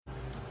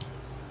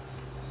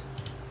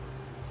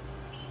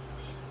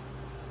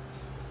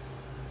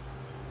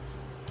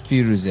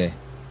Firuze.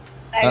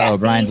 Uh-oh,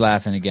 Brian's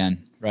laughing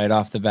again. Right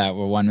off the bat,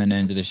 we're 1 minute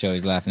into the show.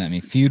 He's laughing at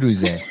me.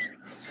 Firuze.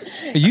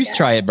 You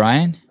try it,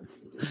 Brian.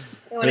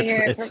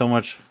 It's so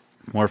much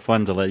more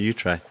fun to let you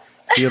try.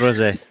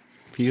 Firuze.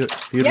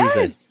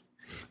 Firuze.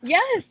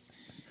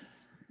 Yes.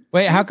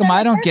 Wait, how come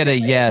I don't get a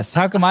yes?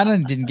 How come I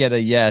didn't get a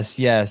yes?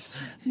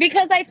 Yes.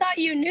 Because I thought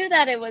you knew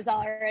that it was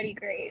already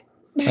great.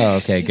 Oh,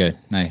 okay, good.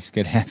 Nice.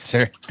 Good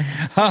answer.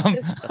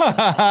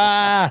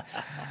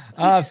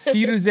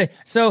 Firuze.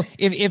 So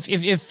if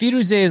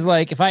Firuze is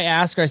like, if I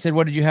ask her, I said,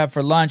 what did you have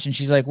for lunch? And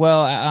she's like,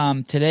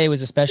 well, today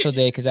was a special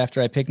day because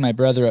after I picked my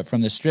brother up from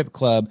the strip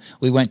club,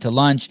 we went to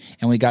lunch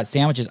and we got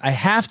sandwiches. I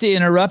have to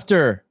interrupt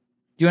her.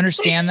 Do you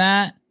understand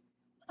that?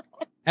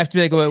 I have to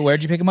be like,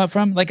 where'd you pick him up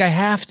from? Like, I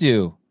have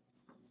to.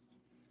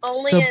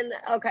 Only in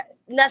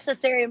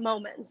necessary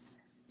moments.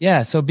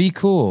 Yeah, so be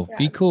cool. Yeah.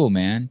 Be cool,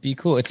 man. Be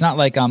cool. It's not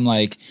like I'm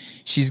like,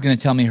 she's gonna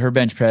tell me her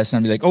bench press and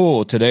I'll be like,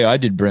 oh, today I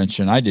did bench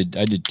and I did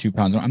 2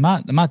 pounds. I'm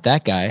not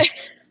that guy. I'm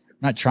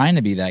not trying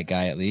to be that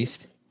guy, at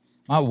least.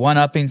 I'm not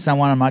one-upping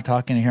someone. I'm not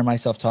talking to hear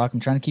myself talk. I'm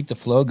trying to keep the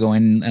flow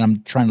going, and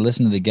I'm trying to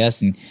listen to the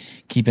guests and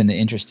keeping the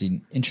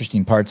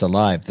interesting parts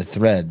alive, the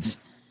threads.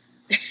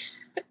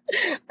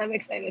 I'm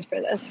excited for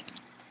this.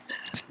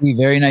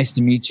 Very nice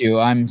to meet you.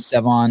 I'm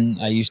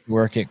Sevon. I used to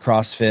work at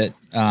CrossFit,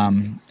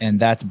 and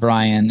that's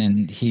Brian,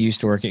 and he used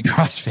to work at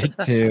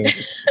CrossFit too.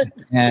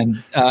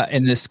 And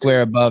in the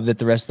square above that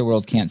the rest of the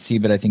world can't see,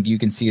 but I think you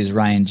can see, is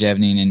Ryan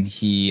Jevning, and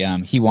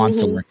he wants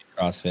to work at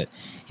CrossFit.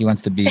 He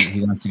wants to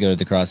go to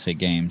the CrossFit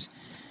Games.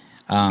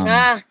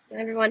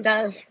 Everyone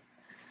does.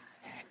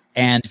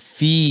 And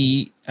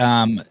Firuze.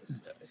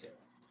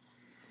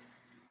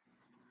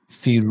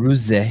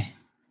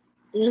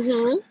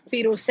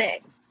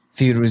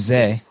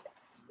 Firuze.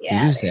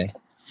 Yeah. Firuze.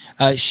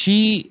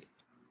 She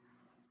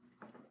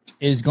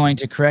is going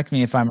to correct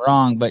me if I'm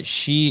wrong, but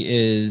she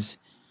is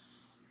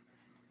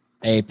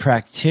a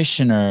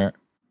practitioner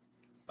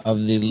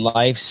of the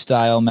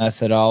lifestyle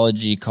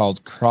methodology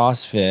called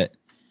CrossFit,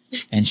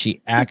 and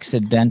she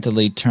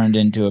accidentally turned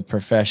into a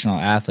professional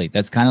athlete.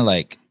 That's kind of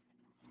like,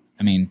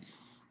 I mean,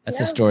 that's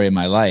the story of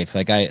my life.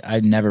 Like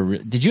I never,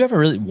 did you ever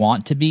really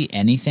want to be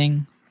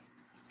anything?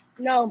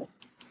 No.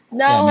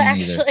 No,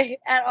 actually,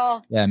 at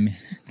all. Yeah,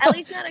 at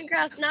least not in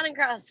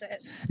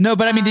CrossFit. No,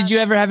 but I mean, did you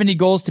ever have any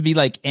goals to be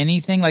like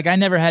anything? Like, I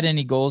never had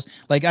any goals.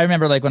 Like, I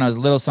remember, like when I was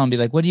little, someone would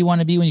be like, "What do you want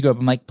to be when you grow up?"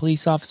 I'm like,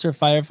 police officer,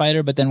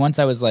 firefighter. But then once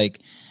I was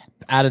like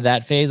out of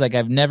that phase, like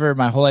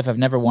my whole life, I've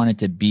never wanted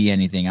to be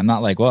anything. I'm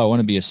not like, well, I want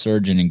to be a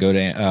surgeon and go to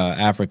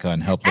Africa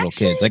and help little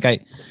kids. Like I'll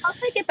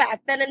take it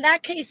back. Then in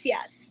that case,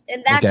 yes.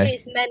 In that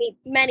case,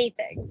 many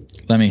things.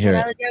 Let me hear it.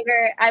 When I was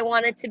younger, I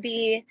wanted to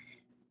be.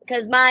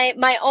 Because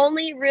my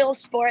only real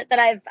sport that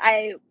I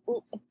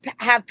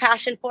have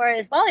passion for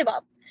is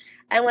volleyball.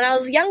 And when I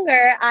was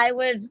younger, I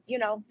would,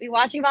 be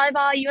watching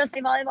volleyball,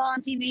 USA volleyball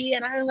on TV.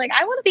 And I was like,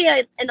 I want to be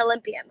an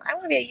Olympian. I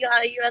want to be a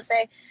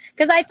USA.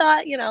 Because I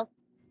thought,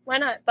 why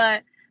not?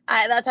 But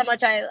that's how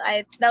much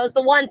I that was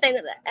the one thing.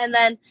 And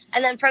then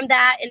from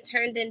that, it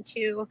turned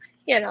into,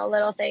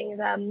 little things.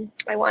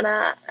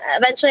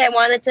 Eventually I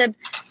wanted to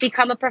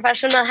become a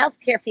professional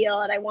healthcare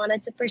field. I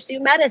wanted to pursue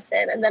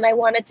medicine, and then I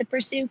wanted to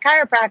pursue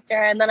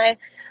chiropractor, and then I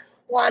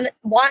want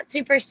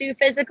to pursue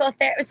physical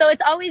therapy. So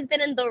it's always been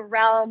in the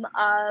realm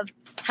of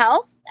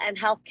health and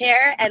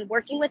healthcare and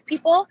working with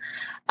people.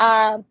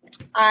 And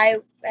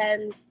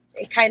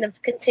it kind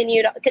of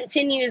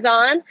continues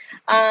on.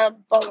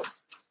 But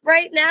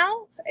right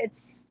now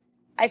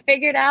I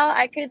figured out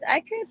I could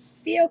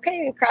be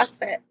okay in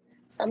CrossFit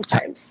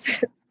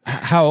sometimes.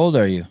 How old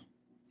are you?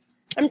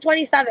 I'm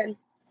 27.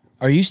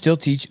 Are you still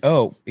teach?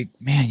 Oh,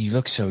 man, you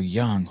look so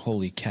young.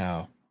 Holy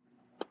cow.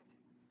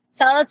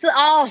 So it's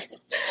all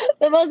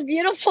the most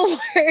beautiful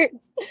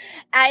words.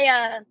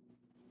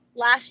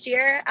 Last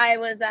year I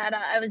was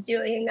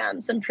doing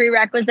some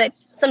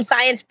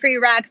science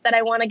prereqs that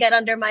I want to get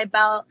under my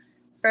belt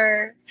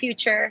for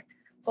future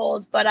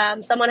goals.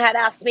 But someone had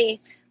asked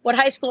me what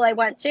high school I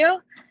went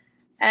to,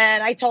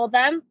 and I told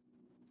them,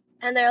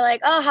 and they're like,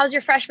 "Oh, how's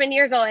your freshman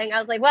year going?" I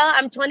was like, "Well,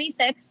 I'm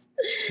 26."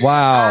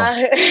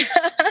 Wow.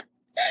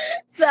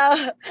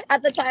 So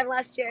at the time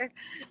last year,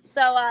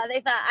 so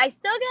they thought I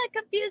still get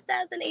confused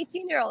as an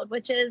 18-year-old,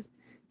 which is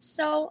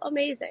so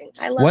amazing.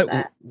 I love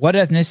that. What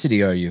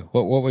ethnicity are you?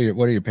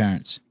 What are your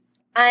parents?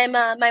 I'm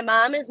my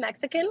mom is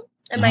Mexican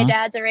and my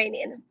dad's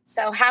Iranian,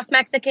 so half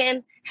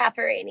Mexican, half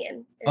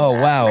Iranian. Oh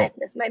wow,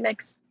 this is my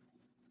mix.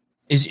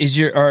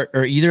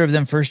 Are either of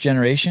them first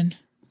generation?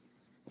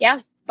 Yeah,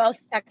 both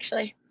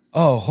actually.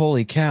 Oh,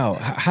 holy cow!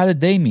 How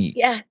did they meet?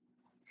 Yeah.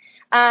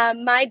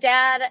 My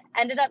dad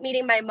ended up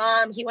meeting my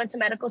mom. He went to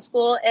medical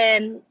school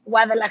in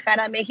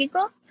Guadalajara,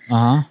 Mexico.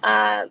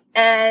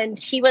 And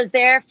he was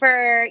there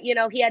for,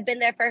 he had been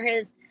there for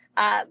his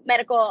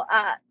medical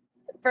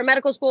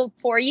school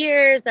 4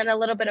 years, then a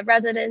little bit of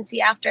residency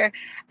after.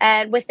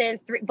 And within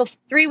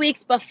 3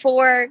 weeks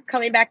before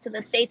coming back to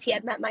the States, he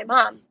had met my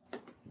mom.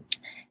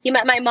 He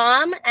met my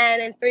mom,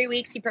 and in 3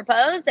 weeks he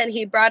proposed, and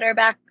he brought her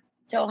back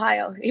to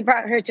Ohio. He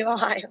brought her to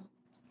Ohio.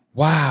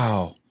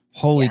 Wow.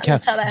 Holy cow.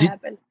 That's how that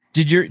happened.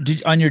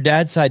 Did on your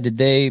dad's side, did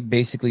they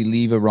basically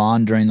leave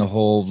Iran during the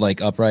whole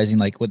like uprising?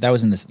 Like what that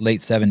was in the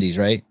late 70s,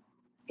 right?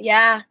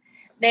 Yeah,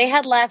 they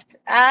had left.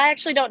 I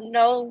actually don't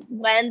know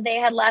when they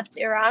had left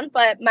Iran,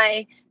 but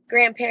my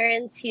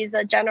grandparents, he's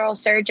a general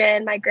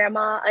surgeon, my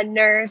grandma, a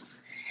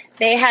nurse,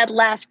 they had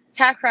left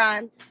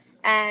Tehran,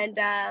 and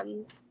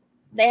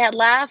they had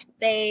left.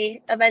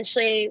 They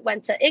eventually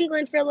went to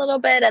England for a little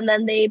bit, and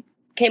then they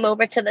came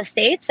over to the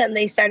States, and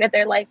they started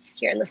their life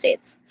here in the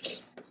States.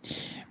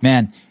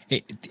 Man,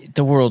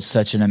 the world's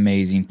such an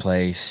amazing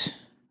place.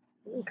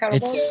 Incredible.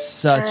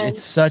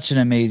 It's such an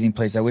amazing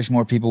place. I wish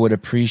more people would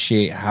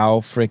appreciate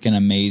how freaking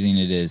amazing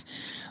it is.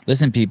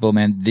 Listen, people,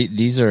 man,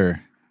 these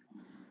are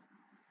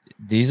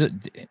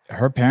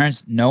her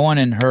parents. No one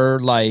in her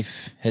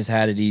life has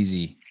had it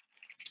easy.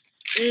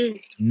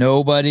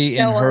 Nobody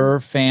in her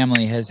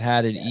family has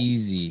had it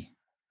easy.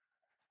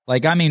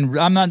 Like, I mean,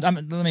 let me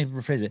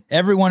rephrase it.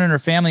 Everyone in her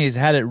family has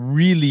had it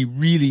really,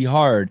 really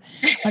hard.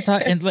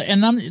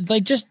 And I'm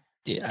like, just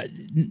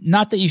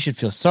not that you should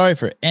feel sorry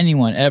for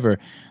anyone ever,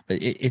 but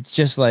it's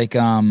just like,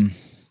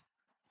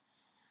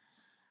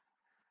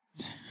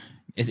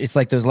 it's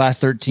like those last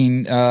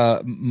 13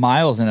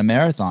 miles in a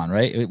marathon,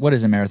 right? What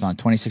is a marathon?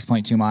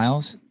 26.2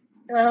 miles.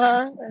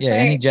 Yeah, right.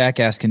 Any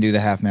jackass can do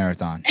the half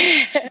marathon.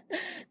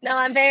 No,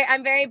 I'm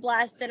very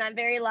blessed, and I'm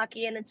very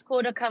lucky, and it's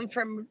cool to come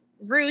from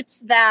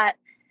roots that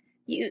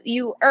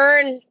you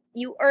earn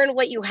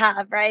what you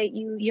have, right?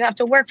 You have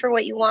to work for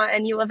what you want,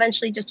 and you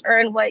eventually just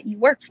earn what you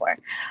work for.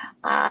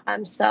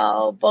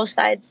 So both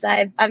sides,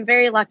 I'm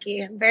very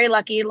lucky. I'm very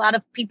lucky. A lot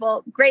of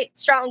people, great,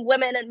 strong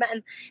women and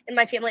men in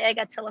my family I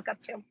get to look up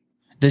to.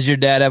 Does your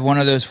dad have one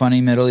of those funny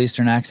Middle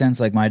Eastern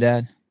accents like my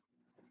dad?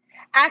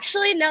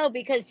 Actually, no,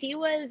 because he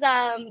was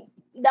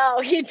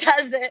no, he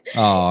doesn't.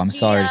 Oh, I'm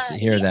sorry to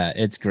hear that.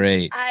 It's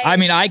great. I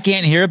mean, I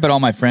can't hear it, but all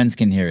my friends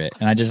can hear it,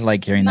 and I just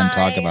like hearing them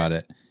talk about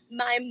it.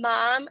 My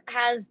mom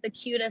has the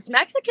cutest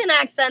Mexican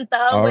accent, though,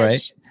 all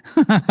which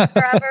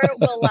forever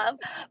will love.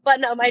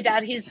 But no, my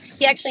dad,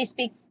 he actually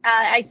speaks.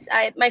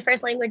 My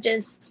first language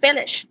is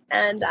Spanish,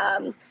 and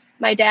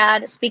my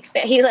dad speaks.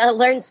 He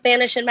learned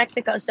Spanish in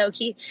Mexico, so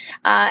he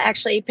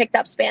actually picked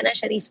up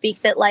Spanish, and he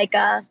speaks it like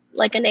a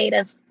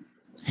native.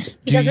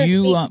 He doesn't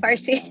speak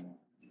Farsi.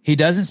 He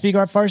doesn't speak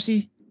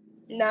Farsi?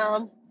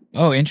 No.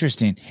 Oh,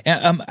 interesting.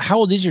 How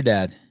old is your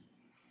dad?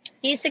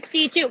 He's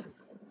 62.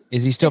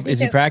 Is he still? 62. Is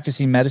he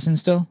practicing medicine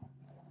still?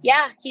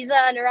 Yeah, he's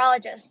a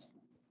neurologist.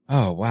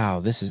 Oh wow,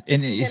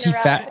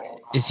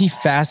 is he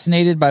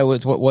fascinated by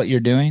what you're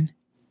doing?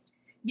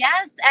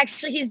 Yes,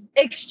 actually,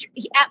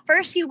 at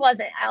first he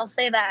wasn't. I'll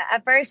say that.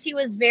 At first he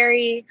was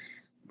very,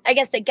 I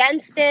guess,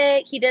 against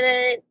it. He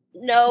didn't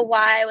know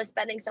why I was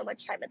spending so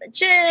much time at the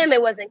gym.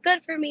 It wasn't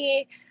good for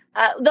me.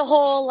 The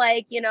whole,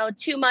 like,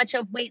 too much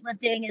of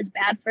weightlifting is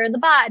bad for the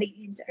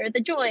body or the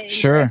joints.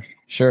 Sure.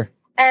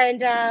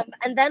 And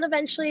then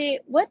eventually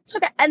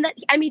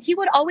he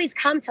would always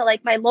come to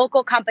like my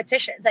local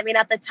competitions. I mean,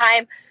 at the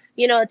time,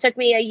 it took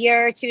me a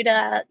year or two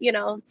to,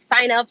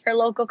 sign up for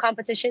local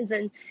competitions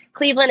in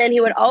Cleveland, and he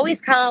would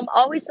always come,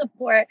 always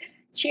support,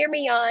 cheer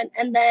me on.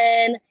 And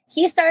then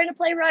he started to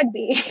play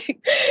rugby.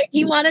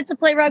 He wanted to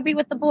play rugby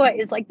with the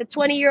boys, like the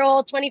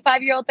 20-year-old,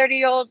 25-year-old,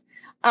 30-year-old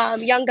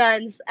young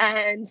guns.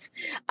 And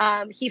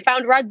he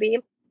found rugby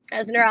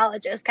as a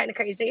neurologist, kind of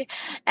crazy.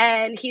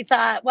 And he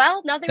thought,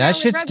 well, nothing wrong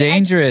with rugby.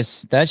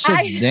 Dangerous. That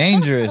shit's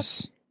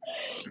dangerous.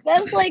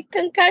 That's like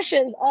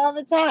concussions all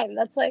the time.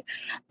 That's like,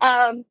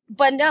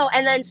 but no.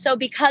 And then, so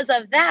because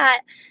of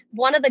that,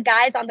 one of the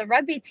guys on the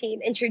rugby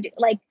team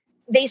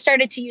they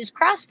started to use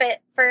CrossFit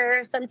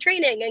for some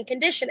training and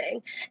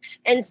conditioning.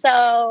 And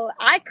so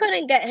I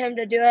couldn't get him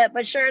to do it,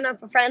 but sure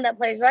enough, a friend that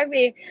plays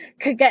rugby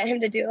could get him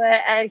to do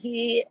it. And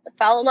he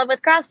fell in love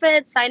with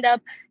CrossFit, signed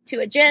up to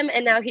a gym,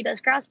 and now he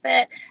does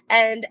CrossFit.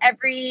 And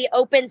every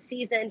open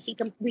season,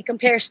 we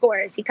compare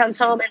scores. He comes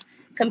home and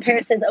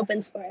compares his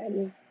open score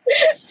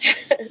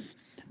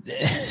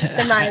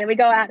to mine, and we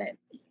go at it.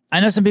 I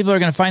know some people are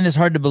going to find this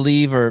hard to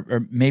believe,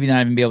 or maybe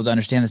not even be able to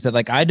understand this, but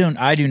like I do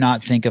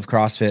not think of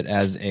CrossFit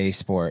as a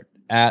sport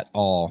at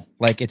all.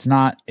 Like it's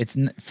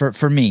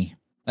for me.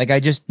 Like I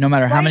just, no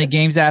matter how many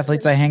games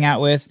athletes I hang out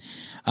with,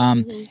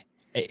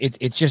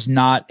 it's just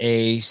not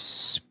a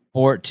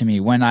sport to me.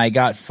 When I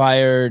got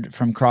fired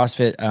from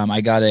CrossFit,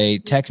 I got a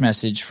text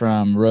message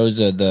from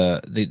Rosa,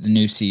 the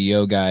new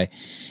CEO guy,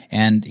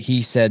 and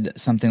he said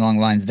something along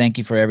the lines, "Thank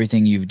you for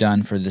everything you've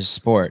done for this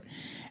sport."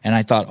 And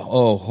I thought,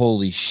 oh,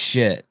 holy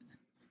shit.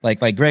 Like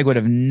Greg would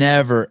have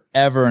never,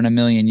 ever in a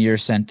million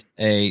years sent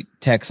a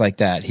text like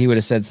that. He would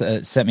have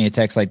sent me a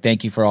text like,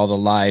 "Thank you for all the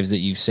lives that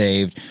you've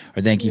saved,"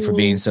 or "Thank you for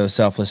being so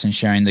selfless and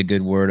sharing the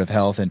good word of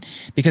health." And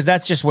because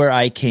that's just where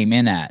I came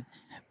in at.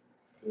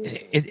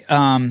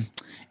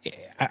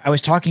 I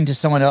was talking to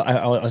someone else.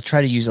 I'll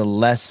try to use a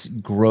less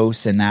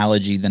gross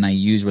analogy than I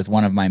used with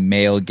one of my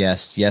male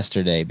guests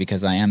yesterday,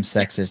 because I am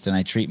sexist and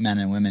I treat men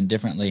and women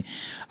differently.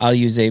 I'll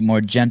use a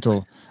more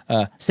gentle,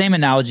 same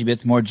analogy, but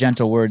with more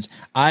gentle words.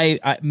 My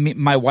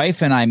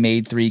wife and I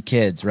made 3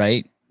 kids,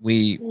 right?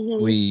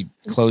 We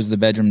closed the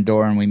bedroom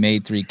door and we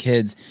made 3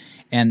 kids.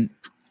 And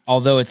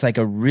although it's like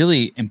a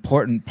really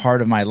important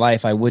part of my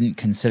life, I wouldn't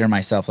consider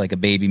myself like a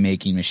baby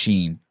making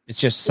machine. It's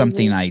just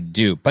something I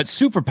do, but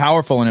super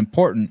powerful and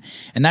important.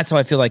 And that's how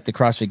I feel like the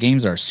CrossFit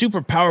Games are.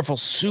 Super powerful,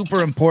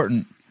 super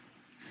important.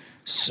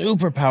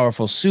 Super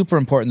powerful, super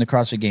important, the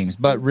CrossFit Games.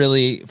 But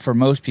really, for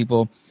most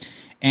people,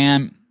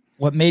 and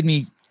what made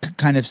me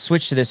kind of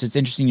switch to this, it's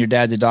interesting your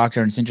dad's a doctor,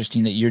 and it's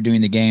interesting that you're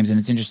doing the games, and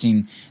it's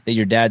interesting that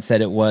your dad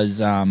said it was,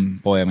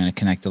 boy, I'm going to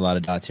connect a lot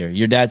of dots here.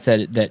 Your dad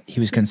said that he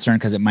was concerned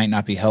because it might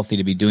not be healthy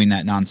to be doing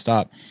that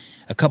nonstop.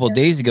 A couple of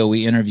days ago,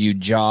 we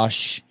interviewed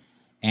Josh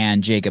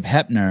and Jacob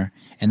Hepner,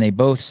 and they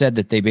both said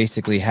that they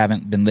basically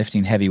haven't been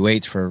lifting heavy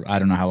weights for, I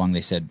don't know how long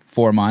they said,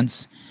 4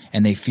 months,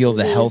 and they feel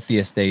the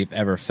healthiest they've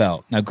ever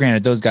felt. Now,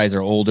 granted, those guys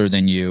are older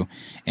than you,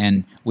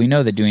 and we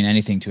know that doing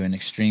anything to an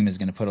extreme is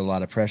going to put a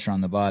lot of pressure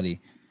on the body.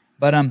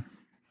 But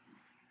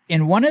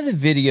in one of the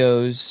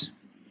videos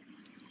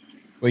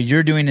where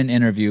you're doing an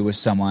interview with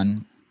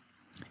someone,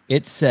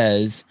 it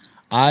says,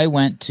 I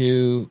went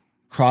to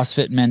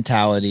CrossFit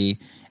Mentality,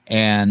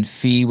 and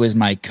Fee was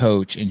my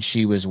coach, and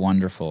she was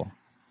wonderful.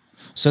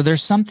 So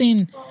there's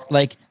something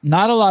like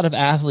not a lot of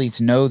athletes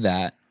know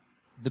that,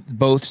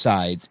 both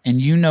sides, and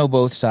you know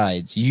both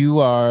sides.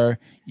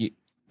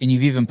 And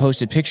you've even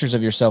posted pictures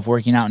of yourself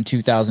working out in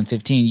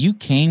 2015. You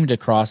came to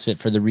CrossFit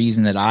for the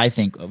reason that I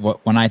think of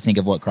when I think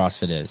of what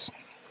CrossFit is.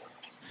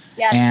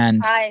 Yes,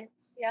 and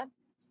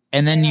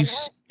then you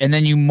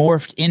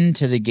morphed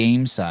into the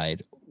game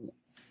side.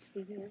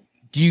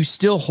 Do you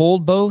still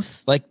hold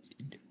both, like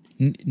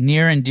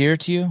near and dear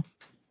to you?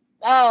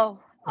 Oh,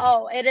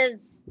 it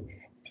is.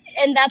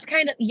 And that's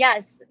kind of,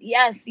 yes,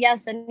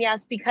 and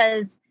yes,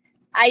 because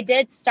I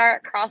did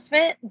start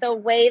CrossFit the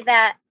way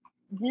that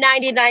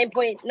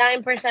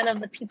 99.9% of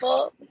the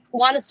people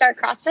want to start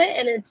CrossFit,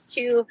 and it's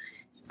to,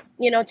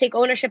 take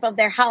ownership of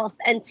their health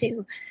and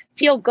to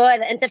feel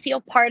good and to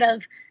feel part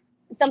of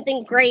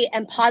something great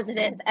and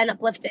positive and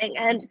uplifting.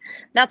 And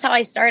that's how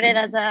I started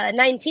as a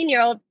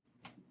 19-year-old.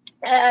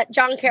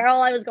 John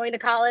Carroll, I was going to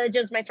college. It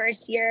was my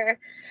first year.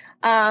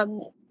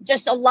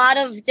 Just a lot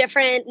of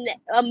different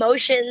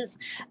emotions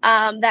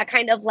that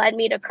kind of led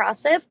me to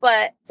CrossFit.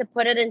 But to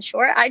put it in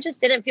short, I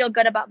just didn't feel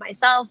good about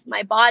myself,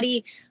 my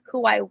body,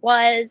 who I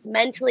was,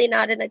 mentally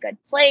not in a good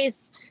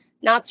place,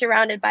 not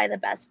surrounded by the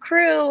best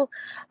crew.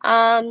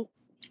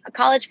 A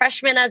college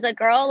freshman as a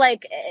girl,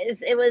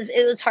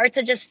 it was hard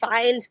to just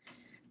find,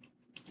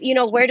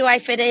 where do I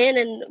fit in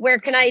and where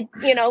can I,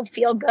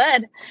 feel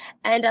good.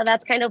 And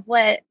that's kind of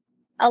what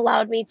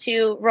allowed me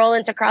to roll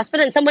into CrossFit.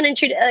 And someone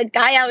introduced a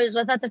guy I was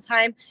with at the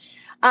time.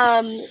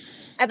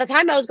 At the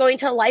time I was going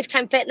to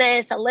Lifetime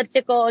Fitness,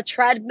 elliptical,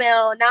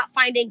 treadmill, not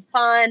finding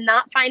fun,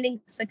 not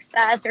finding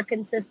success or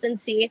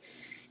consistency.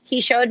 He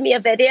showed me a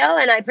video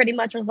and I pretty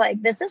much was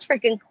like, this is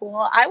freaking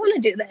cool. I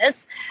want to do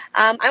this.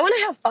 I want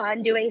to have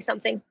fun doing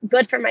something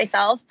good for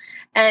myself.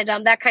 And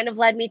that kind of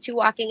led me to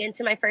walking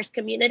into my first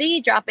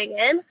community, dropping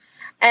in,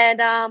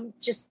 and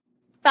just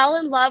fell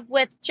in love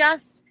with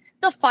just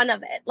the fun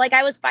of it. Like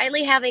I was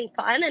finally having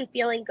fun and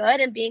feeling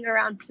good and being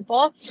around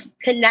people,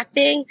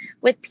 connecting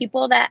with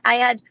people that I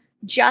had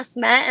just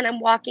met. And I'm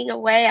walking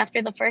away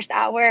after the first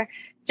hour,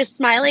 just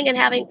smiling and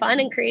having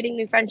fun and creating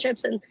new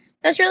friendships. And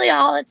that's really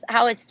how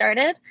it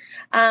started.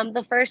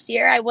 The first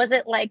year I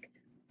wasn't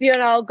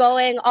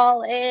going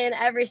all in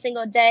every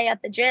single day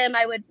at the gym.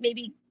 I would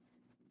maybe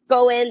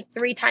go in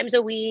 3 times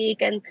a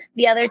week. And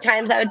the other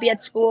times I would be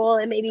at school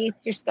and maybe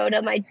just go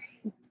to my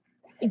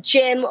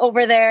gym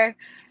over there.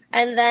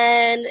 And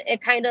then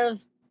it kind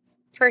of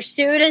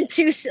pursued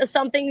into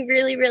something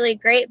really, really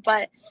great.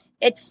 But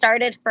it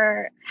started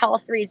for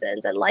health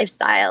reasons and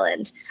lifestyle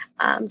and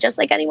just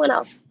like anyone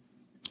else.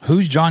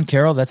 Who's John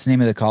Carroll? That's the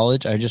name of the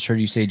college. I just heard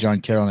you say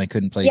John Carroll and I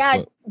couldn't place.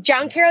 Yeah,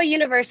 John Carroll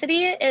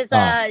University is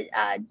a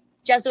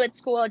Jesuit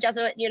school,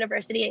 Jesuit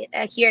university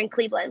here in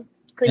Cleveland.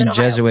 And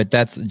Ohio.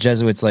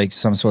 Jesuit's like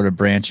some sort of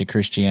branch of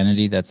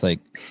Christianity. That's like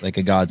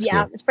a God school.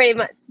 Yeah, it's pretty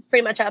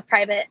much a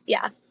private.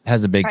 Yeah,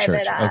 has a big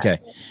church. Okay,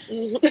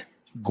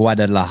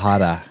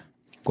 Guadalajara.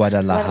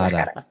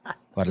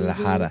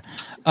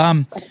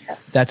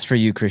 That's for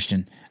you,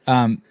 Christian.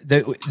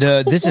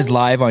 This is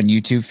live on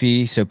YouTube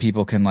feed, so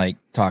people can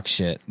talk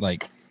shit.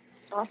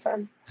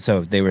 Awesome.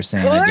 So they were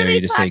saying, who I are dare they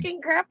you to say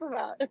crap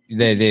about?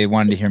 They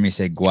wanted to hear me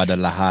say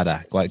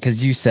Guadalajara,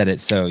 because you said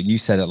it. So you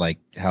said it like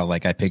how I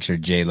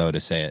pictured J-Lo to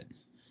say it.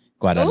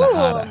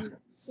 Guadalajara. Ooh,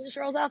 it just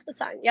rolls off the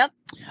tongue. Yep.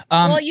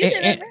 Well, you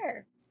did it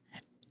there.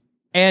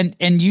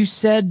 And you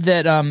said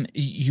that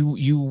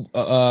you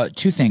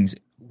two things.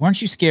 Weren't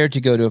you scared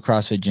to go to a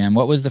CrossFit gym?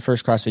 What was the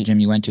first CrossFit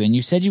gym you went to? And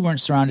you said you weren't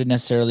surrounded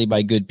necessarily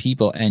by good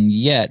people, and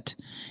yet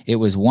it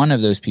was one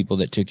of those people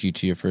that took you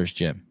to your first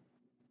gym.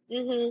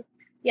 Mm-hmm.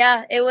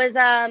 Yeah, it was,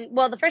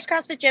 the first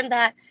CrossFit gym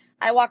that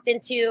I walked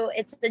into,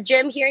 it's the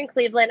gym here in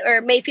Cleveland, or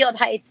Mayfield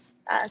Heights,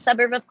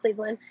 suburb of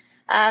Cleveland,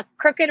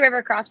 Crooked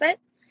River CrossFit.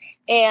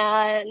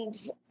 And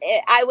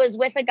I was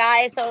with a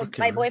guy, so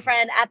my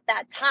boyfriend at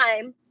that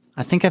time.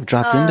 I think I've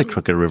dropped into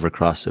Crooked River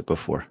CrossFit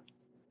before.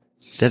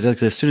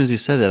 As soon as you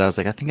said that, I was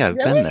like, I think I've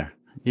been there.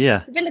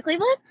 Yeah. You've been to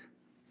Cleveland?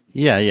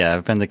 Yeah.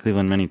 I've been to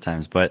Cleveland many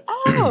times, but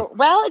oh,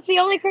 well, it's the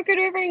only Crooked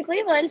River in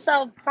Cleveland,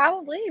 so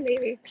probably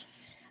maybe.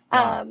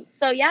 Wow.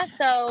 So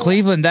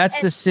Cleveland, that's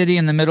the city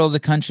in the middle of the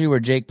country where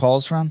Jake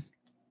Paul's from.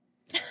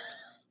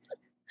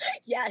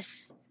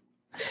 Yes.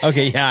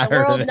 Okay, yeah, I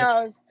heard of it.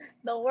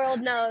 The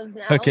world knows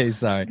now. Okay,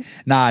 sorry.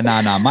 Nah.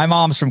 My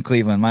mom's from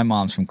Cleveland.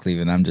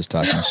 I'm just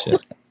talking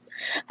shit.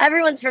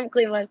 Everyone's from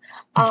Cleveland.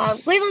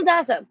 Cleveland's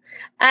awesome.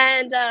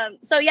 And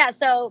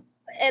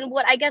and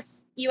what I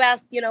guess you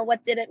asked,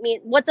 what did it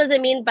mean? What does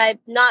it mean by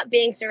not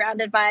being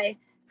surrounded by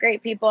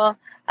great people?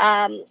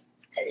 John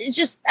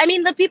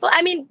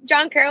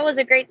Carroll was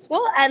a great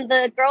school, and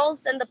the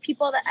girls and the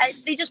people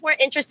they just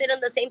weren't interested in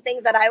the same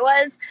things that I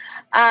was.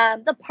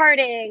 The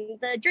partying,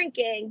 the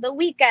drinking, the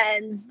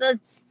weekends, the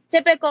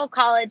typical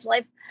college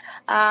life.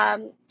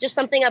 Just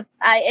something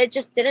it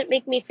just didn't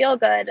make me feel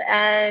good,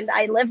 and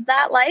I lived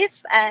that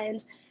life,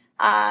 and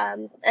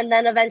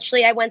then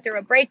eventually I went through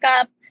a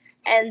breakup,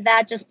 and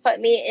that just put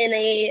me in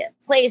a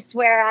place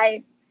where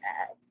I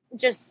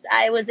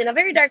was in a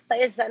very dark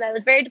place, and I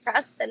was very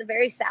depressed and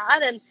very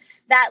sad, and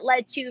that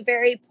led to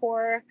very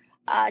poor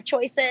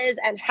choices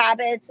and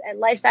habits and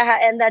lifestyle,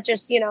 and that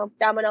just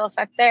domino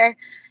effect there.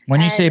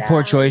 When you say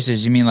poor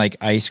choices, you mean like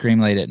ice cream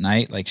late at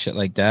night, like shit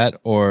like that,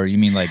 or you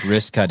mean like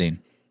wrist cutting?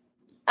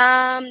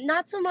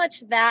 Not so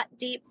much that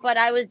deep, but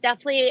I was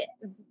definitely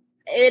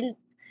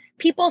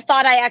people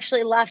thought I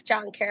actually left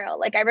John Carroll.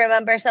 Like, I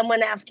remember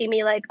someone asking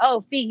me like,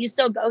 "Oh, Fee, you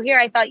still go here?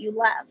 I thought you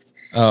left."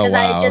 Oh,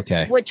 wow. I just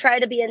would try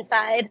to be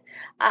inside.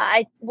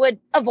 I would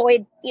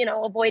avoid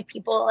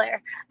people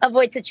or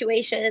avoid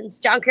situations.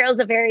 John Carroll's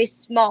a very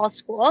small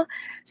school,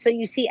 so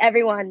you see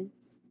everyone.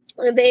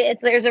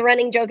 There's a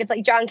running joke. It's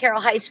like John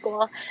Carroll High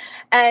School.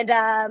 And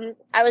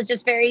I was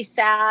just very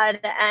sad,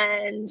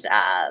 and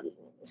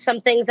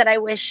some things that I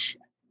wish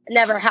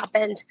never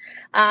happened,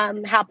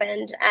 and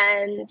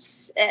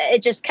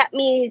it just kept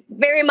me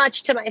very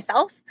much to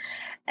myself.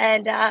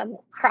 And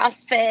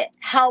CrossFit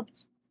helped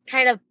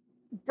kind of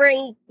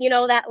bring,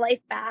 that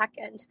life back,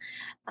 and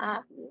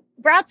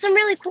brought some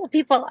really cool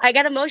people. I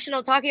get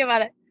emotional talking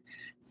about it.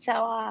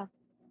 So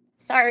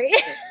sorry.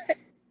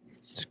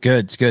 It's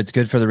good. It's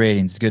good for the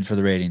ratings. Very big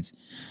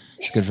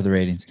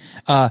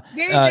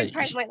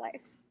part of my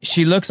life.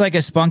 She looks like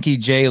a spunky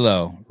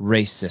J-Lo.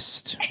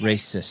 Racist.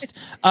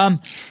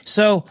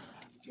 So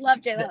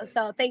love J-Lo.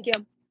 So thank you.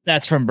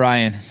 That's from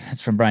Brian.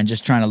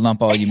 Just trying to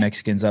lump all you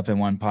Mexicans up in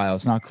one pile.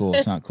 It's not cool.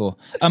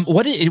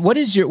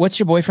 What's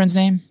your boyfriend's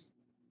name?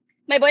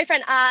 My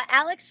boyfriend,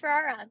 Alex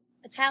Ferrara,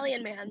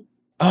 Italian man.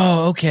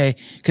 Oh, okay.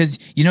 Because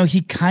he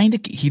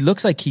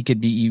looks like he could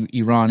be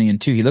Iranian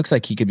too. He looks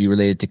like he could be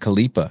related to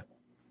Khalifa.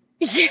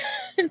 Yes.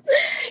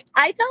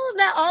 I tell him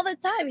that all the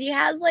time. He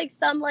has like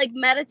some like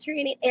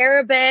Mediterranean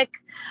Arabic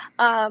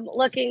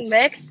looking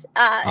mix.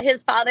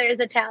 His father is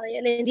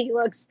Italian, and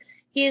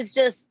he's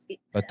just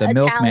but the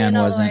milkman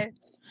wasn't.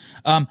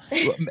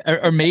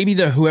 Or maybe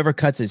whoever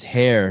cuts his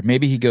hair,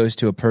 maybe he goes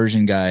to a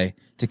Persian guy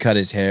to cut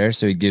his hair,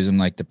 so he gives him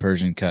like the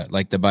Persian cut,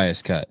 like the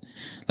bias cut.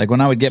 Like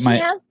when I would get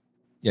yeah,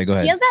 go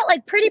ahead. He has that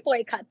like pretty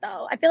boy cut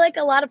though. I feel like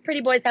a lot of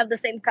pretty boys have the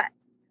same cut.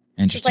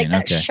 Interesting. Just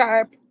like that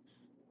sharp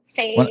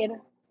fade.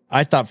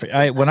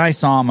 When I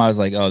saw him, I was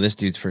like, oh, this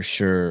dude's for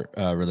sure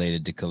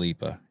related to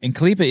Khalifa. And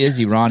Khalifa is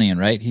Iranian,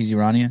 right? He's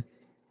Iranian?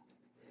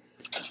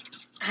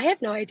 I have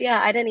no idea.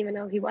 I didn't even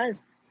know he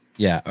was.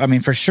 Yeah. I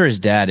mean, for sure his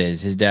dad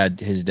is. His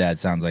dad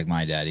sounds like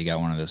my dad. He got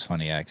one of those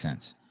funny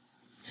accents.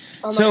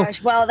 Oh my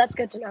gosh. Well, that's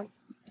good to know.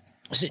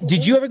 So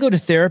did you ever go to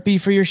therapy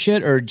for your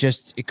shit, or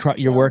just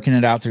you're working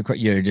it out through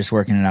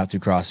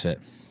CrossFit?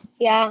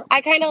 Yeah.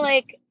 I kind of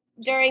like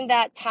during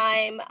that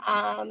time,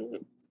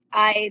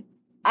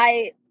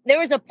 there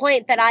was a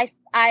point that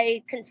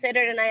I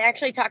considered, and I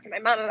actually talked to my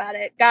mom about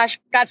it. Gosh,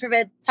 God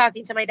forbid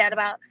talking to my dad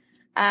about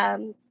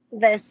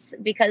this,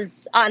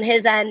 because on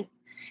his end,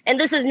 and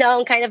this is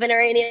known kind of in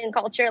Iranian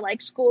culture, like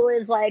school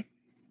is like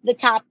the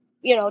top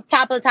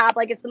of the top,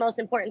 like it's the most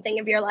important thing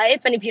of your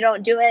life. And if you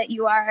don't do it,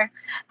 you are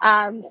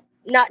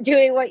not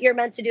doing what you're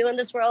meant to do in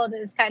this world,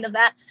 is kind of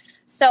that.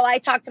 So I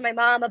talked to my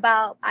mom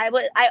about,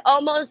 I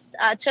almost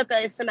took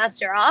a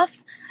semester off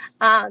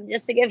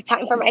just to give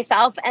time for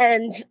myself.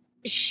 And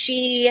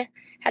she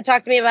had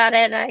talked to me about it,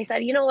 and I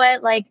said, you know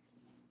what, like,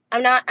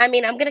 I'm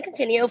going to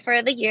continue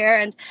for the year.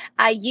 And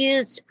I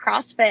used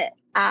CrossFit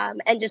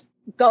and just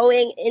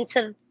going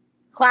into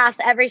class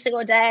every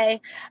single day,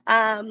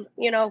 and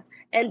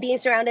being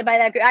surrounded by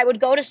that group. I would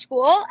go to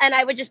school and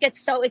I would just get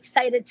so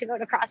excited to go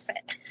to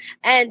CrossFit.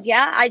 And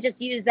yeah, I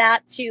just use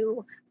that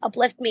to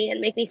uplift me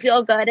and make me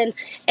feel good, and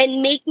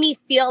make me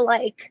feel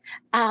like,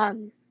 I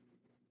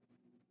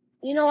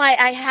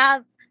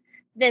have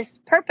this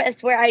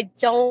purpose where I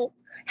don't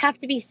have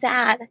to be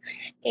sad.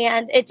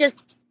 And it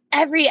just,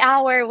 every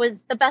hour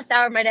was the best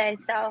hour of my day.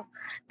 So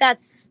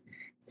that's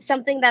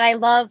something that I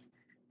love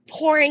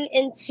pouring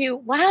into.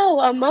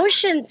 Wow,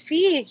 emotions,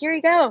 Fee, here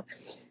you go.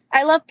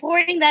 I love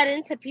pouring that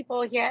into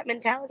people here at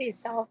Mentality.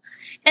 So,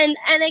 and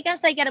I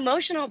guess I get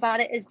emotional about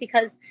it is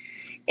because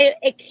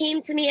it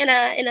came to me in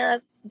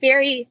a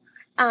very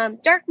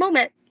dark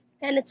moment.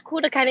 and it's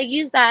cool to kind of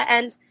use that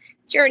and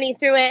journey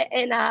through it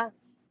in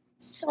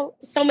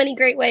so many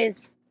great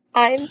ways.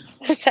 I'm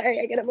so sorry,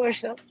 I get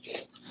emotional.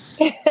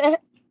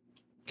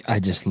 I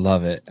just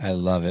love it. I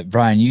love it.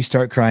 Brian, you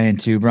start crying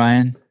too,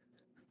 Brian.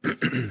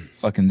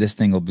 Fucking this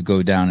thing will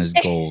go down as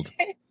gold.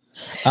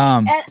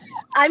 And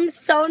I'm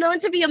so known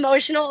to be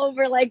emotional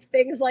over like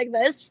things like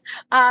this.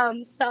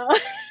 So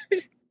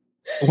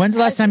when's the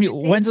last time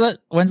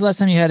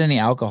you had any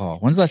alcohol?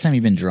 When's the last time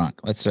you've been drunk?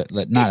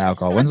 Not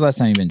alcohol. When's the last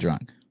time you've been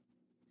drunk?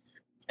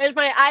 It's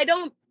funny.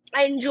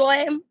 I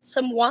enjoy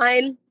some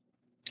wine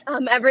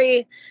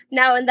every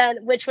now and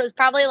then, which was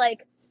probably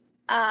like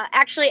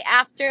actually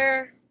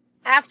after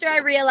I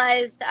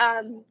realized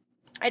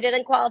I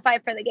didn't qualify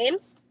for the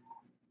games.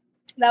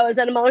 That was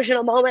an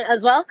emotional moment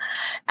as well.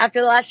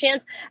 After the last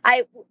chance,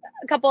 a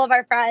couple of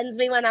our friends,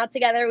 we went out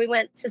together. We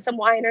went to some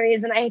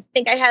wineries, and I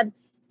think I had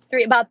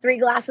about 3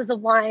 glasses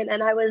of wine,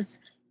 and I was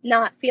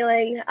not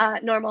feeling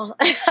normal.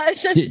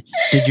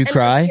 Did you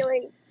cry?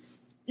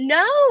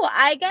 No,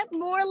 I get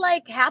more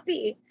like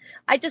happy.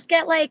 I just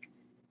get like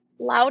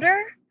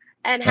louder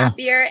and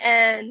happier,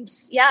 and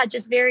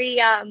just very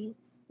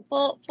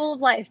full of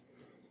life.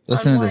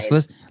 Listen to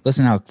this.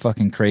 Listen how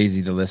fucking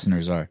crazy the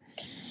listeners are.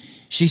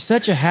 She's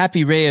such a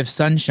happy ray of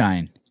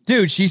sunshine.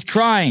 Dude, she's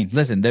crying.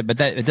 Listen,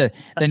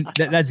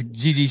 that's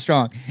Gigi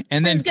Strong.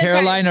 And then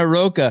Carolina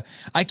Roca.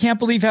 I can't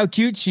believe how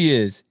cute she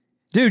is.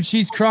 Dude,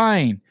 she's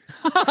crying.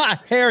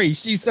 Harry,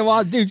 she's so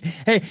odd. Dude,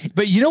 hey,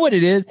 but you know what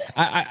it is?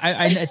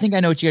 I think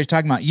I know what you guys are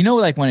talking about. You know,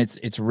 like when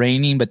it's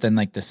raining, but then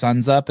like the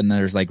sun's up and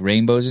there's like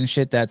rainbows and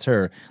shit? That's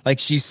her. Like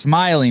she's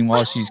smiling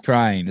while she's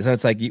crying. So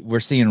it's like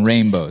we're seeing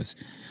rainbows.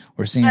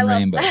 We're seeing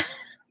rainbows. That.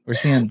 We're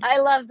seeing. I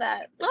love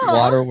that. Oh,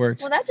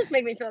 waterworks. Well, that just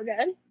made me feel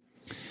good.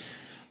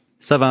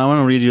 Sevan, I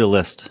want to read you a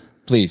list.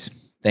 Please.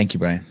 Thank you,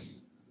 Brian.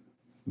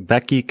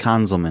 Becky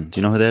Konzelman. Do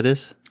you know who that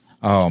is?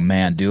 Oh,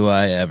 man. Do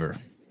I ever.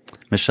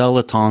 Michelle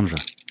Letendre.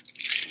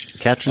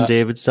 Katrin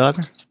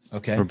Davidsdottir.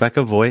 Okay.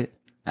 Rebecca Voigt.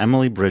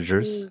 Emily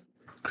Bridgers.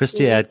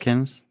 Christy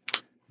Adkins.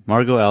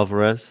 Margot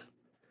Alvarez.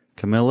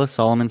 Camilla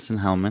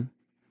Solomonson-Hellman.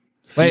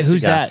 Wait,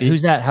 who's that?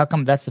 Who's that? How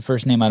come that's the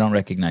first name I don't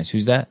recognize?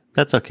 Who's that?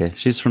 That's okay.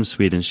 She's from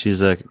Sweden.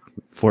 She's a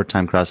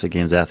 4-time CrossFit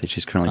Games athlete.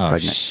 She's currently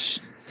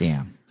pregnant.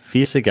 Damn.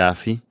 Fia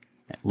Saghafi,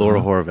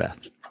 Laura Horvath.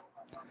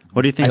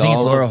 What do you think? I think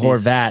it's Laura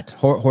Horvath.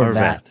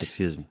 Horvath.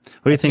 Excuse me.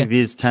 What do you think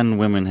these 10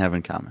 women have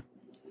in common?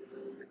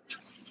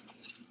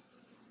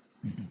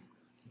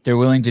 They're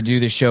willing to do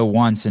the show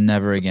once and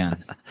never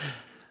again.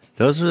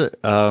 Those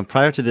are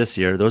prior to this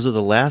year. Those are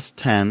the last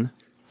 10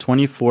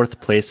 24th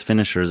place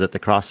finishers at the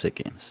CrossFit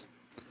Games.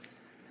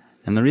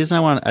 And the reason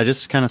I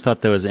just kind of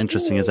thought that was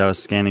interesting as I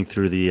was scanning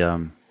through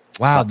the.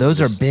 Wow,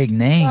 those are big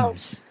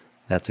names.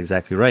 That's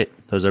exactly right.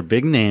 Those are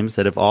big names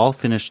that have all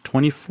finished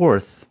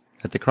 24th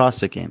at the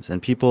CrossFit Games.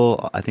 And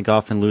people, I think,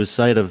 often lose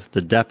sight of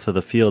the depth of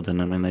the field.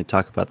 And when they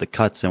talk about the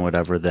cuts and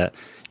whatever, that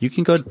you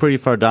can go pretty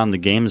far down the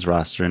Games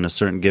roster in a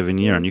certain given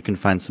year, and you can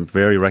find some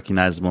very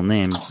recognizable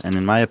names. And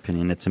in my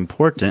opinion, it's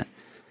important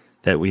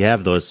that we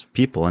have those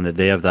people and that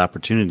they have the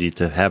opportunity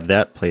to have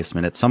that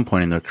placement at some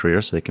point in their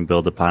career so they can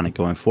build upon it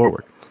going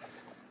forward.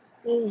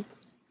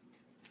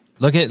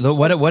 Look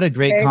what a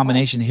great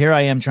combination. Here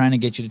I am trying to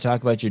get you to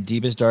talk about your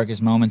deepest,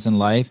 darkest moments in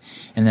life,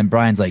 and then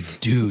Brian's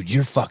like, "Dude,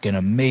 you're fucking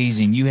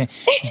amazing. You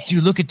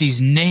look at these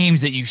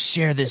names that you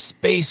share this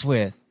space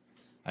with."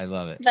 I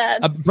love it.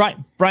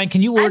 Brian,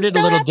 can you word it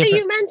a little different?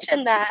 You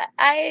mentioned that.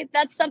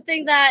 That's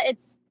something that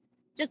it's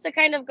just to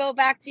kind of go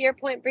back to your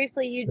point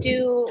briefly. You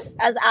do,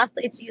 as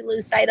athletes, you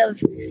lose sight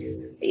of,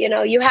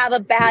 you have a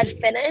bad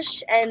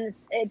finish and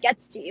it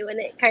gets to you and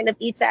it kind of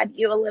eats at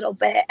you a little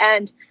bit.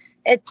 And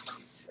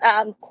it's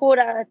cool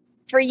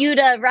for you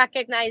to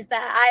recognize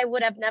that. I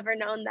would have never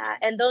known that.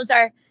 And those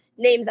are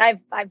names I've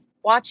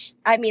watched.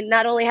 I mean,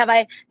 not only have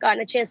I gotten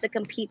a chance to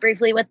compete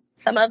briefly with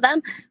some of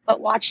them,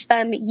 but watched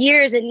them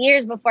years and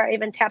years before I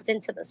even tapped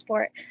into the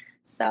sport.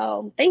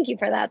 So thank you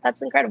for that.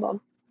 That's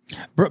incredible.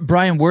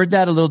 Brian, word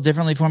that a little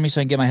differently for me so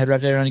I can get my head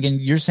wrapped around again.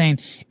 You're saying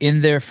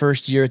in their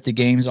first year at the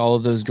games, all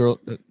of those girls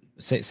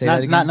say that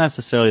again? Not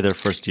necessarily their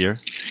first year.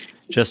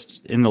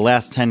 Just in the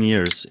last 10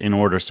 years, in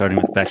order,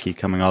 starting with Becky,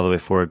 coming all the way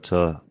forward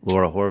to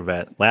Laura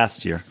Horvath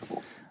last year.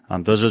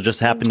 Those just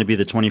happened to be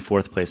the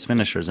 24th place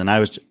finishers. And I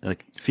was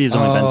like, Fee's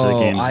only been to the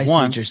games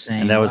once,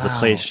 and that was the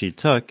place she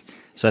took.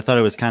 So I thought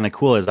it was kind of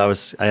cool I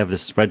have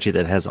this spreadsheet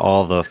that has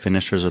all the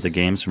finishers of the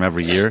games from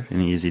every year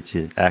in an easy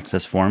to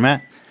access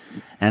format.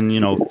 And,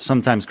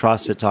 sometimes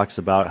CrossFit talks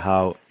about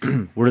how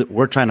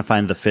we're trying to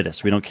find the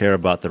fittest. We don't care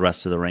about the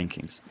rest of the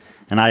rankings.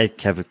 And I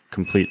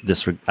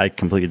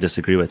completely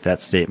disagree with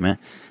that statement.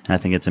 And I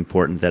think it's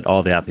important that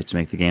all the athletes who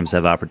make the games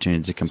have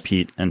opportunity to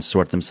compete and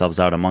sort themselves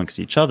out amongst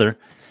each other.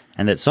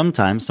 And that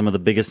sometimes some of the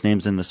biggest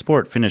names in the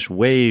sport finish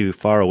way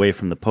far away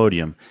from the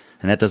podium.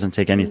 And that doesn't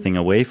take anything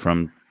away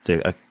from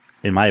the,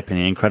 in my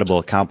opinion, incredible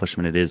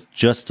accomplishment it is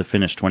just to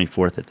finish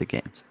 24th at the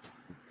games.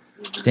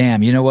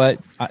 Damn, you know what?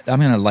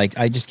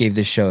 I just gave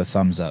this show a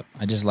thumbs up.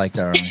 I just liked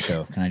our own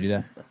show. Can I do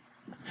that?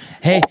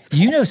 Hey,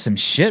 you know some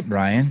shit,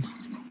 Brian.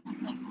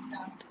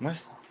 What?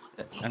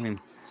 I mean,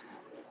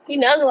 He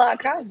knows a lot of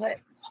CrossFit.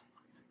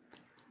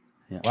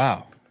 Yeah.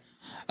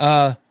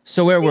 Wow.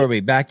 So where were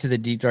we? Back to the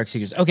Deep Dark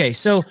Secrets. Okay,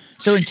 so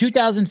in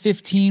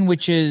 2015,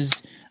 which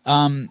is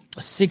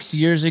 6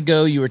 years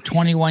ago, you were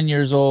 21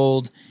 years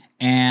old,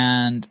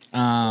 and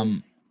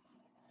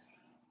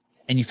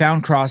you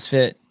found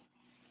CrossFit.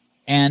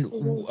 And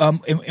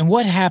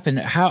what happened?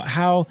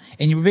 How?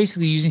 And you were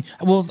basically using.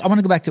 Well, I want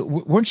to go back to.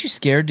 Weren't you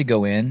scared to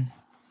go in?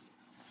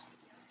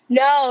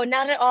 No,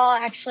 not at all.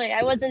 Actually,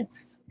 I wasn't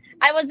scared.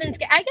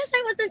 I guess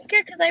I wasn't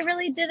scared because I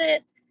really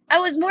didn't. I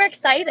was more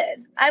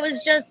excited. I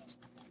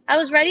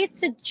was ready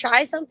to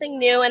try something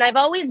new, and I've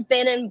always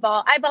been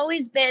involved. I've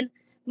always been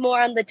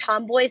more on the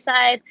tomboy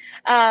side.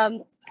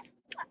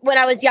 When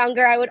I was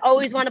younger, I would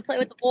always want to play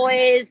with the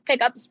boys,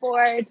 pick up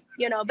sports,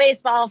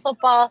 baseball,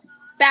 football,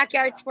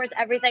 backyard sports,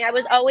 everything. I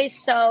was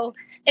always so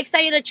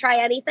excited to try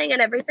anything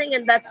and everything,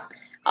 and that's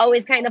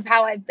always kind of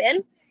how I've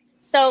been.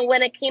 So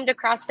when it came to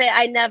CrossFit,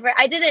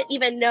 I didn't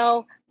even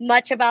know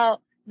much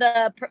about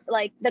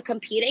the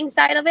competing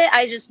side of it.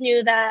 I just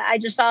knew that I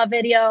just saw a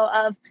video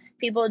of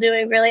people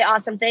doing really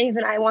awesome things,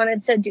 and I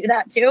wanted to do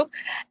that too.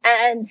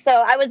 And so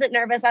I wasn't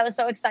nervous. I was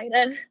so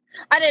excited.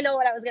 I didn't know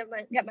what I was going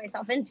to get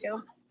myself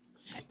into.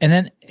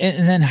 And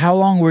then how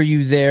long were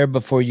you there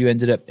before you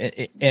ended up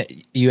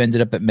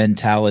at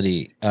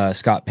Mentality,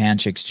 Scott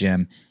Panchik's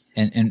gym,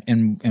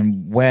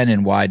 and when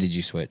and why did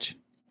you switch?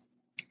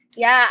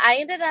 Yeah,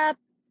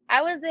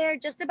 I was there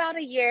just about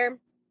a year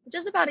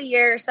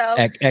or so.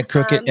 At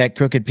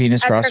Crooked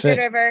Penis CrossFit? Crooked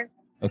River.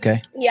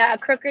 Okay. Yeah,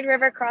 Crooked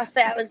River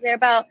CrossFit. I was there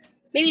about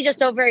maybe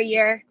just over a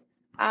year,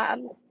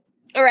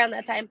 around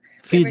that time.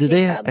 Fee, do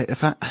they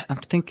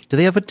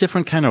have a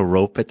different kind of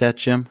rope at that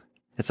gym?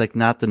 It's like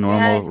not the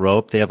normal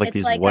rope. They have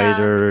these like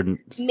whiter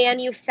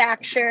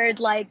manufactured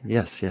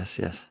yes.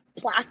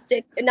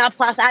 Plastic, not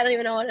plastic. I don't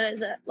even know what it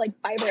is. Like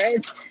fiber.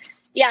 It's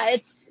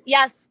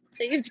yes.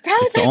 So you've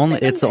probably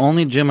it's the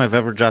only gym I've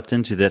ever dropped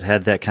into that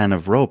had that kind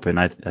of rope, and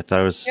I thought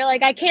it was. You're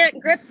like, I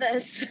can't grip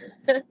this.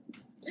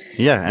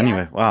 Yeah.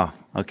 Anyway, wow.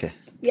 Okay.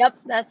 Yep,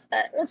 that's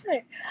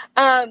right.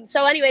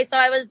 So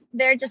I was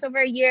there just over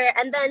a year,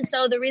 and then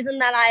so the reason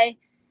that I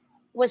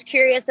was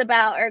curious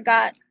about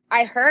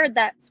I heard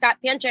that Scott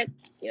Panchik,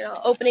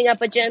 opening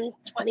up a gym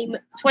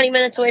 20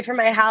 minutes away from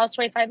my house,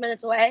 25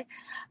 minutes away,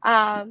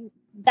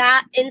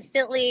 that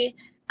instantly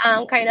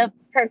kind of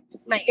perked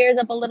my ears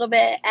up a little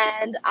bit.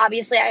 And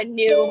obviously I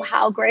knew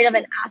how great of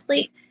an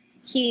athlete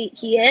he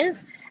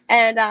is.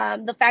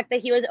 And the fact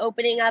that he was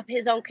opening up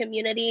his own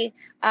community,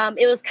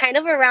 it was kind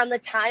of around the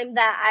time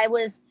that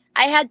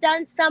I had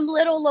done some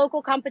little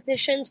local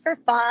competitions for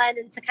fun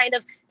and to kind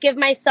of give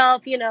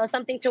myself,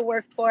 something to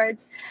work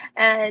towards.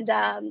 And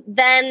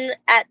then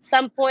at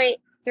some point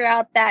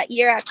throughout that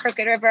year at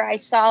Crooked River,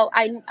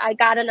 I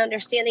got an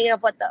understanding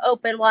of what the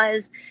Open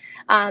was.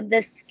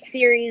 This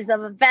series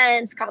of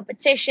events,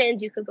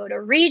 competitions, you could go to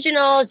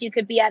regionals, you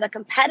could be at a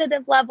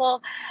competitive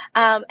level.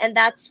 And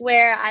that's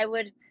where I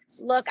would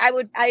look.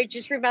 I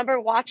just remember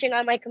watching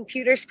on my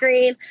computer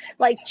screen,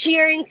 like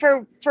cheering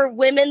for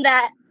women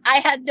that I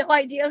had no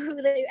idea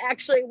who they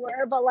actually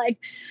were, but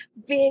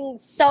being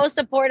so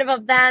supportive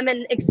of them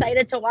and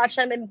excited to watch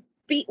them and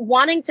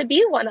wanting to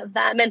be one of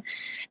them.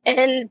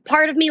 And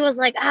part of me was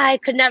like, I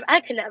could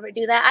never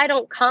do that. I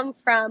don't come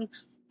from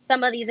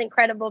some of these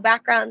incredible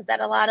backgrounds that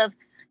a lot of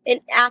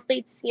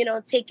athletes,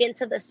 take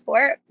into the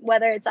sport,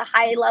 whether it's a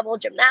high level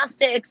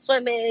gymnastics,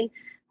 swimming,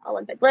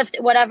 Olympic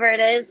lifting, whatever it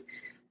is.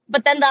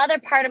 But then the other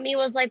part of me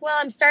was like, well,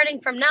 I'm starting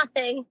from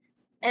nothing,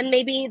 and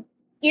maybe,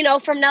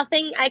 from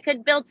nothing, I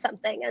could build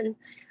something, and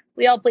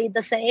we all bleed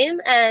the same.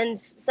 And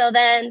so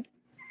then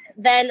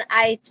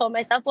I told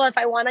myself, well, if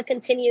I want to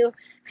continue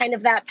kind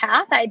of that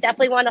path, I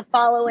definitely want to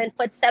follow in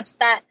footsteps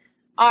that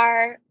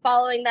are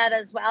following that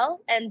as well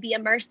and be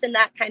immersed in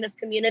that kind of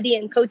community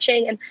and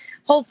coaching, and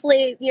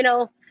hopefully,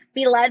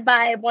 be led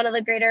by one of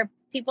the greater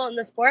people in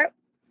the sport,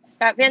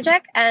 Scott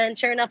Panchik. And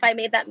sure enough, I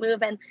made that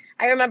move. And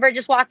I remember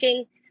just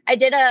walking. I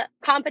did a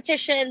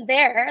competition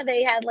there.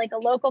 They had a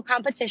local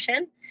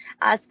competition.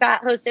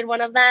 Scott hosted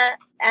one of that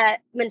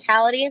at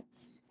Mentality,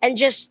 and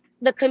just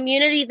the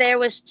community there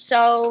was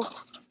so,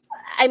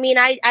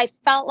 I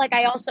felt like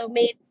I also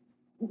made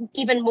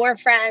even more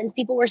friends.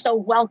 People were so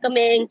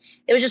welcoming.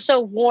 It was just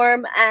so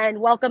warm and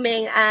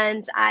welcoming.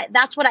 And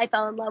that's what I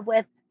fell in love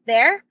with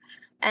there.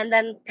 And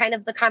then kind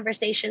of the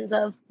conversations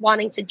of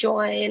wanting to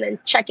join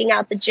and checking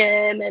out the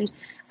gym. And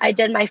I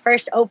did my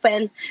first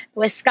Open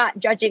with Scott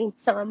judging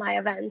some of my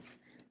events,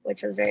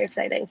 which was very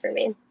exciting for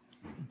me.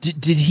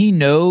 Did he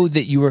know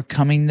that you were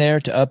coming there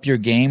to up your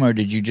game, or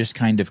did you just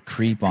kind of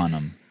creep on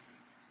him?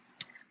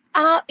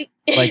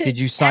 Did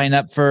you sign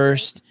up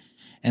first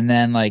and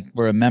then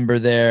were a member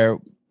there?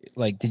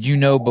 Did you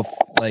know before,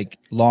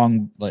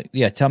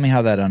 tell me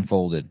how that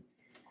unfolded.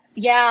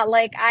 Yeah.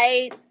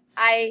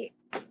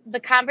 The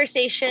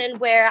conversation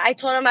where I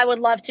told him I would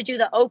love to do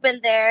the Open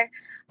there,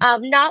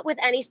 not with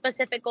any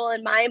specific goal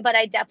in mind, but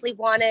I definitely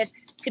wanted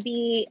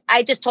to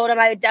I just told him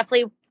I would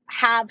definitely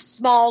have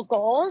small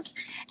goals,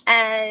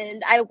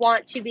 and I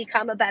want to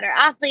become a better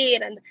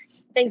athlete and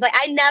things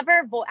I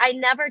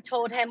never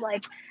told him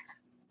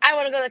I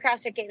want to go to the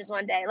CrossFit Games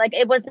one day. Like,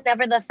 it was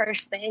never the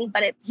first thing,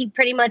 but he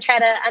pretty much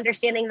had an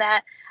understanding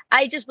that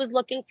I just was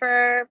looking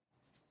for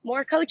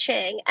more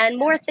coaching and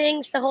more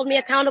things to hold me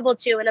accountable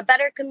to, and a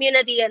better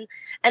community, and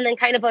then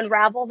kind of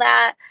unravel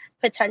that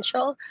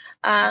potential.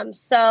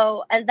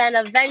 So, and then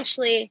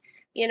eventually,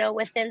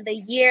 within the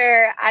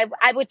year,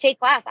 I would take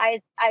class.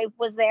 I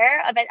was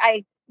there.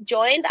 I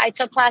joined. I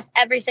took class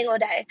every single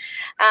day.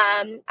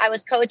 I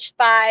was coached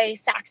by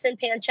Saxon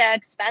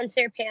Panchek,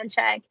 Spencer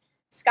Panchek,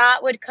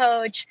 Scott would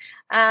coach,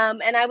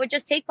 and I would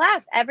just take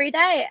class every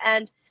day.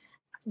 And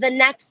the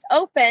next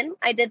open,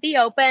 I did the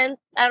open.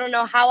 I don't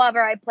know,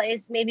 however I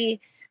placed,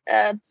 maybe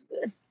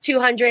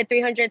 200,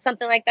 300,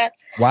 something like that.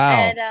 Wow.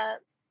 And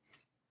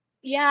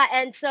yeah,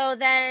 and so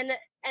then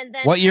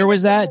what year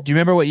was that? Do you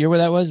remember what year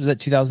that was? Was that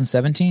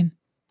 2017?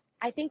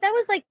 I think that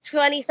was like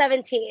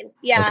 2017.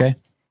 Yeah. Okay.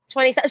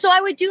 27. So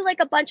I would do like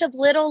a bunch of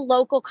little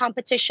local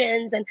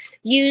competitions and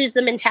use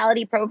the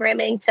mentality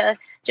programming to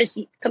just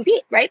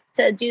compete, right?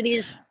 To do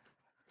these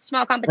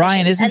small competitions.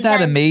 Ryan, isn't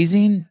that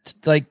amazing?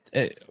 Like,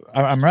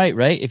 I'm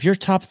right? If you're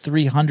top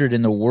 300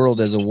 in the world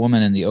as a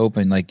woman in the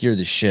open, like, you're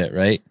the shit,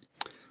 right?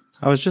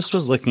 I was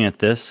looking at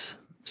this.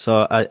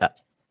 So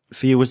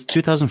for you, was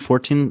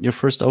 2014 your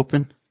first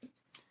open?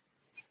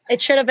 It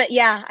should have been.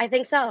 Yeah, I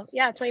think so.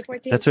 Yeah,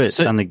 2014. That's what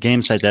on the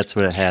game side. That's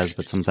what it has,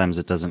 but sometimes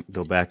it doesn't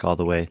go back all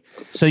the way.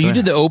 So you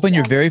did the open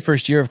your very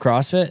first year of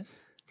CrossFit?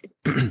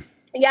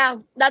 Yeah,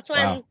 that's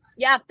when. Wow.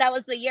 Yeah, that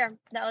was the year.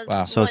 That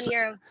was 1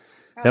 year.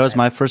 That was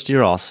my first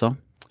year also.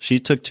 She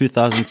took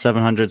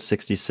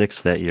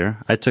 2,766 that year.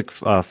 I took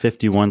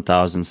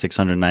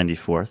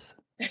 51,694th.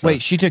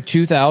 Wait, she took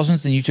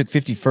 2,000s and you took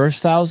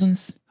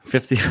 51,000s?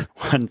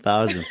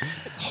 51,000.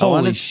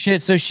 Holy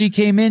shit! So she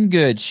came in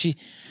good.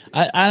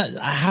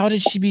 How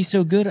did she be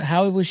so good?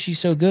 How was she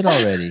so good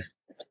already?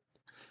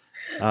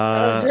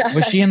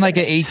 Was she in like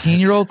an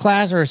 18-year-old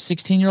class or a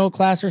 16-year-old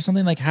class or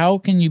something? Like, how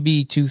can you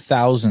be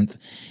 2,000th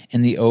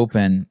in the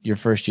open your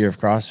first year of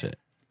CrossFit?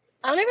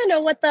 I don't even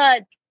know what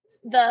the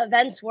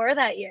events were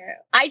that year.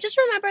 I just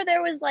remember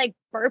there was like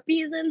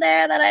burpees in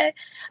there that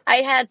I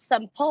had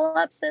some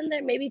pull-ups in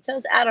there, maybe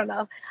toes. I don't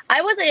know.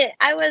 I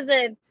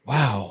wasn't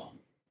wow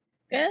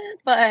good,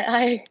 but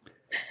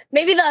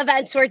maybe the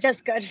events were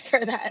just good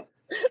for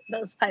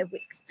those 5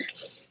 weeks.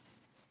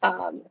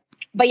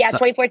 But yeah,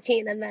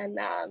 2014, and then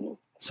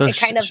so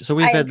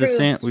we've had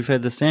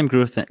the same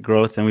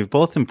growth, and we've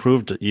both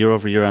improved year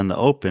over year on the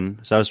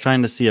open. So I was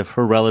trying to see if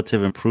her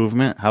relative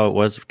improvement, how it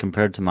was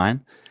compared to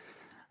mine.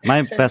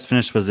 My best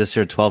finish was this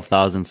year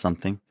 12,000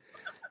 something.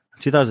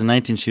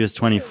 2019, she was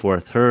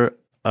 24th. Her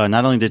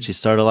not only did she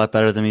start a lot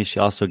better than me, she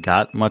also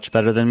got much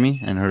better than me,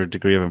 and her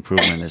degree of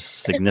improvement is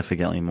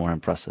significantly more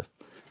impressive.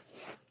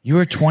 You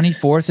were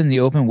 24th in the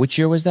open. Which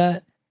year was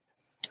that?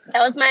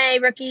 That was my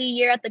rookie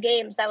year at the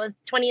games. That was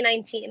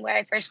 2019 where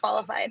I first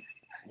qualified.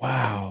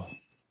 Wow.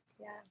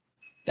 Yeah.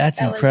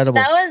 That's incredible.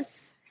 That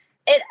was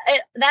it.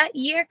 That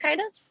year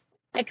kind of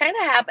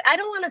happened. I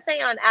don't want to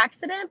say on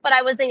accident, but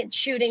I wasn't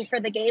shooting for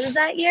the games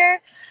that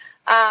year.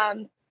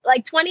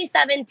 Like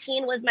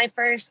 2017 was my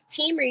first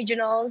team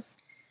regionals.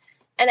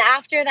 And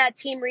after that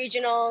team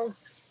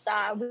regionals,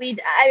 we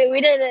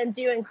didn't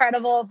do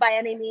incredible by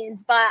any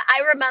means, but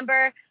I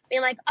remember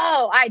being like,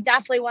 oh, I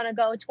definitely want to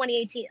go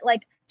 2018.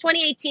 Like,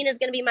 2018 is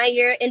going to be my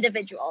year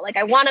individual. Like,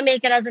 I want to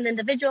make it as an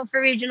individual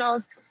for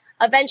regionals.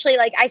 Eventually,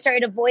 like, I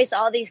started to voice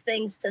all these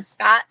things to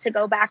Scott to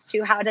go back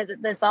to how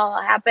did this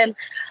all happen.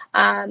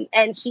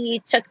 And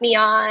he took me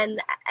on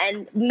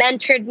and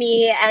mentored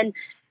me, and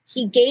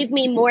he gave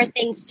me more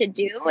things to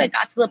do. It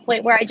got to the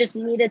point where I just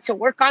needed to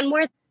work on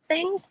more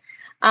things.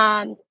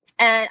 And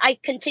I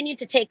continued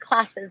to take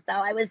classes,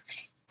 though.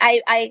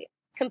 I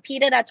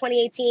competed at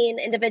 2018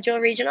 individual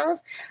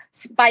regionals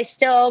by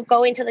still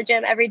going to the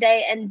gym every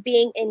day and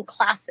being in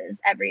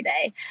classes every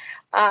day.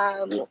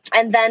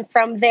 And then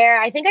from there,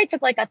 I think I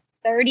took like a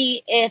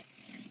 30th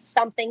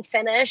something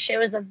finish. It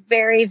was a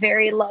very,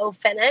 very low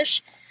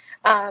finish.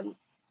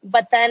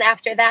 But then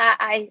after that,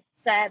 I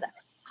said,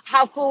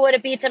 how cool would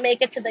it be to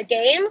make it to the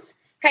games?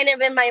 Kind of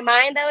in my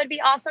mind, that would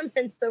be awesome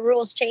since the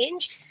rules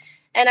changed.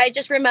 And I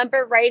just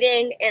remember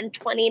writing in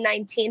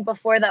 2019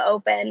 before the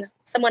open,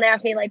 someone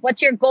asked me, like,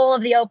 what's your goal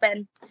of the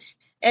open?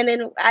 And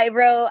then I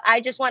wrote,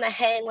 I just want to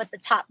hang with the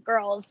top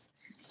girls.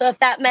 So if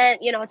that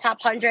meant,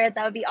 top 100,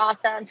 that would be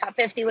awesome. Top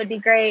 50 would be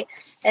great.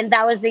 And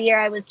that was the year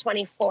I was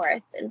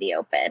 24th in the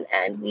open.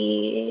 And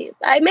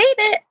I made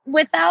it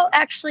without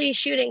actually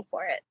shooting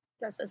for it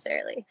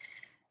necessarily.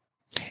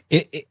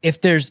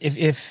 If there's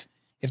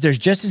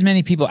just as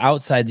many people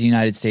outside the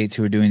United States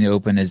who are doing the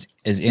open as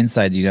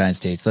inside the United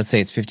States, let's say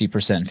it's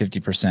 50% and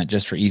 50%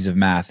 just for ease of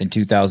math in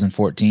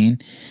 2014,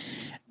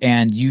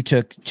 and you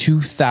took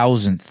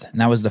 2,000th, and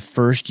that was the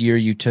first year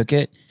you took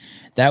it,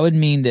 that would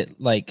mean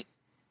that, like,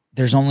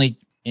 there's only,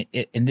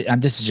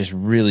 and this is just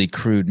really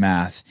crude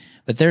math,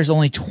 but there's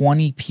only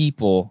 20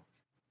 people.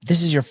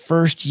 This is your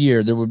first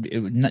year.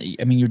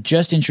 You're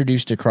just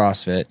introduced to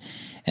CrossFit,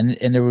 and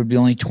there would be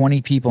only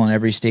 20 people in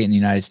every state in the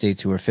United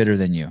States who are fitter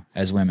than you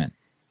as women.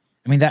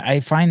 I mean, I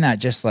find that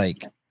just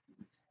like,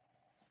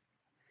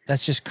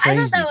 That's just I thought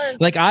crazy. that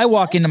was- Like I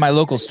walk into my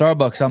local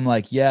Starbucks, I'm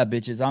like, yeah,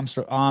 bitches,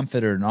 I'm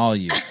fitter than all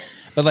you.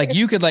 But like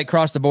you could like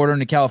cross the border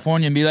into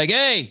California and be like,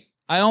 hey,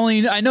 I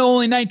know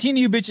only 19 of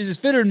you bitches is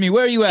fitter than me.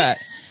 Where are you at?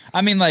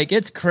 I mean, like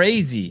it's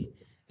crazy.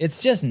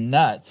 It's just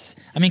nuts.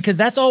 I mean, because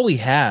that's all we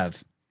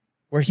have.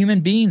 We're human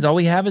beings. All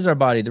we have is our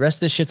body. The rest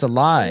of this shit's a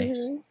lie.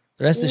 Mm-hmm.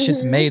 The rest of this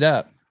shit's made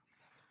up.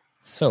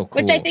 So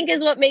cool. Which I think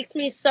is what makes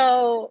me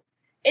so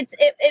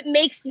it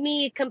makes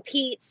me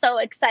compete so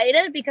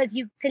excited, because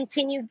you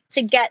continue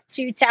to get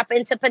to tap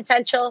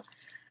into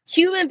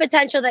human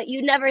potential that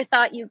you never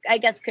thought you, I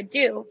guess, could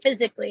do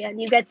physically.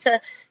 And you get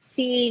to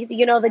see,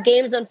 the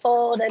games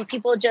unfold and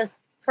people just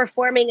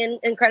performing in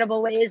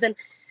incredible ways. And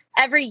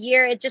every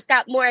year it just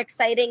got more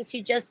exciting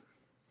to just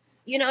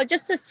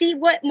to see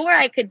what more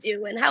I could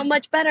do and how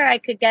much better I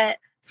could get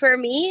for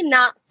me,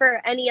 not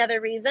for any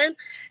other reason.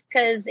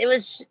 Cause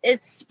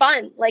it's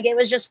fun. Like it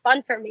was just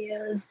fun for me.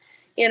 It was,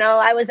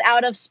 I was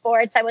out of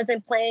sports. I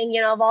wasn't playing,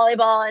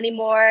 volleyball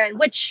anymore. And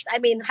which, I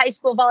mean, high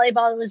school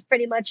volleyball was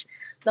pretty much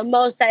the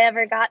most I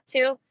ever got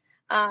to.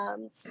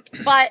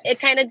 But it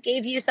kind of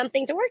gave you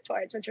something to work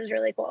towards, which was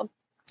really cool.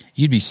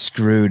 You'd be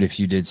screwed if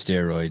you did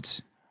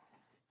steroids.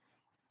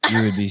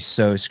 You would be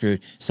so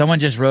screwed. Someone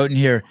just wrote in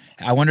here,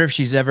 I wonder if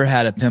she's ever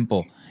had a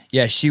pimple.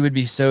 Yeah, she would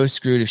be so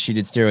screwed if she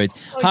did steroids.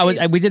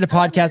 We did a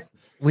podcast.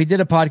 We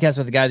did a podcast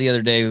with a guy the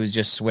other day who was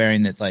just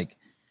swearing that like,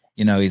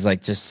 he's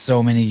like, just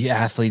so many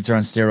athletes are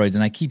on steroids.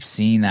 And I keep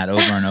seeing that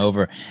over and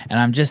over. And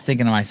I'm just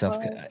thinking to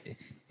myself,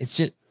 it's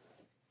just.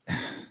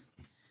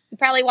 You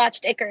probably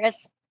watched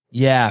Icarus.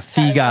 Yeah,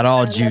 Fee got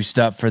all juiced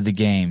up for the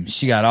game.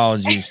 She got all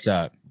juiced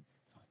up.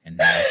 And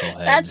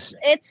it's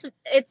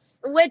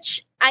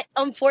which I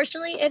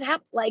unfortunately it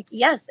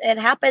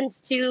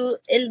happens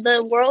in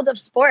the world of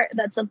sport.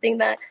 That's something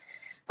that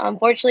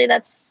unfortunately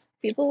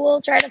people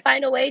will try to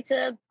find a way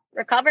to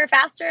recover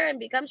faster and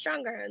become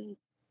stronger. And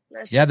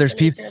there's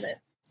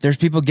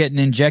people getting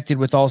injected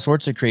with all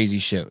sorts of crazy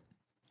shit.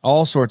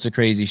 All sorts of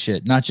crazy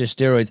shit, not just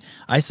steroids.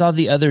 I saw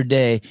the other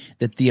day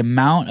that the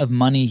amount of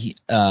money,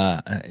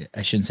 I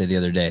shouldn't say the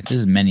other day. This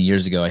is many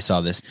years ago I saw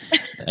this.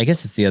 I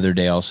guess it's the other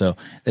day also,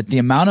 that the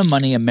amount of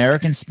money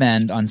Americans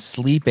spend on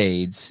sleep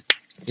aids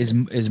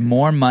is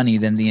more money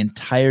than the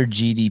entire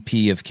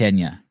GDP of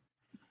Kenya.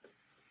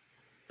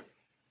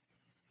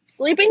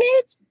 Sleeping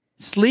aids?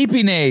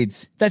 Sleeping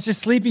aids. That's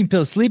just sleeping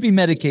pills, sleeping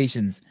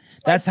medications.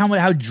 That's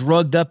how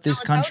drugged up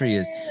this country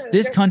is.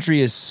 This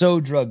country is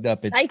so drugged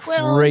up. It's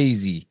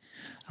crazy.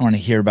 I want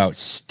to hear about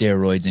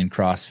steroids and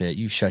CrossFit.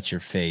 You shut your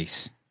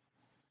face.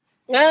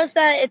 Notice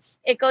that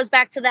it goes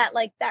back to that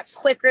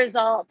quick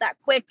result, that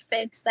quick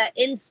fix, that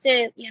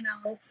instant,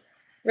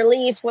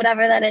 relief,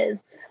 whatever that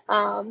is.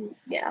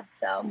 Yeah.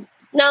 So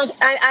no,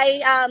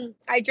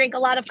 I drink a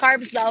lot of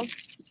carbs though.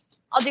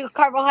 I'll do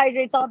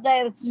carbohydrates all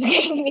day. It's just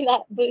giving me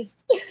that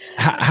boost.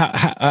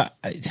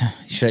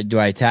 Do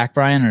I attack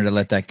Brian or to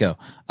let that go?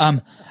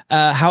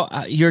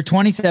 You're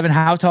 27.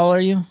 How tall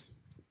are you?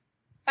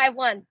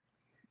 5'1".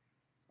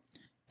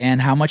 And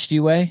how much do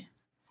you weigh?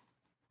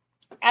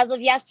 As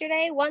of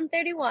yesterday,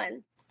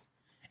 131.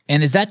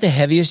 And is that the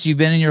heaviest you've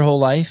been in your whole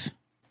life?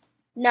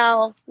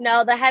 No.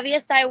 The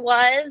heaviest I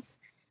was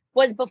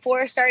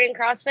before starting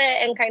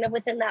CrossFit and kind of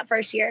within that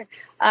first year.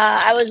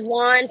 I was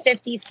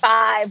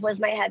 155 was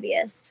my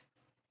heaviest,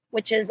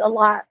 which is a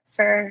lot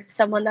for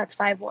someone that's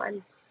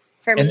 5'1".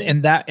 For me.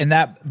 And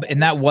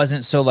that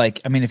wasn't so like,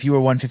 I mean, if you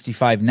were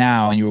 155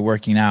 now and you were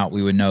working out,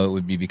 we would know it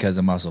would be because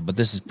of muscle, but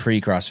this is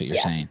pre-CrossFit you're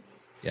saying.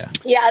 Yeah.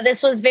 Yeah.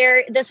 This was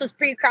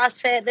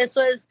pre-CrossFit. This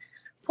was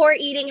poor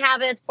eating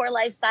habits, poor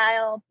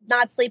lifestyle,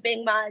 not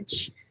sleeping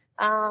much.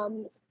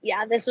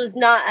 This was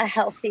not a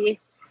healthy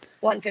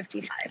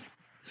 155.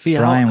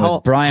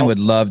 Brian would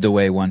love to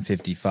weigh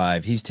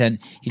 155. He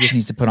just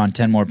needs to put on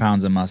 10 more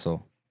pounds of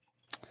muscle.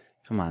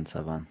 Come on,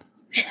 Savan.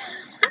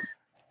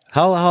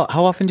 How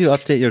often do you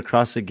update your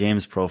CrossFit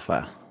Games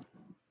profile?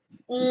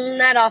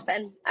 Not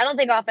often. I don't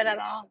think often at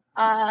all.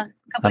 A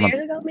couple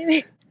years ago,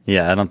 maybe.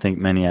 Yeah, I don't think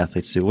many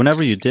athletes do.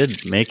 Whenever you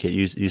did make it,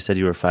 you said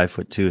you were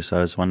 5'2", so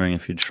I was wondering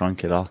if you'd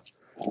shrunk at all.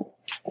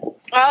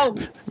 Oh,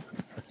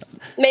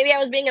 maybe I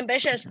was being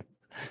ambitious. No,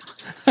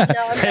 I'm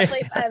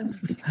definitely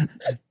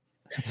 5.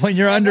 When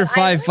you're under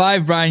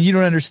 5'5", Brian, you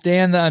don't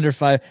understand the under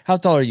 5. How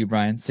tall are you,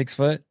 Brian? 6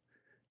 foot?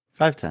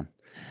 5'10".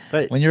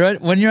 But when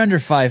you're under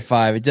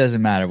 5'5", it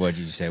doesn't matter what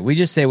you say. We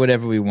just say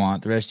whatever we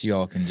want. The rest of you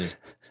all can just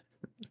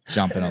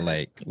jump in a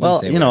lake.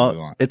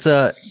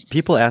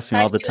 People ask me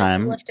all the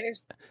time.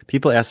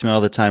 People ask me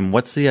all the time,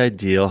 what's the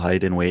ideal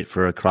height and weight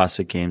for a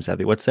CrossFit Games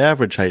athlete? What's the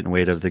average height and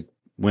weight of the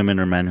women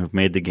or men who've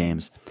made the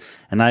games?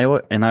 And I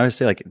always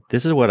say, like,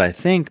 this is what I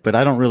think, but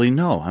I don't really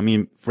know. I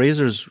mean,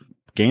 Fraser's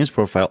Games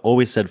profile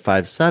always said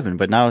 5'7",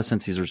 but now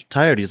since he's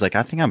retired, he's like,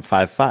 I think I'm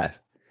 5'5".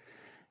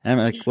 And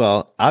I'm like,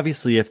 well,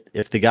 obviously,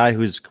 if the guy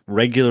who's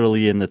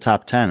regularly in the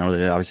top 10 or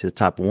obviously the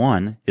top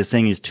 1 is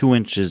saying he's 2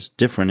 inches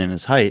different in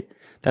his height,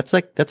 that's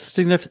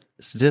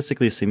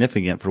statistically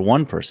significant for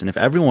one person. If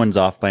everyone's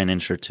off by an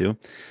inch or two,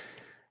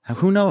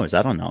 who knows?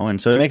 I don't know.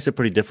 And so it makes it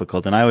pretty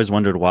difficult. And I always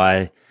wondered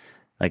why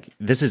like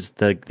this is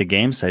the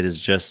game site is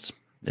just,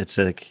 it's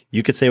like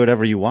you could say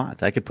whatever you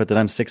want. I could put that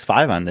I'm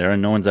 6'5" on there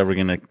and no one's ever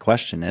going to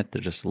question it.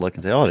 They're just look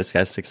and say, oh, this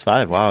guy's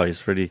 6'5". Wow, he's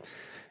pretty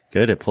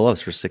good at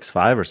pull-ups for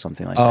 6'5" or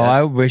something like that. Oh,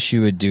 I wish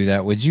you would do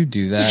that. Would you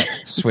do that?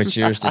 Switch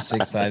yours to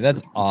 6'5".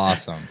 That's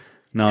awesome.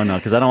 No,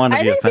 because I don't want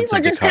to be offensive. I think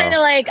people just kind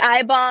of like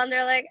eyeball and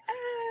they're like,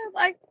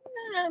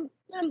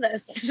 I'm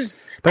this.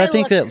 But I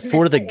think that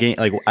for the game,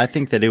 like I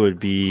think that it would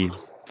be,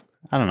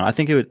 I don't know. I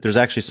think there's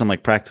actually some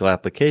like practical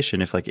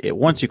application if like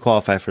once you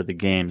qualify for the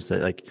games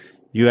that like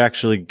you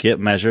actually get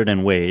measured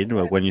and weighed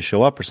when you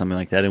show up or something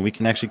like that, and we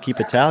can actually keep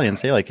a tally and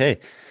say like, hey,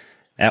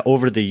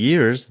 over the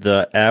years,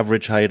 the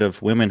average height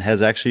of women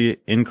has actually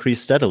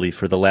increased steadily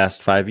for the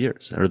last 5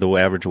 years, or the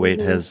average weight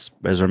has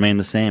remained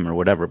the same or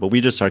whatever. But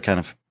we just are kind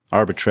of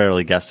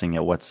arbitrarily guessing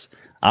at what's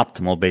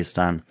optimal based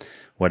on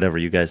whatever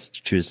you guys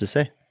choose to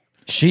say.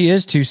 She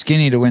is too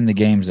skinny to win the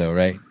games, though,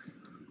 right?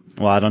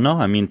 Well, I don't know.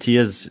 I mean,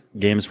 Tia's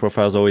games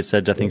profile has always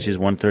said I think she's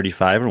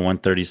 135 or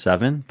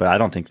 137, but I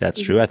don't think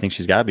that's true. I think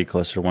she's got to be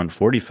closer to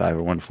 145 or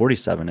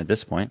 147 at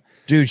this point.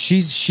 Dude,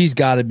 she's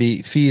got to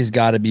be. Fee has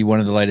got to be one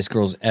of the lightest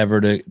girls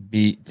ever to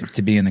be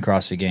in the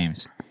CrossFit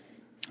Games.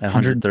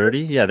 130,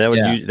 yeah, that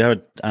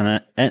would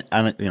on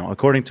a,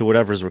 according to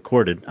whatever's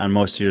recorded on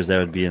most years, that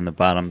would be in the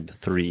bottom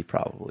 3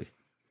 probably.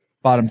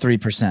 Bottom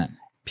 3%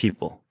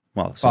 people.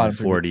 Well, so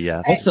 40,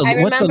 yeah. What's the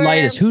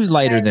lightest? Who's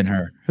lighter than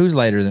her? Who's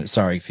lighter than?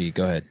 Sorry, Fee.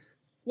 Go ahead.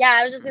 Yeah,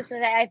 I was just gonna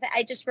say.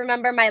 I just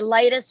remember my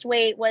lightest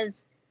weight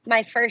was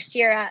my first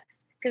year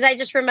because I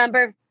just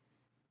remember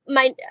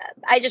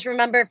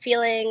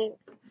feeling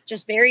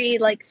just very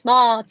like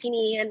small,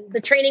 teeny, and the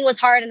training was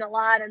hard and a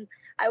lot, and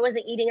I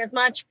wasn't eating as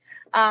much,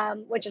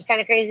 which is kind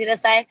of crazy to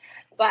say.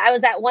 But I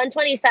was at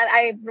 127.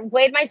 I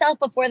weighed myself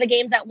before the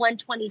games at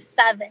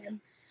 127.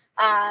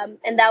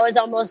 And that was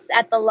almost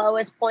at the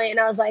lowest point. And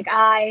I was like,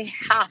 I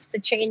have to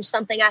change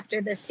something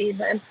after this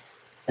season.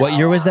 So, what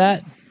year was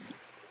that?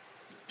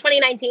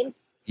 2019.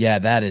 Yeah,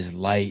 that is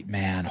light,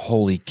 man.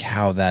 Holy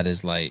cow, that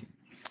is light.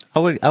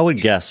 I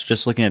would guess,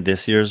 just looking at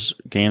this year's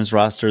games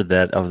roster,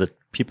 that of the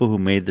people who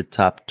made the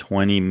top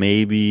 20,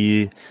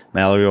 maybe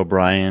Mallory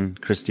O'Brien,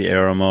 Christy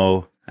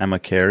Aramo, Emma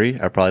Carey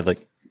are probably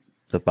like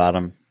the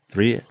bottom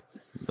 3,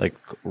 like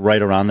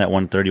right around that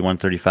 130,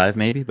 135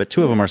 maybe. But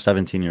 2 of them are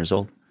 17 years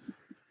old.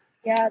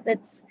 Yeah,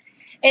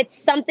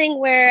 it's something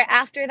where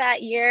after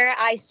that year,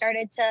 I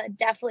started to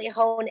definitely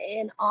hone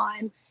in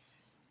on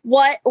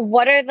what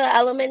are the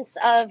elements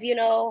of,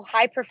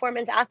 high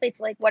performance athletes,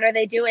 like what are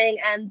they doing?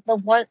 And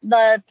one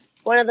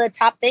of the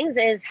top things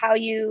is how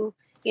you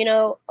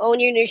own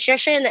your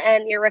nutrition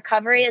and your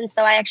recovery. And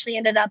so I actually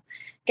ended up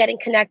getting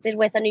connected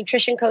with a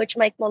nutrition coach,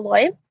 Mike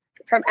Malloy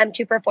from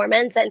M2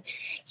 Performance. And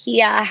he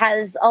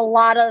has a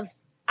lot of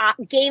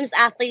games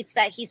athletes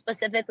that he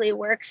specifically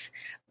works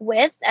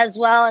with as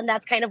well. And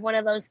that's kind of one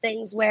of those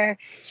things where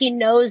he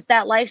knows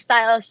that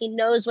lifestyle. He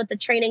knows what the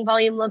training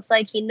volume looks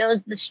like. He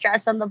knows the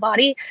stress on the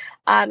body.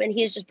 And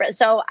he's just,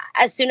 so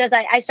as soon as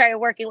I started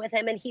working with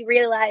him and he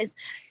realized,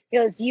 he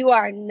goes, you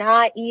are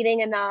not eating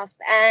enough.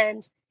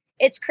 And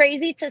it's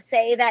crazy to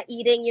say that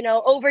eating,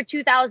 over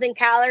 2,000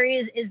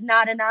 calories is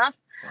not enough.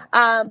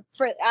 For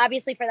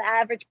the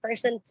average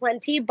person,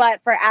 plenty,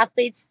 but for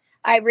athletes,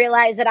 I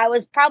realized that I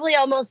was probably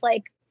almost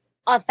like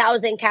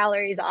 1,000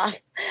 calories off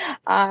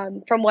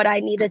from what I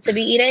needed to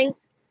be eating.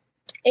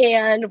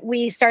 And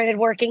we started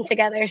working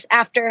together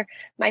after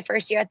my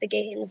first year at the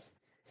games.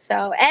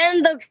 So,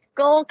 and the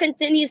goal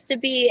continues to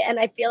be, and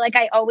I feel like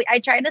I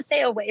try to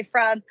stay away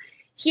from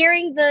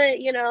hearing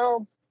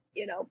the,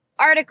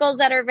 articles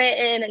that are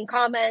written and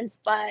comments,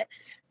 but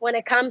when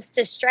it comes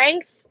to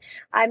strength,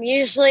 I'm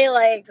usually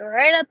like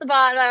right at the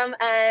bottom.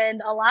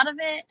 And a lot of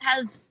it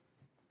has,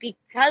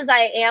 because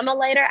I am a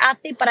lighter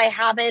athlete, but I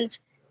haven't,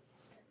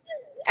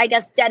 I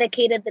guess,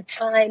 dedicated the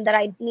time that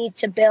I need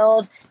to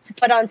build to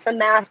put on some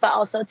mass, but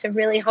also to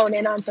really hone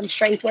in on some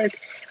strength work,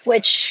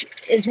 which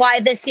is why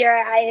this year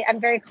I'm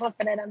very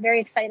confident. I'm very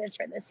excited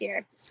for this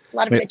year. A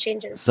lot of good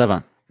changes.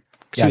 Sevan.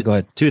 Go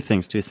ahead. Two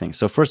things.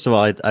 So first of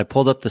all, I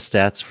pulled up the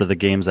stats for the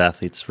games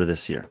athletes for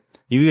this year.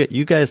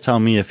 You guys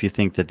tell me if you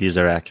think that these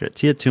are accurate.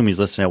 Tia Toomey's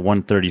listed at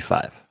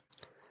 135.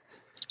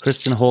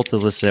 Kristen Holt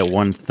is listed at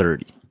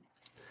 130.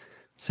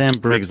 Sam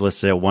Briggs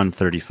listed at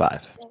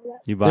 135.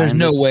 There's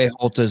no way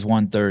Holt is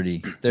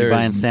 130. You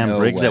buying Sam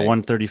Briggs at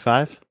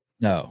 135?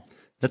 No.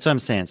 That's what I'm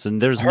saying. So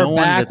there's her no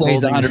one back that's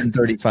weighs holding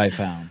 135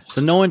 pounds. So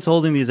no one's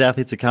holding these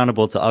athletes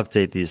accountable to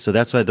update these. So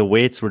that's why the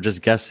weights we're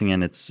just guessing,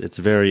 and it's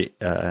very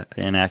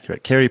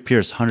inaccurate. Carrie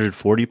Pierce,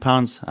 140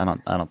 pounds. I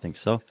don't think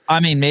so.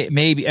 I mean,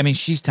 maybe. I mean,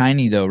 she's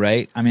tiny though,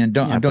 right? I mean,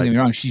 don't get me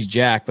wrong. She's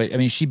jacked, but I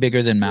mean, she's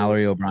bigger than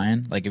Mallory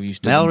O'Brien. Like if you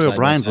stood Mallory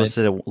O'Brien's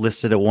listed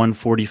at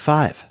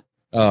 145.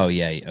 Oh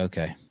yeah.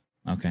 Okay.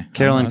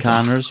 Carolyn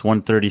Connors,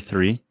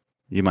 133.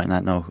 You might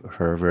not know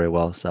her very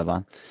well,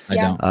 Sevan. I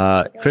don't.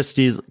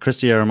 Christy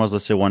Aramo's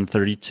listed at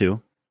 132.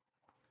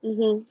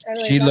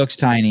 Mm-hmm. She looks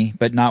tiny,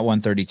 but not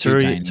 132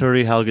 tiny.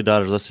 Turi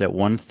Helgadottir's listed at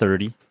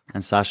 130.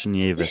 and Sasha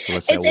Nieves. So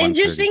let's say It's 130.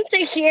 interesting to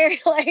hear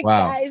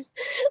Wow. guys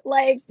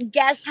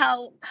guess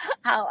how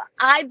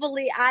I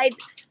believe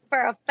for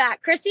a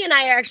fact Christy and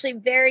I are actually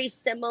very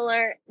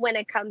similar when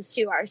it comes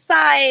to our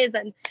size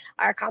and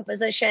our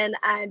composition,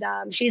 and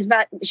she's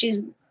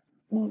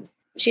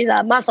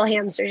a muscle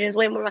hamster. She's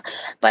way more,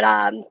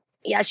 but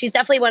yeah, she's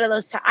definitely one of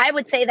those. I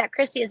would say that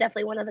Christy is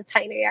definitely one of the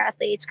tinier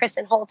athletes.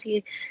 Kristen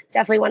Holte,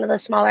 definitely one of the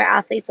smaller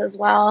athletes as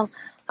well.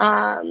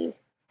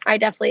 I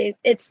definitely,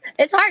 it's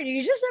hard.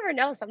 You just never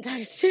know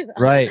sometimes too, though.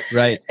 Right.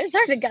 It's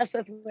hard to guess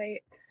with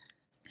weight.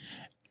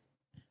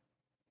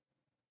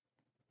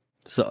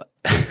 So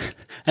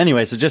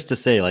anyway, so just to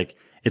say, like,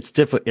 it's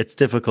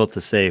difficult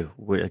to say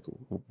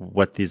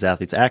what these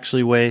athletes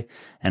actually weigh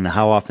and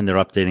how often they're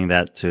updating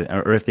that to,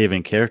 or if they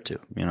even care to,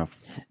 you know.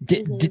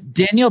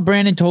 Danielle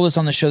Brandon told us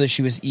on the show that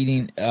she was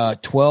eating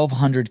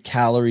 1,200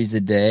 calories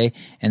a day,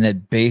 and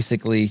that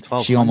basically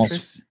she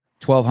almost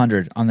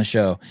 1,200 on the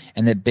show,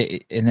 and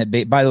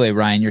that by the way,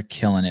 Ryan, you're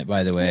killing it,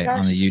 by the way,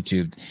 on the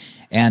YouTube,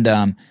 and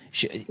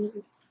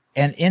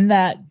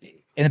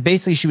and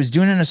basically she was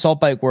doing an assault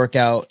bike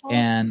workout,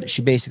 and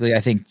she basically,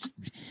 I think,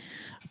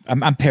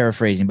 I'm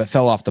paraphrasing, but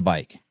fell off the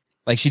bike.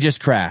 Like, she just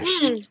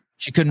crashed.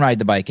 She couldn't ride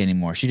the bike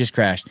anymore. She just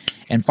crashed.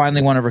 And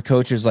finally, one of her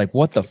coaches was like,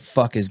 what the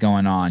fuck is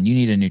going on? You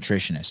need a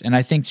nutritionist. And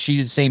I think she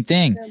did the same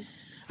thing.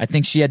 I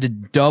think she had to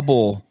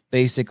double,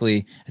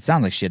 basically, it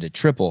sounded like she had to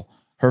triple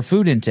her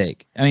food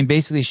intake. I mean,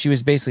 basically, she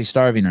was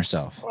starving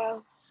herself.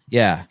 Wow.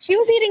 Yeah. She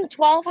was eating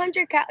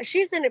 1,200 calories.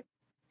 She's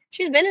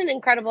been an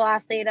incredible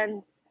athlete,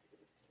 and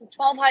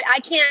 1,200.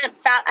 I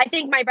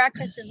think my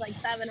breakfast is like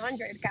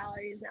 700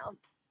 calories now.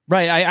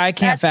 Right. I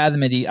can't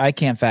fathom it. I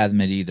can't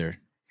fathom it either.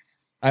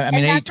 I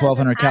mean, I ate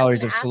 1,200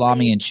 calories of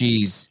salami and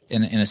cheese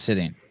in a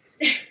sitting.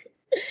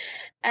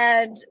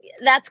 And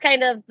that's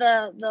kind of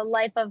the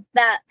life of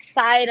that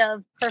side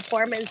of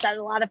performance that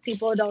a lot of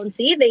people don't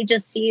see. They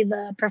just see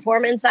the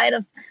performance side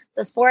of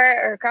the sport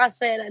or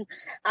CrossFit. And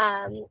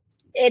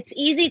it's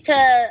easy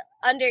to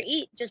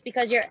undereat just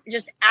because you're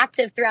just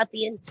active throughout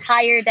the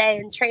entire day,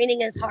 and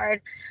training is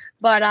hard.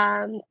 But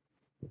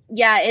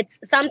yeah, it's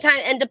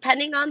sometimes, and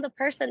depending on the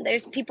person,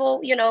 there's people,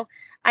 you know,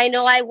 I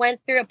know I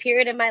went through a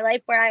period in my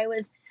life where I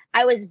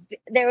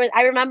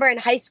remember in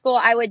high school,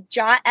 I would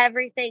jot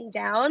everything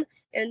down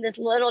in this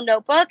little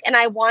notebook, and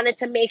I wanted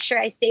to make sure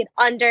I stayed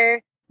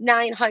under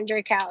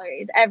 900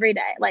 calories every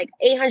day, like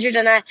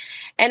 800.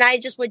 And I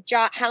just would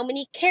jot how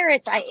many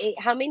carrots I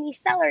ate, how many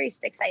celery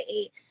sticks I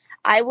ate.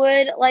 I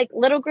would like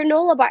little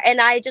granola bar.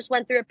 And I just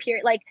went through a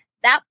period, like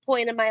that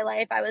point in my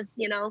life, I was,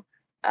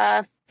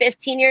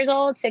 15 years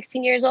old,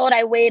 16 years old.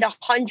 I weighed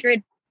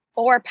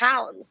 104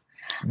 pounds.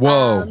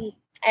 Whoa.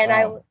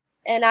 Wow.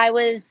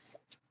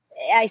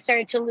 I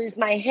started to lose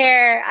my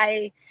hair.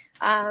 I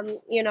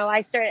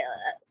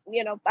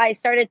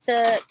started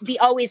to be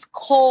always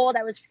cold.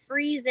 I was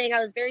freezing. I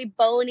was very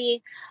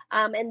bony.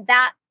 And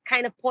that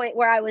kind of point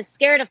where I was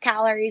scared of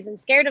calories and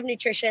scared of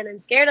nutrition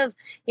and scared of,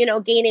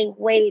 gaining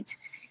weight.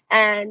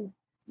 And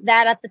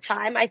that at the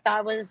time I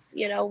thought was,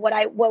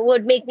 what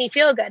would make me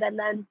feel good. And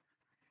then,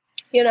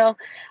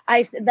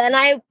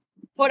 I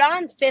put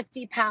on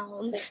 50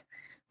 pounds,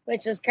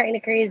 which is kind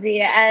of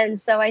crazy. And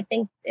so I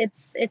think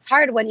it's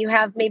hard when you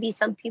have maybe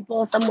some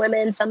people, some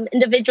women, some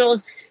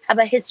individuals have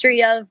a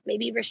history of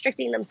maybe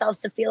restricting themselves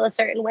to feel a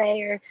certain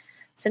way or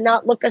to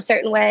not look a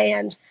certain way.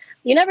 And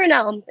you never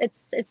know.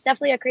 It's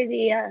definitely a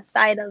crazy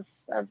side of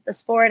the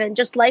sport and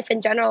just life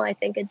in general. I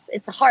think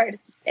it's hard.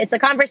 It's a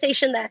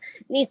conversation that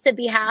needs to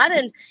be had.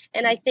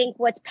 And I think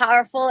what's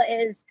powerful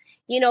is,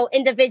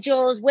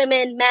 individuals,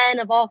 women, men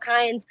of all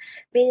kinds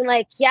being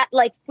like, yeah,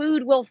 like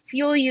food will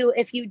fuel you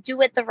if you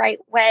do it the right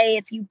way,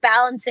 if you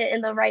balance it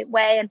in the right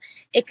way, and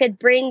it could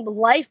bring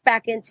life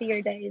back into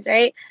your days.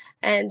 Right.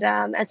 And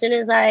as soon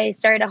as I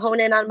started to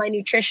hone in on my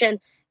nutrition,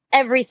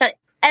 everything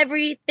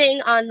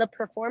on the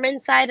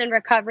performance side and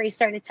recovery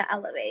started to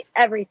elevate.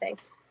 Everything.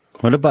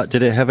 What about,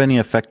 did it have any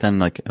effect on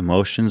like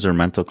emotions or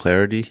mental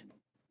clarity?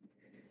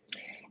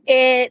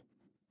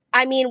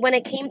 When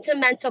it came to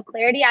mental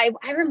clarity, I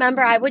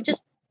remember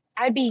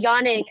I'd be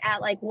yawning at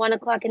like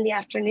 1:00 in the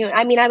afternoon.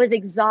 I mean, I was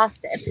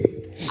exhausted.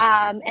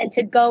 And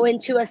to go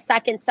into a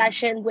second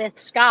session with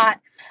Scott,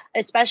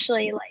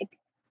 especially like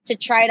to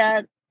try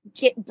to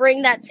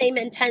bring that same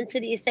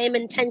intensity, same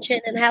intention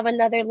and have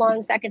another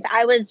long seconds.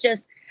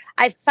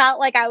 I felt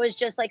like I was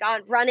just like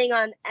running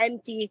on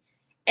empty,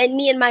 and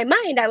me in my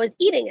mind, I was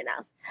eating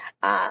enough.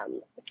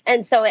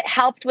 And so it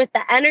helped with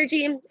the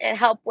energy. It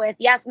helped with,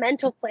 yes,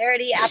 mental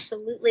clarity.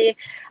 Absolutely.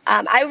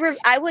 I remember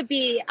I would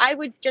be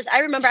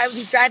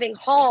driving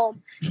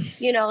home,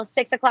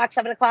 6 o'clock,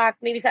 7 o'clock,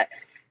 maybe 7,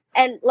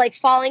 and like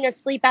falling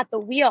asleep at the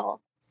wheel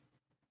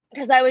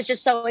because I was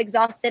just so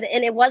exhausted.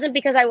 And it wasn't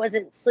because I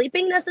wasn't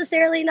sleeping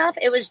necessarily enough.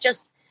 It was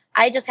just,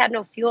 I just had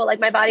no fuel.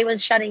 Like my body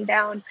was shutting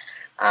down.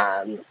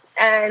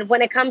 And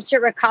when it comes to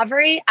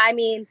recovery, I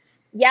mean,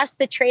 yes,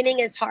 the training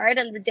is hard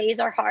and the days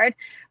are hard,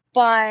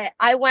 but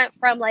I went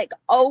from like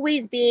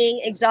always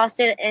being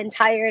exhausted and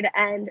tired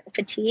and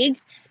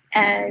fatigued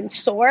and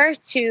sore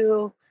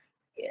to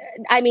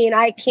I mean,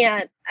 I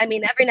can't, I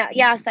mean, every now,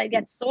 yes, I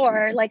get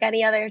sore like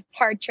any other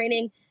hard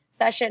training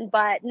session,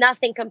 but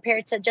nothing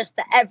compared to just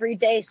the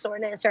everyday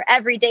soreness or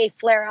everyday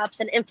flare ups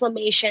and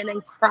inflammation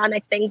and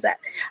chronic things that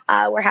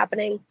were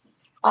happening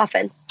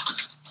often.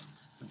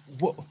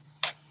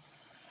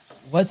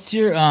 What's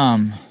your,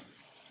 you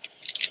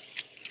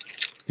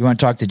want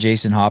to talk to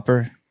Jason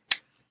Hopper?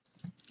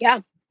 Yeah.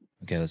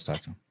 Okay, let's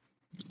talk to him.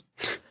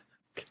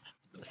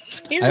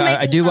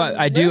 I do.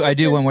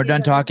 When we're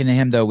done talking to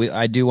him, though,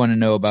 I do want to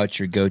know about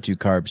your go-to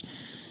carbs.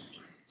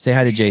 Say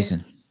hi to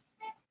Jason.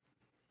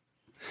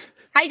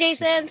 Hi,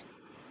 Jason.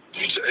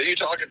 Who are you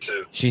talking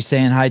to? She's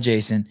saying hi,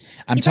 Jason.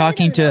 I'm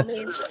talking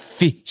to.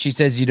 She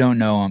says you don't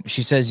know him.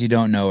 She says you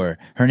don't know her.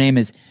 Her name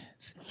is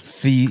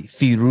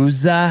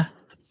Firuza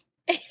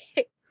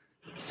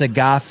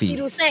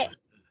Saghafi.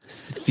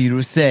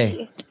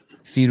 Firuse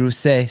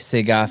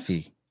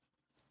Saghafi.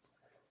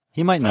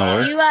 He might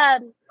know her.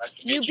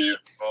 You beat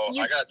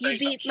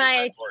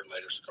my.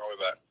 Later, so call me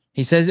back.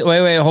 He says,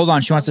 wait, hold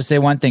on. She wants to say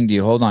one thing to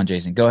you. Hold on,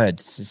 Jason. Go ahead.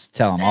 Just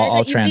tell him.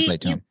 I'll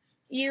translate to him.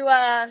 You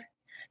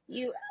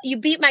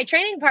beat my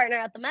training partner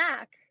at the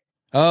MAC.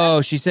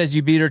 Oh, she says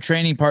you beat her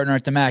training partner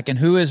at the MAC. And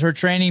who is her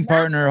training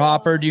partner,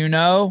 Hopper? Do you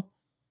know?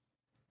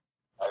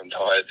 I have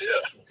no idea.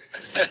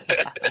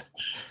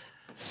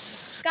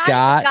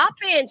 Scott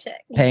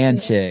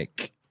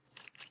Panchik.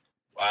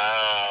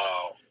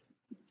 Wow.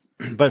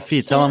 But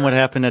Fee, tell him what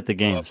happened at the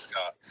games.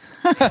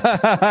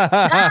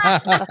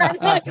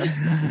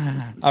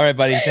 All right,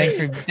 buddy. Thanks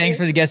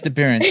for the guest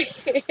appearance. Hey, I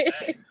got to tell you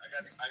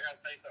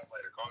something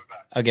later. Call me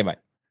back. Okay, bye.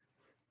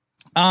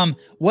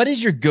 What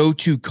is your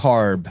go-to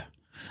carb?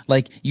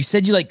 Like you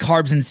said, you like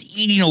carbs, and it's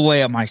eating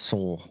away at my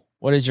soul.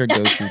 What is your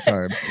go-to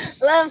carb?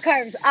 Love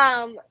carbs.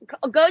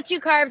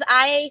 Go-to carbs.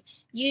 I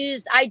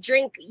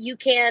drink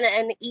UCAN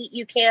and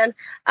eat UCAN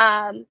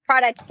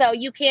products. So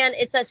UCAN,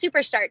 it's a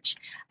super starch.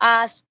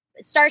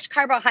 Starch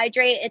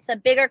carbohydrate. It's a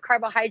bigger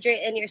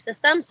carbohydrate in your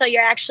system. So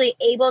you're actually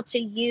able to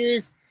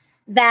use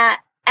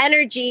that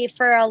energy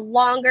for a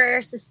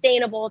longer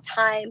sustainable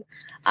time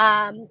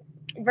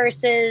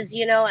versus,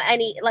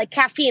 any like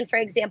caffeine, for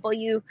example.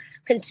 You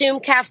consume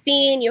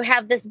caffeine, you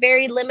have this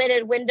very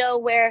limited window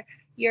where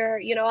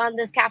you're, on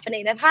this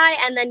caffeinated high,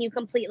 and then you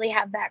completely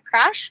have that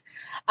crash.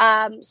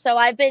 So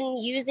I've been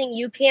using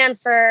UCAN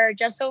for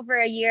just over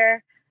a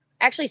year.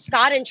 Actually,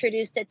 Scott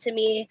introduced it to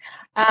me,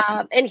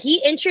 and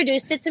he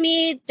introduced it to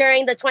me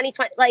during the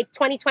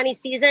 2020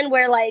 season,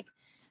 where like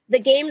the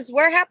games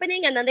were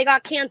happening and then they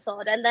got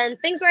canceled, and then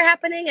things were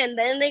happening and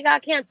then they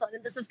got canceled.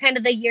 And this is kind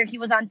of the year he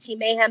was on Team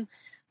Mayhem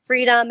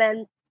Freedom,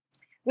 and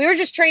we were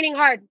just training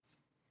hard.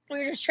 We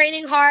were just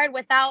training hard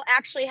without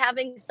actually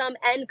having some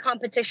end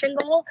competition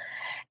goal.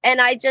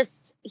 And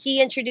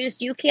he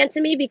introduced UCAN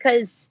to me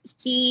because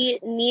he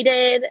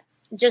needed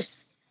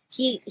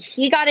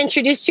he got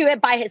introduced to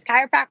it by his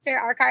chiropractor,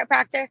 our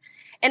chiropractor.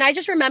 And I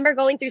just remember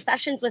going through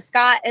sessions with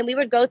Scott, and we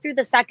would go through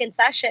the second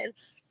session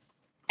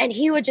and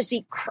he would just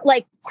be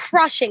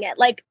crushing it,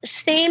 like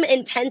same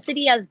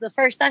intensity as the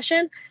first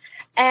session.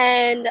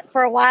 And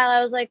for a while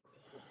I was like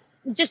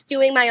just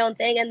doing my own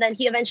thing. And then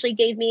he eventually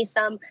gave me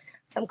some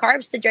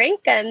carbs to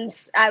drink. And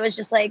I was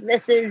just like,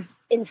 this is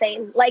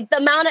insane. Like the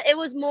amount of, it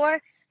was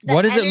more.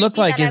 What does it look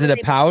like? Is it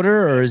a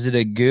powder or is it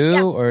a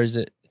goo or is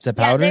it? It's a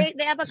powder? Yeah,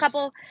 they have a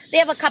couple,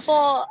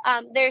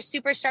 their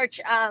super starch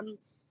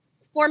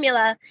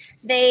formula.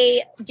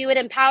 They do it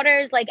in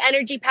powders, like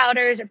energy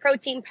powders or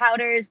protein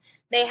powders.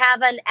 They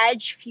have an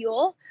edge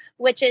fuel,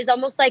 which is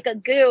almost like a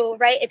goo,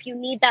 right? If you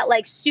need that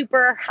like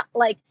super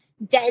like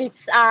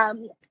dense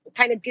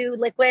kind of goo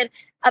liquid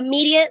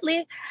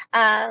immediately,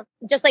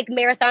 just like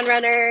marathon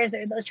runners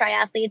or those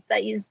triathletes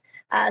that use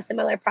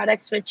similar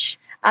products, which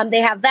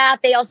they have that.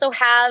 They also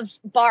have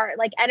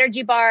like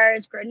energy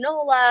bars,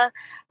 granola.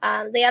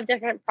 They have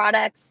different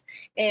products,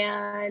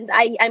 and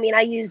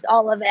I use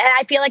all of it. And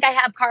I feel like I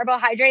have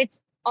carbohydrates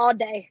all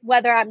day,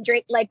 whether I'm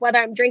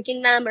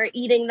drinking them or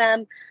eating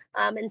them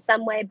in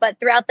some way. But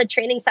throughout the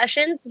training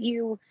sessions,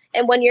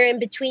 and when you're in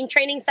between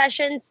training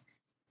sessions,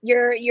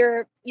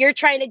 you're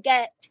trying to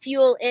get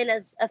fuel in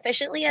as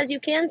efficiently as you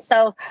can.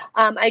 So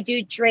I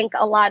do drink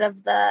a lot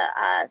of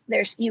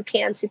there's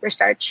UCAN super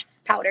starch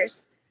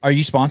powders. Are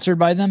you sponsored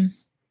by them?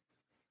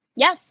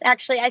 Yes,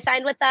 actually, I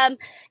signed with them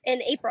in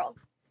April.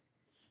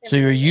 So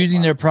you're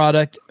using their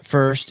product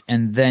first,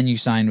 and then you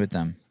signed with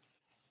them.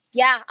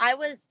 Yeah, I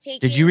was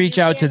taking. Did you reach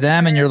out to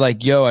them and you're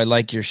like, "Yo, I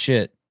like your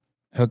shit.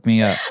 Hook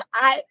me up."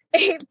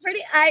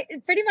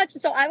 Pretty much.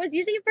 So I was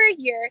using it for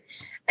a year,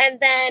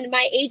 and then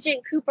my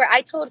agent Cooper,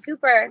 I told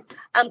Cooper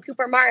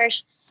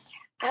Marsh,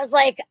 I was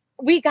like,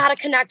 "We gotta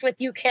connect with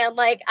UCAN.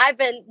 Like, I've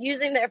been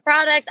using their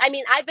products. I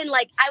mean, I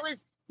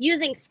was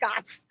using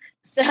Scott's."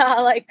 So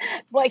like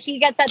what he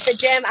gets at the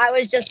gym, I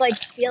was just like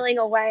stealing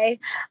away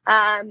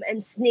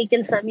and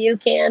sneaking some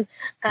UCAN.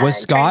 Is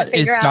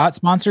Scott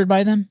sponsored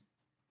by them?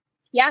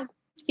 Yeah,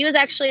 he was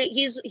actually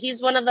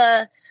he's one of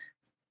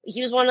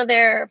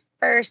their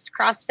first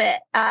CrossFit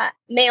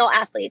male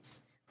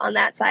athletes on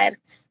that side.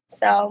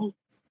 So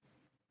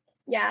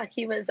yeah,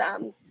 he was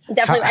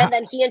definitely. And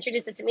then he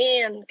introduced it to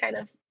me and kind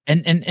of.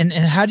 And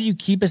how do you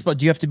keep us? But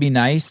do you have to be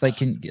nice? Like,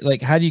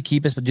 how do you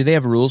keep us? But do they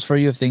have rules for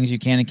you of things you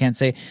can and can't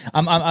say?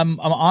 I'm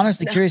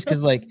honestly curious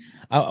because like,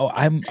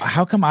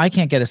 how come I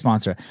can't get a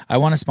sponsor? I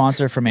want a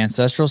sponsor from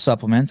Ancestral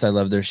Supplements. I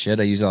love their shit.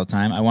 I use it all the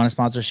time. I want a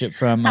sponsorship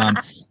from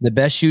the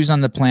best shoes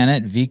on the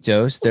planet,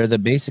 Victos. They're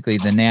basically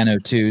the Nano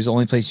 2s.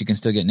 Only place you can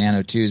still get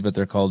Nano 2s, but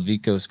they're called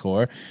Victos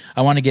Core.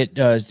 I want to get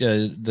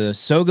the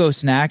Sogo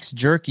Snacks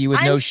jerky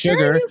with no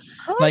sugar.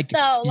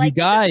 You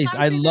guys,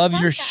 I love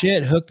your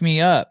shit. Hook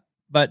me up.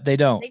 But they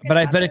don't.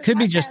 But it could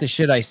be just the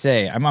shit I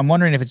say. I'm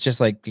wondering if it's just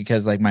like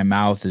because like my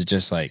mouth is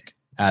just like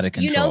out of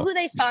control. You know who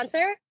they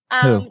sponsor?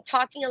 Who?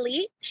 Talking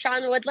Elite,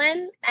 Sean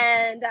Woodland,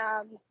 and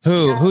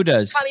who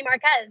does? Tommy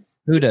Marquez.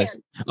 Who does?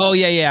 Oh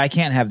yeah. I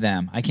can't have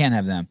them because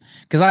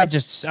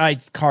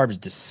carbs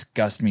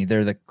disgust me.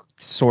 They're the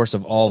source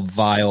of all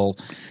vile.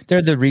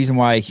 They're the reason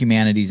why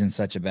humanity's in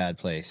such a bad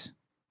place.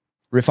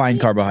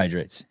 Refined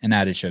carbohydrates and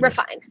added sugar.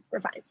 Refined.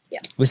 Yeah.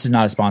 This is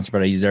not a sponsor,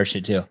 but I use their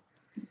shit too.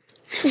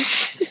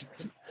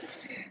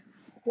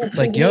 It's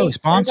like, yo,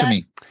 sponsor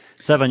me.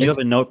 Seven, you have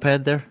a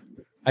notepad there?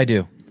 I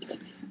do.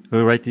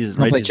 We'll write these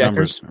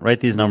numbers.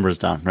 Write these numbers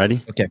down.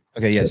 Ready? Okay.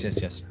 Yes.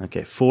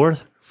 Okay.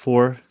 4th,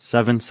 4,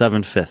 7,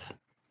 7, 5th.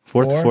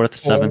 4th, 4th,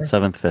 7th,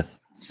 7th, 5th.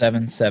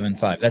 7, 7,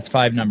 5. That's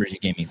 5 numbers you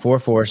gave me. 4,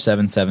 4,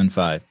 7, 7,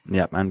 5.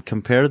 Yep. And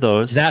compare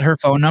those. Is that her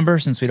phone number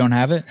since we don't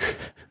have it?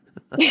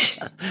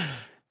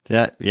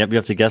 Yeah. Yep. You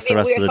have to guess the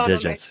rest of the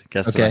digits.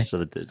 Guess the rest of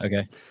the digits.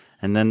 Okay.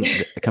 And then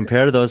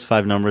compare those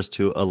 5 numbers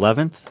to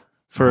 11th,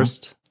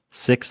 1st,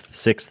 6th,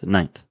 6th,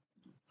 9th.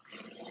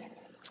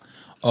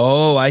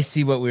 Oh, I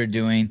see what we're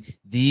doing.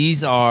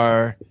 These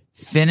are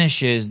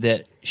finishes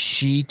that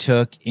she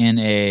took in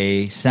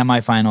a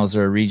semifinals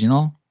or a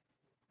regional.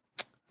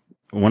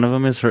 One of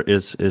them is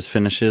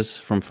finishes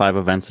from 5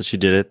 events that she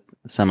did at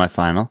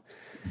semifinal,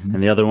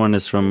 and the other one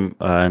is from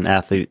an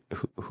athlete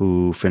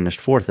who finished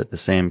 4th at the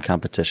same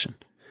competition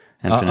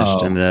and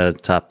finished in the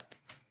top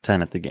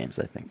 10 at the games,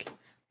 I think.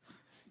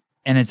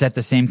 And it's at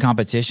the same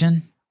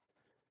competition?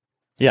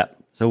 Yeah.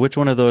 So which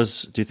one of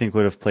those do you think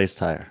would have placed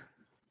higher?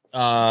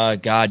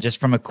 God, just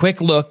from a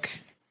quick look,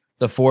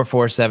 the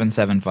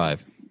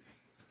 44775.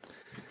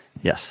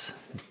 Yes.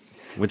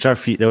 Which are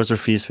those are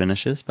fees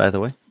finishes, by the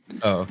way.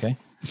 Oh, okay.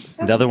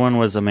 The other one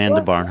was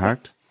Amanda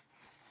Barnhart.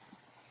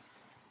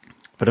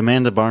 But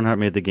Amanda Barnhart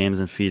made the games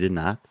and Fee did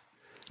not.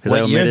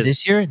 What year?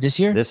 This year? This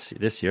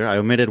year. I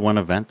omitted one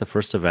event, the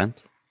first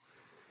event.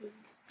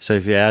 So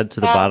if you add to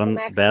the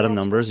bottom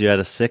numbers, you add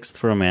a 6th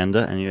for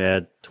Amanda and you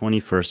add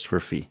 21st for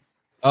Fee.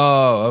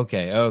 Oh,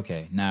 okay.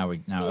 Okay.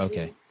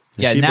 Okay.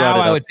 Yeah, now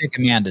I would pick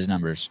Amanda's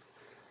numbers.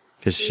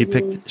 Because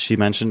Fee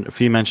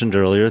mentioned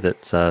earlier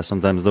that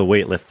sometimes the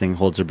weightlifting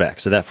holds her back.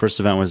 So that first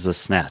event was the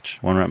snatch,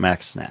 1 rep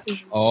max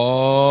snatch.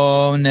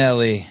 Oh,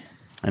 Nelly.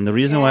 And the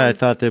reason why I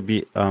thought that'd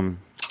be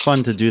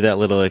fun to do that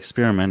little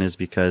experiment is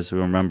because we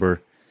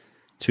remember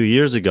 2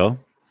 years ago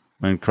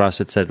when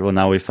CrossFit said, well,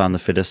 now we found the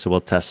fittest, so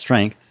we'll test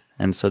strength.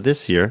 And so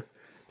this year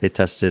they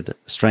tested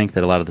strength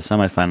at a lot of the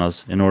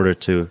semifinals in order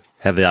to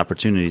have the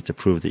opportunity to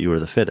prove that you were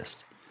the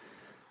fittest.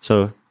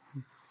 So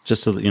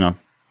just to,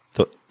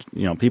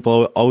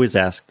 people always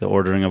ask the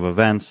ordering of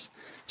events,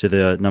 to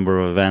the number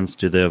of events,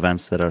 do the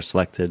events that are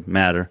selected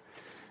matter?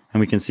 And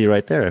we can see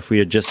right there, if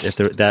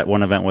that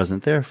one event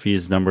wasn't there,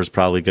 Fee's number is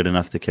probably good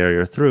enough to carry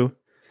her through.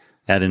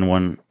 Add in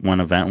one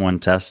event, one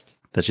test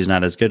that she's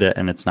not as good at,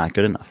 and it's not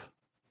good enough.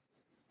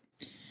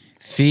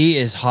 Fee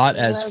is hot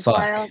as fuck.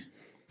 Wild.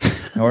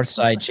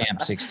 Northside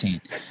Champ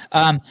 16.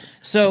 Hello.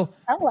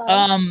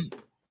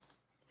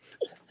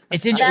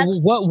 It's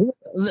interesting.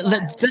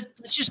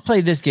 Let's just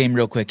play this game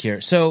real quick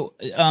here. So,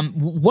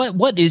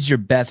 what is your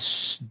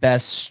best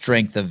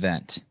strength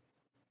event?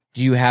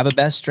 Do you have a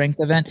best strength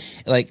event?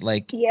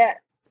 Yeah,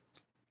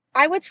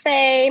 I would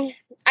say,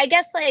 I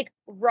guess like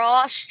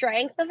raw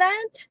strength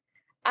event.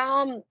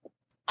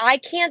 I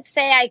can't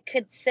say I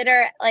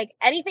consider like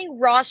anything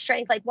raw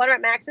strength, like 1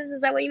 rep maxes.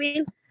 Is that what you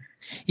mean?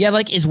 Yeah,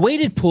 like is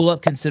weighted pull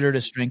up considered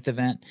a strength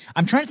event?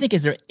 I'm trying to think.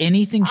 Is there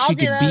anything she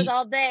could beat?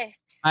 All day.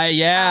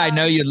 I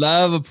know you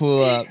love a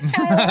pull up.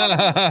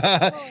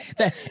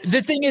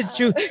 The thing is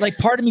true. Like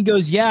part of me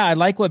goes, yeah, I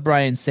like what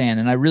Brian's saying,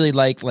 and I really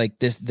like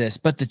this.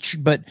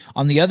 But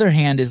on the other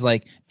hand, is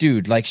like,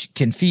 dude, like,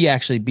 can Fee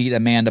actually beat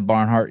Amanda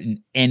Barnhart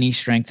in any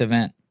strength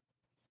event?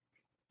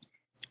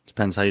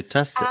 Depends how you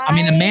test it. I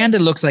mean, Amanda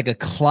looks like a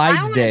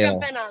Clydesdale. I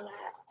want to jump in on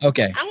that.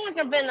 Okay. I want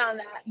to jump in on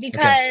that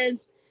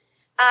because,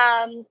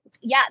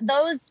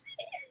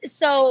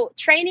 so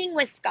training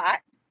with Scott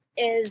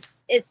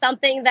is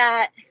something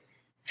that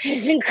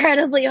is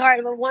incredibly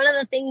hard. But one of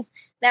the things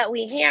that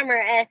we hammer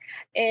at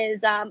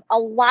is a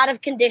lot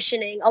of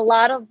conditioning, a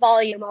lot of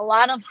volume, a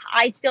lot of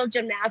high skill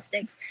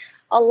gymnastics,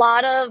 a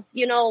lot of,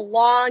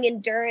 long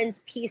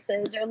endurance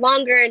pieces or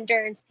longer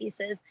endurance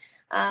pieces.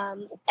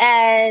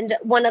 And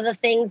one of the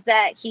things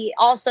that he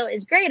also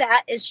is great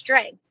at is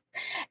strength.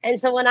 And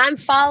so when I'm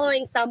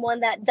following someone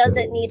that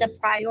doesn't need to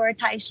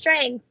prioritize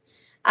strength,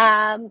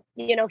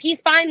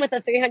 he's fine with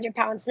a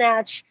 300-pound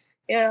snatch,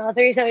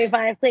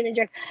 375 clean and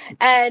jerk.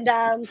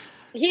 And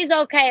he's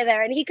okay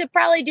there. And he could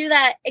probably do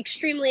that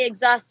extremely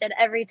exhausted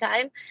every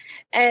time.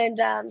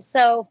 And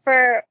so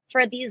for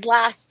these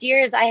last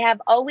years, I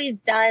have always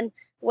done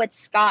what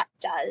Scott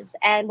does.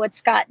 And what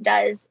Scott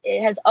does,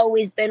 it has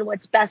always been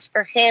what's best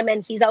for him.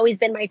 And he's always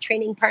been my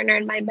training partner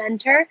and my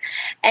mentor.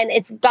 And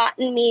it's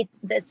gotten me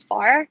this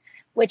far,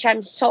 which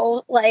I'm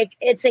so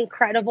it's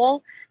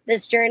incredible,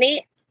 this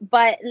journey.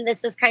 But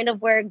this is kind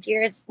of where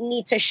gears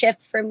need to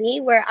shift for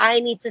me, where I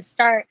need to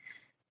start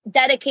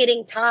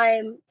dedicating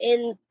time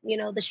in,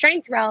 the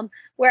strength realm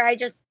where I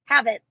just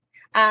haven't.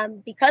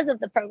 Because of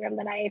the program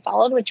that I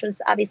followed, which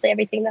was obviously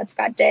everything that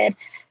Scott did.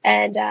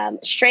 And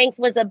strength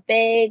was a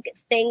big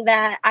thing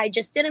that I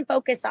just didn't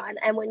focus on.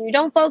 And when you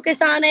don't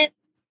focus on it,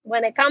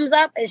 when it comes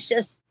up, it's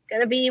just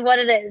going to be what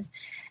it is.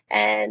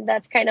 And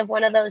that's kind of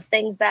one of those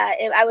things that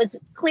I was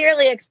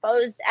clearly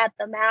exposed at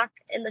the MAC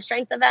in the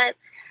strength event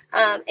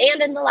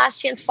and in the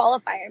last chance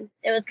qualifier.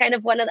 It was kind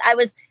of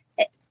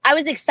I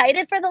was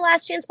excited for the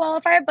last chance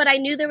qualifier, but I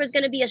knew there was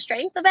going to be a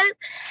strength event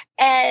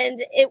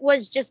and it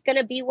was just going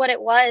to be what it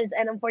was.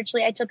 And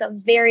unfortunately, I took a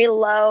very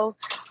low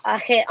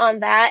hit on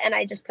that and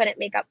I just couldn't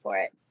make up for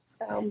it.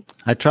 So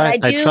I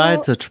tried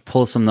to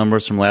pull some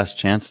numbers from last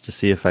chance to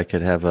see if I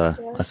could have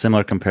a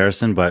similar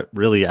comparison, but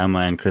really Emma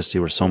and Christy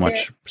were so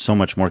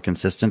much more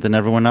consistent than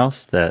everyone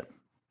else that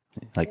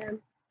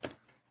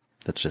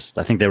that's just,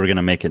 I think they were going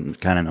to make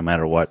it kind of no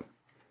matter what.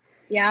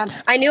 Yeah.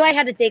 I knew I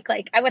had to take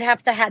I would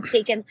have to have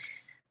taken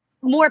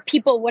more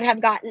people would have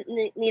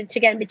needed to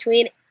get in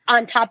between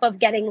on top of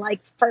getting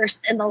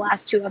first in the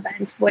last two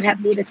events would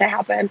have needed to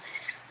happen.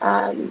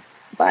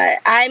 But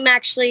I'm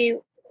actually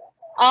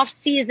off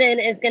season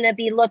is going to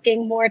be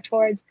looking more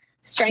towards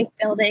strength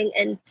building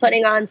and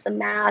putting on some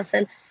mass.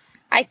 And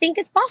I think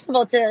it's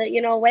possible to,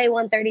 weigh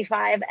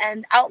 135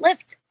 and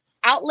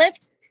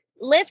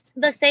lift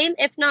the same,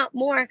 if not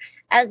more,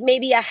 as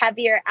maybe a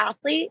heavier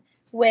athlete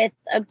with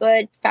a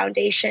good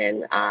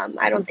foundation.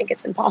 I don't think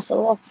it's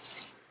impossible.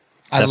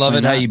 I love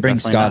it how you bring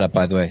Scott up,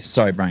 by the way.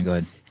 Sorry, Brian, go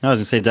ahead. I was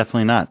going to say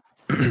definitely not.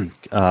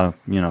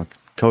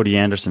 Cody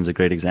Anderson's a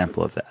great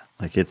example of that.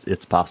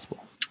 It's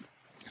possible.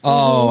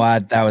 Oh,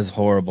 that was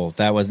horrible.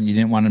 You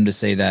didn't want him to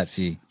say that,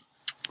 Fee.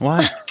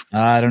 Why?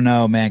 I don't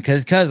know, man.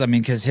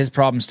 Because his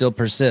problem still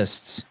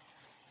persists.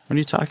 What are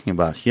you talking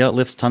about? He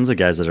outlifts tons of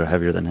guys that are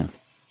heavier than him.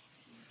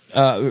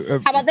 How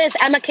about this?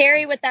 Emma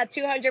Carey with that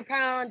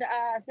 200-pound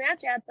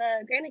snatch at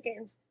the Granite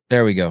Games.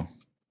 There we go.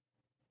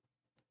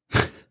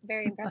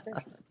 Very impressive.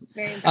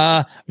 Very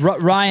impressive.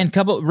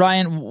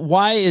 Ryan,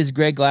 why is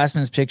Greg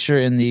Glassman's picture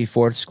in the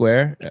fourth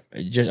square?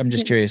 I'm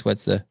just curious.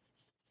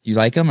 You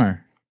like him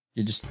or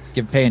you just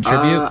paying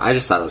tribute? I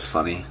just thought it was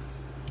funny.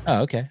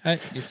 Oh, okay.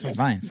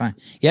 Fine.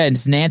 Yeah,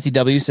 and Nancy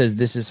W says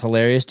this is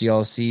hilarious. Do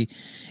y'all see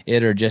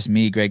it or just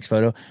me? Greg's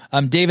photo.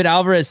 David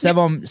Alvarez,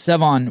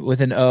 Sevon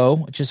with an O,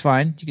 which is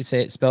fine. You can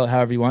say it, spell it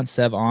however you want.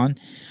 Sevon.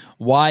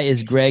 Why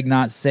is Greg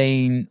not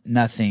saying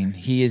nothing?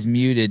 He is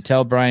muted.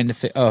 Tell Brian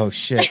to. Oh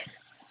shit.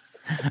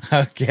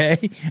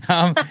 Okay.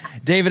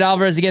 David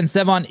Alvarez again.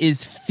 Sevon,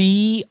 is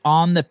Fee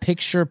on the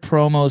picture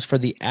promos for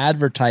the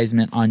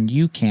advertisement on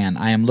UCAN?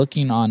 I am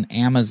looking on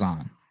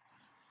Amazon.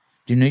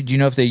 Do you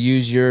know if they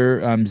use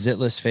your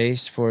zitless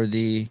face for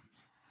the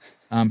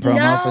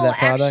promo for that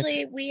product?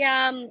 Actually,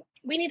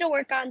 we need to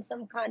work on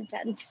some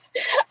content.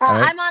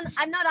 Right.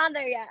 I'm not on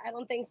there yet. I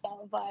don't think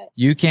so, but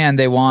UCAN,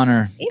 they want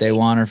her. Maybe. They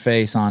want her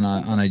face on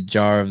a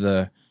jar of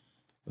the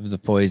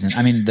poison.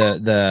 I mean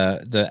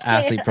the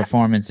athlete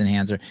performance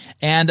enhancer.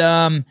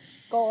 And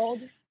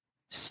gold.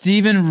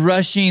 Stephen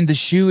Rushing, the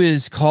shoe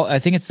is called, I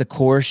think it's the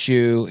Core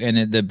shoe,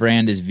 and the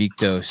brand is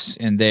Victos,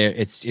 and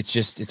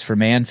it's for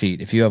man feet.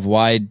 If you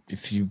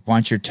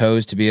want your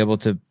toes to be able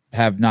to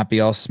not be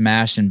all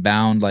smashed and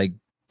bound like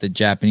the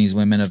Japanese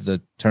women of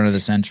the turn of the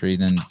century,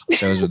 then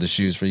those are the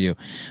shoes for you.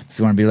 If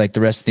you want to be like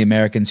the rest of the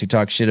Americans who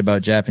talk shit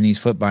about Japanese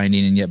foot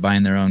binding and yet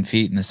bind their own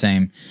feet in the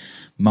same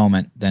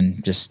moment, then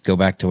just go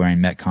back to wearing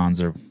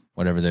Metcons or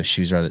whatever those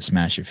shoes are that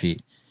smash your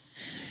feet.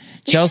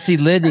 Chelsea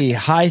Liddy,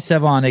 hi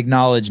Sevon,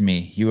 acknowledge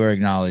me. You are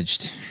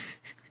acknowledged.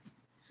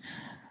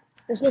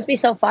 This must be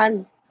so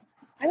fun.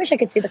 I wish I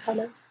could see the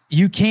comments.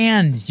 You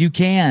can.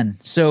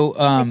 So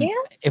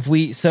if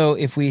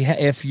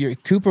your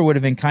Cooper would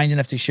have been kind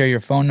enough to share your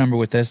phone number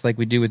with us, like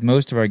we do with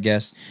most of our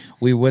guests,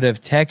 we would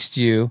have texted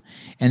you,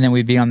 and then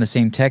we'd be on the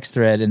same text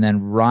thread, and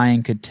then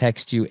Ryan could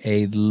text you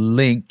a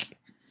link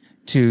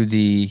to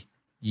the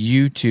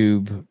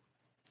YouTube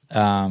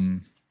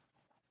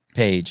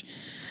page.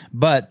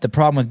 But the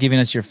problem with giving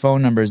us your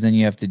phone number is then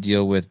you have to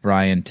deal with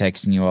Brian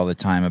texting you all the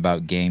time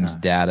about games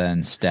data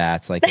and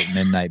stats, like at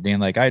midnight, being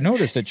like, I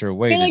noticed that your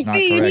weight is not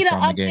correct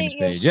on the games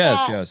page.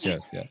 Yes.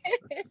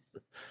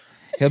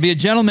 He'll be a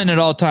gentleman at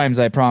all times,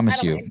 I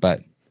promise you.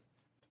 But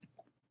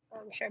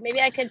I'm sure. Maybe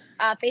I could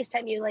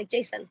FaceTime you like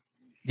Jason.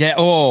 Yeah.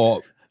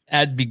 Oh,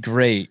 that'd be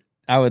great.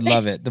 I would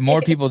love it. The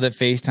more people that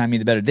FaceTime me,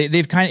 the better.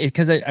 They've kind of,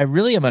 because I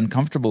really am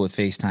uncomfortable with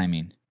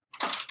FaceTiming.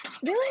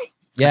 Really?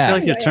 Yeah. I feel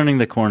like you're turning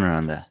the corner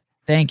on that.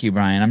 Thank you,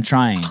 Brian. I'm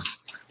trying.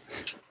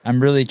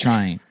 I'm really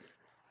trying.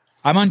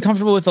 I'm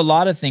uncomfortable with a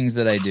lot of things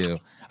that I do.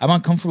 I'm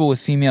uncomfortable with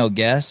female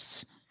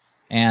guests,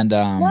 and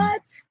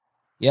What?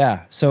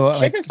 yeah. So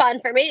like, This is fun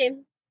for me.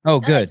 oh, I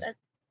like good. this.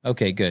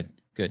 Okay, good.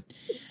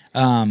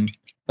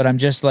 But I'm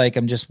just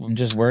working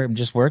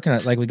on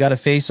it. Like, we got to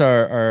face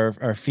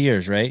our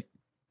fears, right?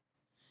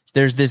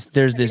 There's this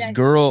day.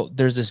 girl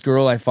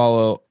I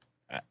follow.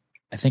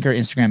 I think her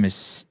Instagram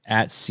is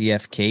at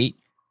CF Kate,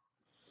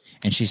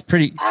 and she's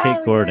pretty. Kate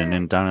Oh, Gordon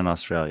yeah. down in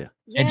Australia.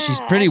 And she's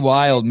Yeah, pretty I've seen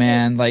wild, her too.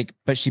 man. Like,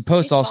 but she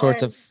posts She's all sorts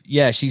fun. of,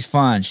 yeah, she's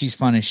fun. She's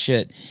fun as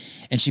shit.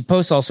 And she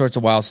posts all sorts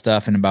of wild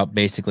stuff and about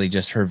basically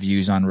just her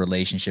views on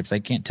relationships. I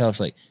can't tell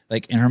if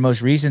like, and her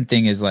most recent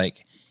thing is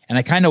like, and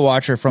I kind of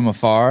watch her from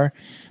afar,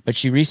 but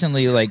she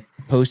recently like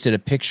posted a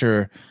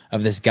picture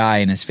of this guy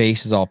and his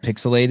face is all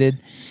pixelated.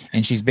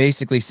 And she's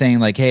basically saying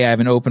like, hey, I have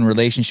an open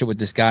relationship with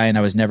this guy and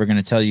I was never going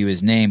to tell you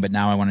his name, but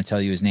now I want to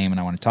tell you his name and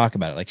I want to talk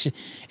about it. Like,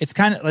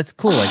 it's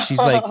cool. Like, she's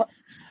like,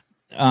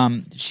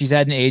 she's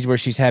at an age where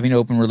she's having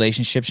open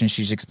relationships and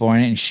she's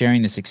exploring it and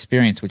sharing this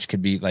experience, which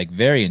could be like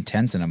very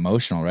intense and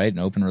emotional, right? An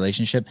open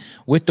relationship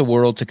with the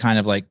world to kind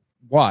of like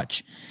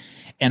watch.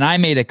 And I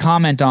made a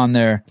comment on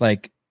there,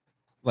 like,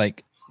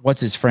 what's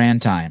his Fran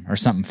time or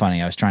something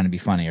funny. I was trying to be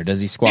funny. Or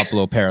does he squat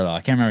below parallel? I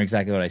can't remember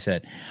exactly what I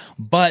said,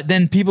 but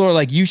then people are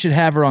like, you should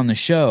have her on the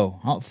show.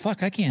 Oh,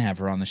 fuck. I can't have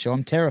her on the show.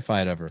 I'm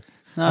terrified of her.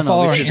 I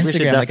follow her on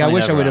Instagram. Like, I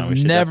wish I would have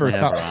never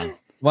caught.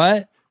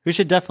 What? We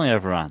should definitely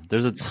have her on.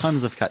 There's a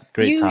tons of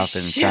great You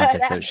topics should. and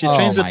context there. She Oh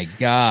trains my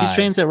God. She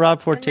trains at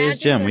Rob Forte's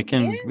gym. We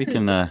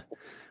Imagine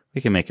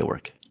can make it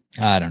work.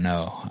 I don't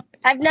know.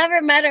 I've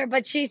never met her,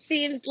 but she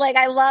seems like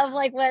I love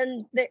like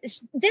when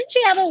didn't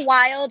she have a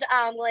wild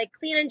like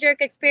clean and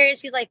jerk experience?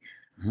 She's like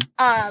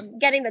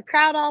getting the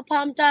crowd all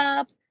pumped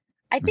up.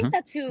 I think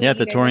that's who. Yeah,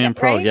 the Torian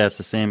Pro. Right? Yeah, it's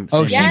the same.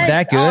 Oh, same she's name.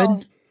 that good?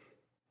 Oh,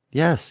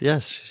 Yes.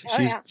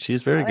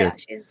 She's very good.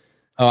 Yeah, she's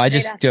Oh, I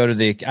great just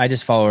athlete. I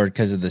just follow her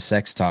because of the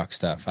sex talk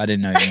stuff. I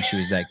didn't know even she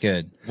was that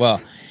good.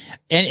 Well,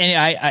 and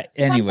I She pumps up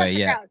anyway, the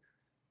yeah, crowd.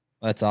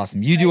 that's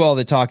awesome. You do all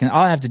the talking.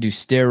 I'll have to do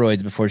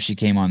steroids before she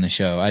came on the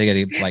show. I got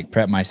to like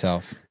prep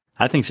myself.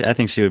 I think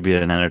she would be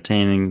an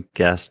entertaining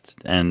guest,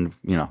 and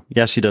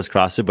yes, she does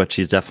CrossFit, but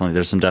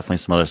there's definitely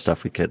some other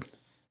stuff we could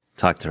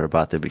talk to her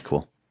about. That'd be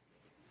cool.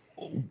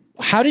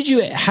 How did you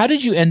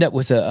end up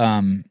with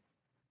an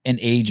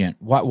agent?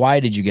 Why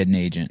did you get an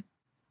agent?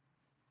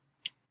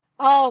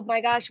 Oh my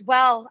gosh.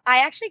 Well, I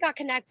actually got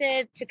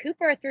connected to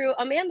Cooper through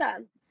Amanda.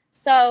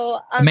 So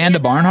Amanda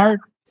Barnhart?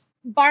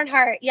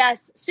 Barnhart,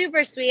 yes.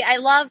 Super sweet.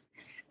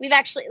 We've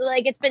actually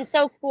like it's been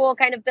so cool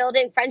kind of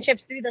building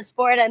friendships through the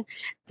sport, and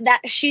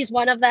that she's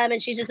one of them,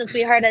 and she's just a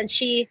sweetheart, and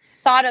she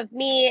thought of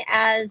me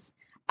as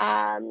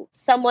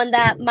someone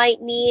that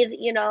might need,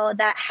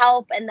 that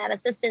help and that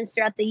assistance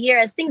throughout the year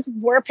as things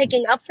were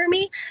picking up for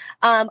me.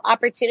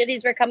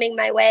 Opportunities were coming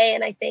my way,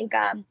 and I think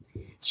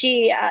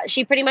she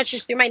pretty much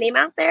just threw my name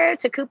out there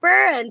to Cooper,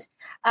 and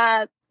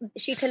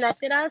she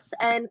connected us.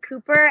 And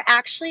Cooper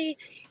actually,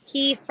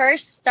 he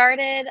first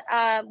started,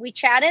 we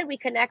chatted, we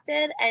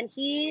connected, and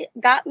he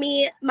got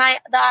me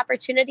the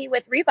opportunity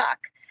with Reebok.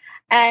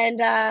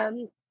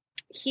 And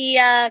he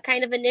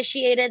kind of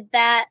initiated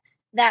that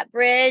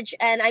bridge.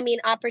 And I mean,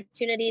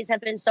 opportunities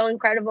have been so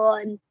incredible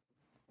and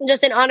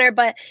just an honor,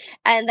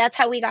 and that's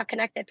how we got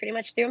connected, pretty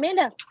much through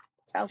Amanda.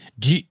 So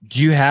Do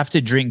you have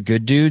to drink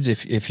Good Dudes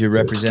if you're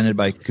represented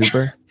by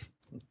Cooper?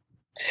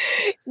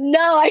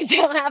 no, I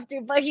don't have to,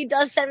 but he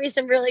does send me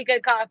some really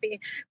good coffee,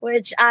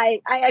 which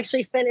I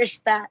actually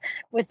finished that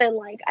within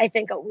I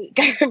think a week.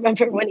 I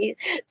remember when he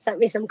sent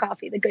me some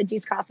coffee, the Good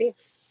Dudes coffee.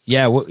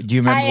 Yeah. Do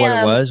you remember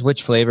what it was?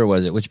 Which flavor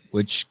was it?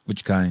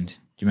 Which kind? Do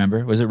you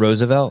remember? Was it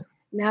Roosevelt?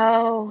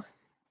 No.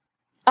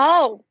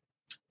 Oh,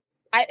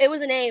 it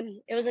was a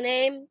name. It was a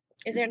name.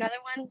 Is there another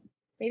one?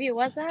 Maybe it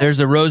was that. There's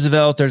a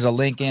Roosevelt. There's a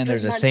Lincoln.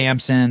 There's a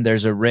Samson.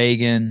 There's a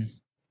Reagan.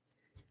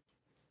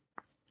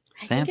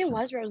 I think it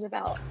was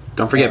Roosevelt.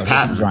 Don't forget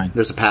Patton.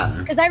 There's a Patton.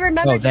 Because I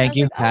remember. Oh, thank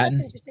you, Patton.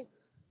 That's interesting.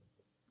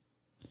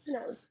 Who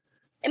knows?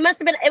 It must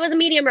have been. It was a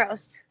medium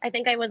roast. I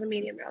think I was a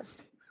medium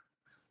roast.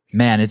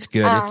 Man, it's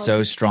good. It's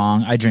so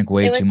strong. I drink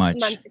way too much.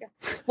 Months ago.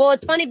 Well,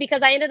 it's funny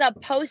because I ended up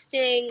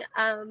posting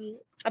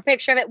a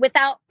picture of it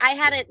without. I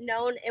hadn't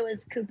known it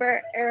was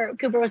Cooper, or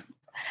Cooper was.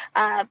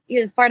 He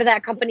was part of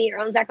that company or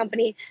owns that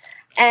company,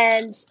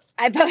 and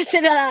I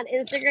posted it on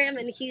Instagram,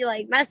 and he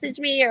messaged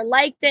me or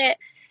liked it,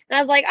 and I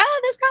was like,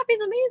 "Oh, this coffee's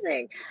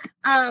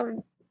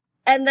amazing!"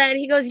 And then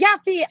he goes, "Yeah,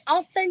 Fee,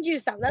 I'll send you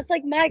some. That's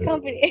my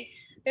company."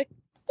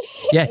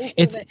 Yeah,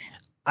 it's.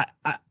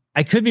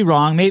 I could be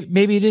wrong.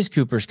 Maybe it is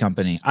Cooper's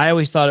company. I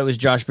always thought it was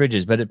Josh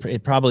Bridges, but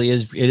it probably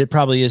is. It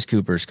probably is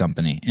Cooper's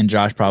company, and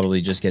Josh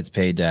probably just gets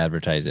paid to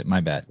advertise it.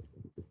 My bad.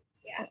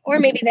 Yeah, or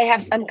maybe they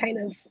have some kind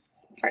of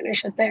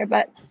partnership there,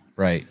 but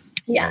right.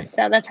 Yeah, right.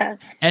 So that's how.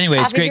 Anyway,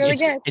 it's great. Really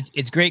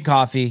it's great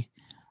coffee.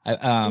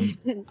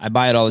 I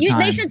buy it all the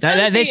time.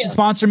 They should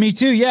sponsor me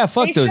too. Yeah,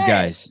 fuck those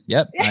guys.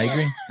 Yep,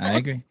 I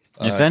agree.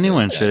 If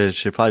anyone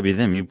should probably be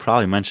them. You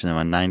probably mention them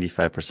on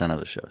 95% of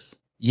the shows.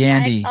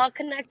 Yandy, I'll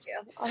connect you.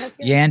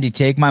 Yandy,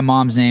 take my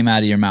mom's name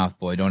out of your mouth,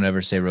 boy. Don't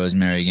ever say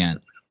Rosemary again.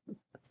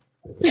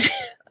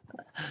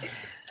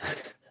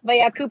 But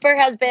yeah, Cooper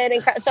has been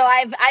incredible. So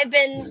I've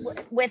been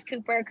with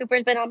Cooper.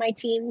 Cooper's been on my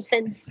team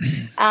since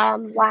it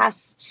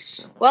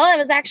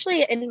was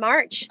actually in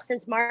March,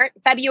 since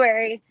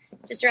February,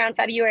 just around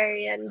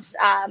February, and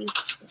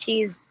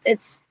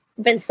it's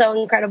been so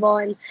incredible.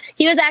 And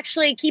he was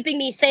actually keeping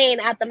me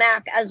sane at the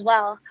MAC as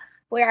well,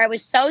 where I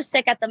was so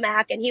sick at the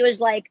MAC, and he was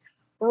like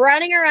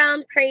running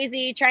around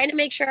crazy, trying to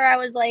make sure I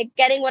was like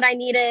getting what I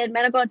needed,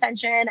 medical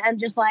attention, and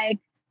just like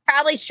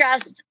probably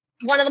stressed.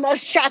 One of the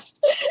most stressed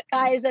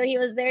guys, and he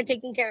was there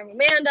taking care of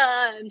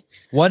Amanda. And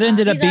what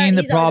ended up being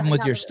the problem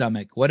with your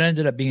stomach? What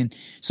ended up being,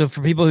 so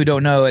for people who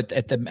don't know, at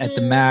the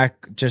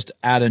MAC, just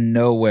out of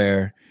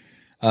nowhere,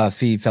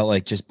 Fee felt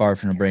like just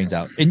barfing her brains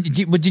out. And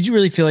did you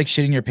really feel like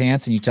shitting your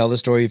pants? And you tell the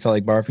story, you felt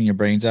like barfing your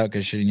brains out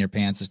because shitting your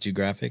pants is too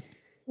graphic?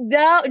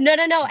 No.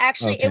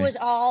 Actually, okay. It was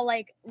all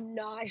like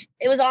nausea.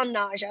 It was all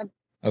nausea.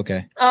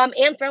 Okay.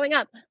 And throwing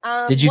up.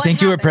 Did you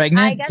think you were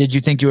pregnant? Did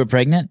you think you were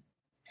pregnant?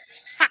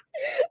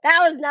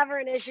 That was never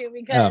an issue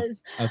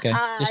because okay.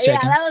 Just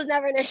checking. Yeah, that was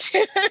never an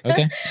issue.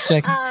 Okay, just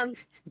checking.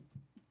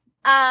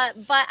 But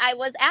I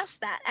was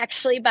asked that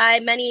actually by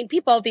many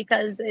people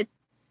because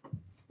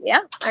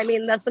I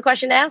mean, that's the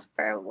question to ask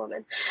for a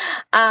woman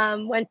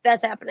when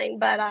that's happening.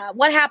 But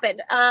what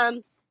happened?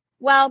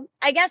 Well,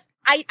 I guess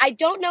I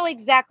don't know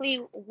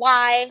exactly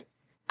why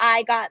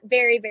I got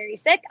very, very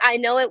sick. I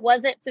know it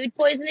wasn't food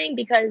poisoning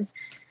because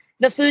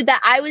the food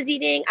that I was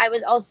eating, I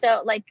was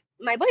also like,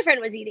 my boyfriend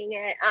was eating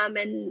it,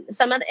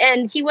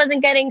 and he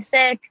wasn't getting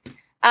sick.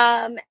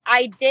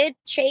 I did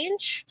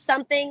change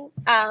something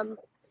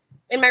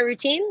in my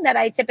routine that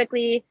I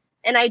typically,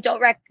 and I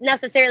don't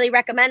necessarily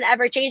recommend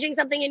ever changing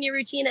something in your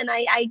routine. And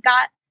I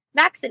got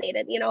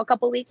vaccinated, a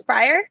couple weeks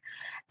prior,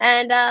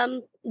 and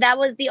that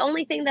was the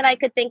only thing that I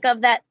could think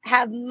of that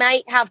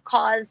might have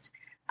caused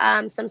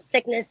some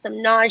sickness,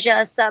 some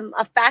nausea, some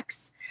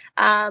effects.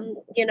 That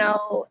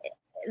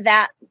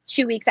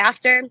 2 weeks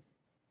after.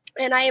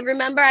 And I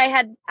remember I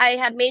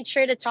had made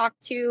sure to talk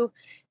to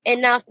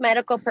enough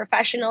medical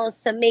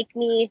professionals to make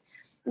me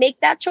make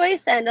that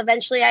choice. And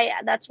eventually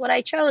that's what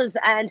I chose.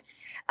 And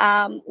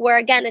where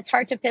again, it's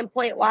hard to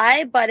pinpoint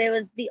why, but it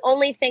was the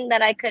only thing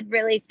that I could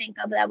really think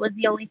of. That was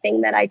the only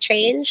thing that I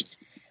changed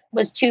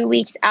was 2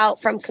 weeks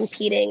out from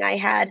competing. I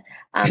had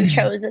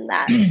chosen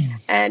that.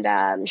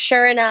 And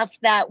sure enough,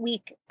 that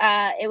week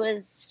it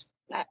was,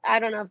 I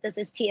don't know if this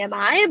is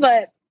TMI,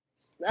 but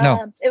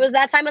no. It was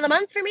that time of the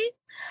month for me.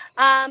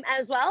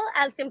 As well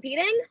as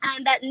competing,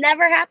 and that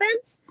never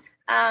happens.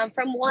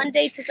 From one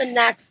day to the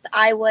next,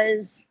 I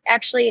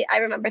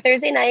remember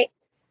Thursday night,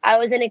 I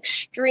was in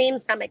extreme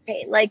stomach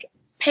pain, like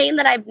pain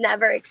that I've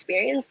never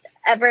experienced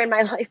ever in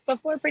my life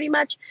before, pretty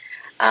much.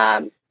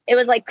 It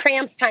was like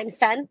cramps times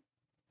 10.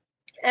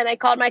 And I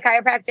called my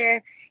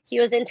chiropractor. He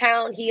was in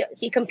town.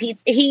 He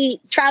competes. He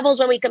travels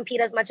when we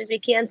compete as much as we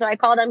can. So I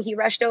called him. He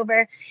rushed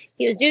over.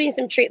 He was doing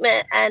some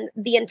treatment. And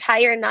the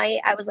entire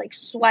night I was like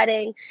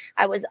sweating.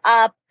 I was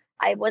up.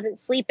 I wasn't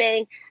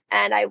sleeping.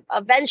 And I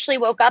eventually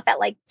woke up at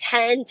like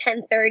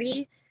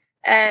 10:30.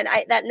 And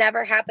that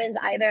never happens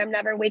either. I'm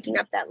never waking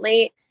up that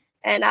late.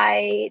 And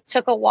I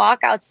took a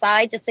walk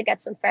outside just to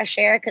get some fresh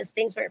air because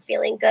things weren't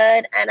feeling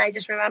good. And I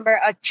just remember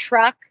a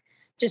truck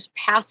just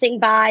passing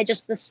by,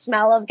 just the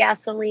smell of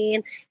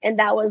gasoline. And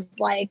that was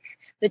like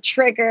the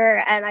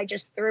trigger. And I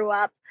just threw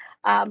up.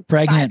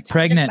 Pregnant.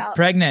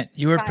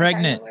 You were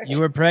pregnant.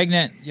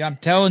 Yeah, I'm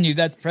telling you,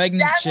 that's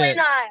pregnant Definitely shit.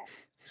 Not.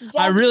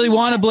 I really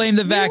want to blame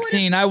the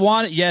vaccine.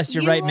 Yes,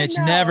 you're right, Mitch.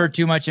 Never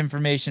too much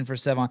information for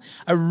Sevon.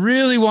 I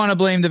really want to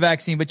blame the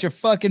vaccine, but you're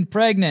fucking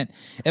pregnant.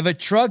 If a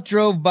truck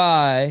drove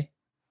by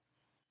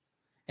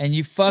and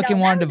you fucking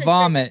wanted to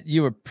vomit,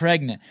 you were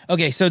pregnant.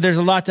 Okay, so there's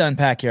a lot to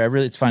unpack here.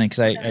 It's funny because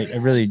I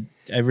really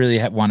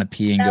want to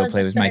pee and go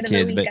play with my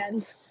kids, but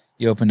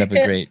you opened up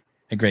a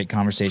great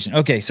conversation.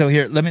 Okay, so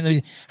here, let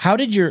me.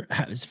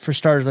 For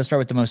starters, let's start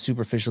with the most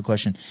superficial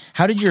question.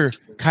 How did your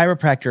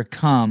chiropractor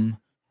come?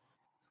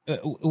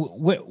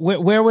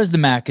 Where was the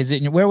MAC?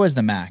 Where was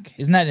the MAC?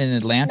 Isn't that in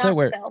Atlanta?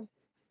 Knoxville.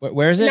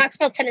 Where is it?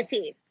 Knoxville,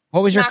 Tennessee.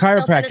 What was your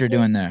chiropractor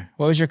doing there?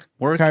 What was your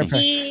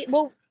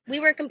chiropractor? We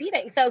were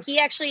competing. So he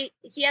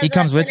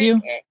comes with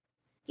you?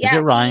 Yeah. Is it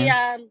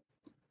Ryan?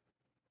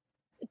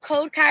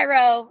 Code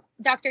Chiro,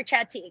 Dr.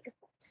 Chad Teague.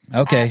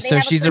 Okay, so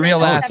she's a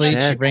real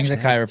athlete. She brings a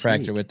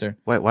chiropractor with her.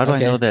 Wait, why do I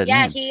know that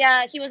name?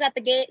 He was at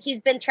the game. He's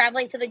been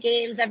traveling to the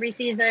games every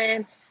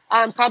season,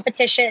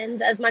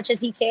 competitions as much as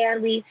he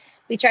can. We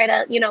try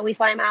to, we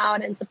fly him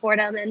out and support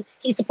him, and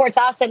he supports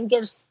us and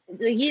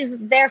he's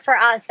there for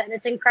us. And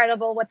it's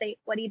incredible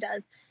what he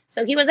does.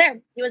 So he was there.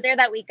 He was there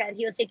that weekend.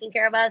 He was taking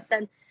care of us,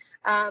 and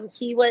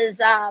he was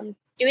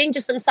doing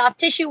just some soft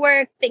tissue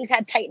work. Things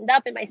had tightened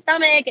up in my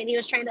stomach, and he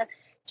was trying to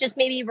just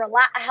maybe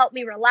help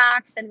me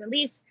relax and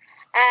release.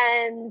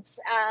 And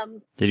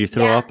did you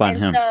throw up on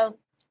him? So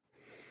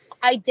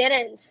I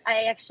didn't.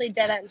 I actually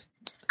didn't.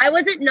 I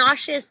wasn't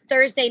nauseous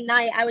Thursday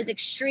night. I was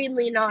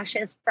extremely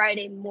nauseous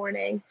Friday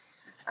morning.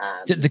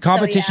 The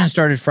competition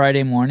started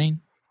Friday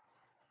morning?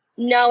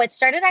 No, it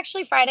started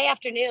actually Friday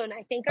afternoon.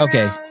 I think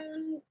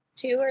around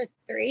 2 or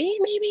 3,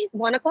 maybe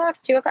 1 o'clock,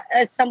 2 o'clock,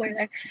 somewhere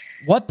there.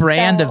 What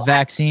brand of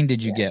vaccine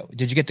did you get?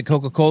 Did you get the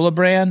Coca-Cola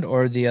brand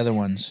or the other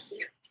ones?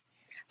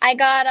 I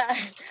got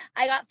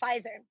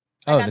Pfizer.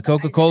 Oh, the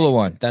Coca-Cola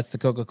one. That's the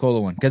Coca-Cola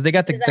one because they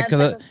got the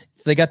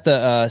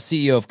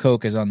CEO of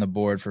Coke is on the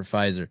board for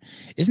Pfizer.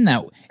 Isn't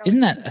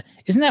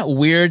that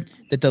weird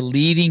that the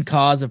leading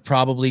cause of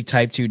probably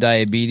type 2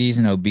 diabetes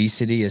and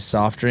obesity is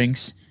soft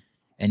drinks,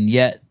 and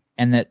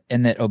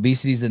that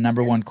obesity is the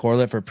number one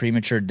correlate for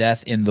premature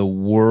death in the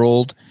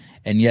world,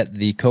 and yet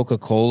the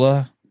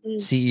Coca-Cola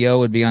CEO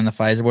would be on the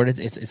Pfizer board.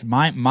 It's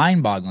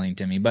mind-boggling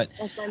to me. But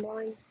that's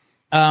mind-boggling.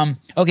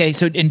 Okay.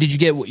 So, and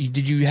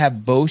did you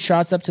have both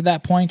shots up to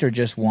that point or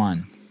just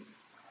one?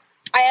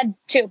 I had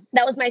 2.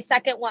 That was my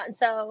second one.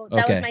 So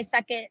that was my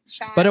second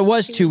shot. But it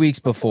was 2 weeks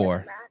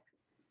before.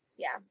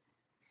 Yeah.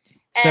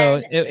 So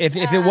and, if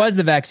it was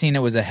the vaccine,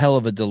 it was a hell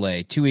of a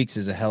delay. 2 weeks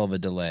is a hell of a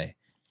delay.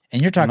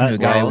 And you're talking to a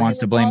guy who wants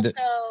to blame But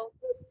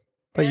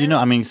Seven, you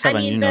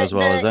know as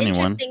well as anyone.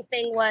 The interesting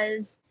thing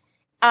was,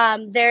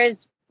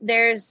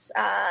 there's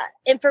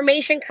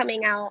information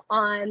coming out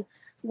on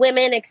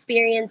women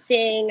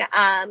experiencing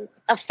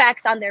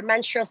effects on their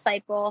menstrual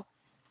cycle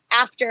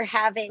after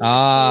having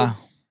the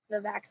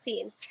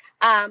vaccine.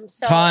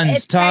 So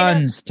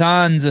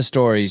tons of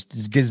stories,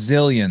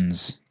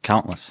 gazillions,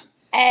 countless.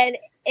 And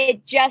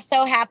it just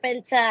so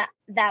happened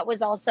that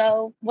was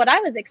also what I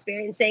was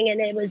experiencing. And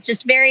it was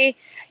just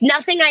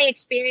nothing I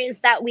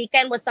experienced that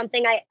weekend was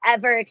something I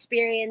ever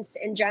experienced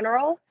in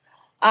general.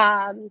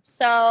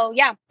 So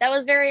yeah, that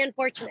was very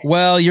unfortunate.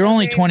 Well, you're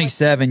only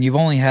 27. You've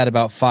only had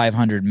about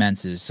 500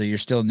 menses, so you're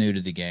still new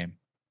to the game.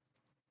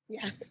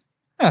 Yeah.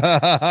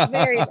 still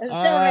very new.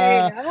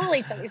 I'm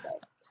only 27.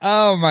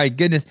 Oh my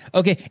goodness.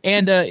 Okay.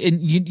 And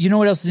you know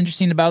what else is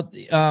interesting about,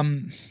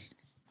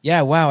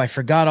 wow, I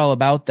forgot all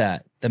about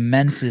that. The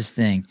menses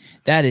thing.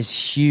 That is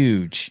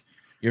huge.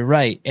 You're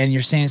right. And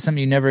you're saying it's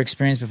something you never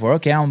experienced before.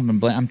 Okay.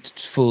 I'm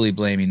fully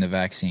blaming the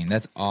vaccine.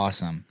 That's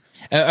awesome.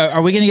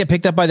 Are we going to get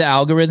picked up by the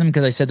algorithm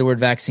because I said the word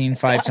vaccine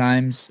 5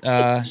 times?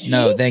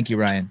 No, thank you,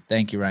 Ryan.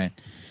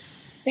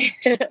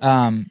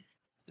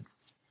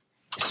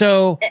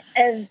 So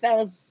and that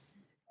was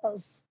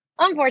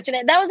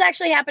unfortunate. That was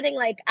actually happening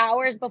like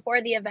hours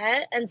before the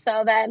event, and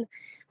so then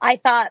I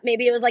thought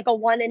maybe it was like a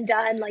one and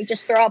done, like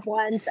just throw up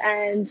once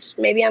and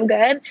maybe I'm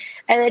good.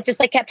 And it just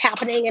like kept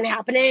happening,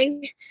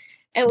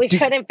 and we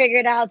couldn't figure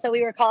it out. So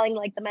we were calling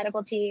like the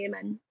medical team.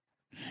 And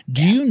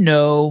do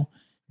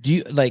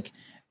you like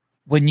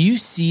when you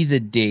see the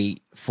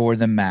date for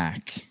the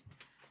MAC,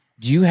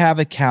 do you have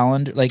a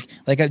calendar?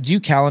 Do you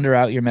calendar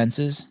out your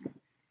menses?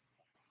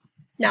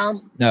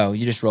 No,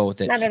 you just roll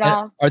with it. Not at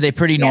all. Are they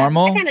pretty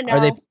normal? I kind of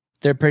know.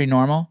 They're pretty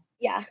normal?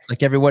 Yeah.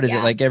 Like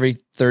every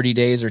 30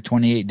 days or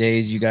 28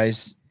 days you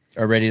guys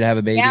are ready to have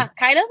a baby? Yeah,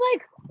 kind of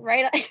like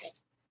right.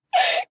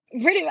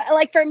 Pretty much.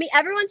 Like for me,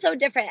 everyone's so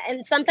different.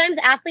 And sometimes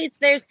athletes,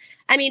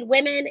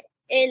 women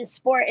in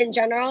sport in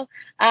general,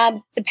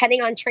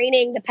 depending on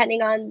training,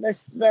 depending on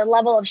the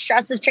level of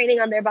stress of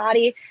training on their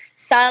body,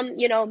 some,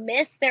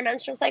 miss their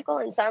menstrual cycle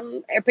and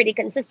some are pretty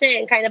consistent,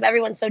 and kind of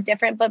everyone's so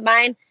different. But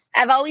mine,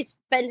 I've always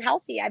been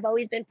healthy. I've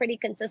always been pretty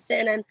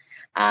consistent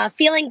and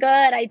feeling good.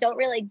 I don't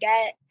really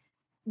get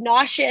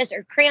nauseous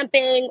or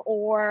cramping,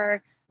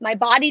 or my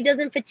body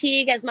doesn't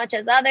fatigue as much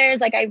as others.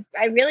 Like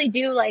I really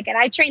do and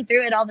I train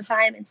through it all the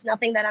time. It's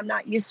nothing that I'm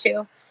not used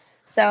to.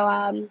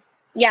 So,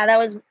 that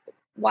was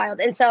wild.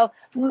 And so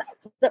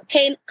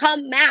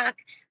come MAC,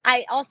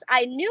 I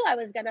knew I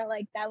was gonna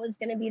that was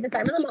gonna be the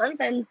time of the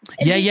month. And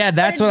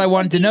that's what I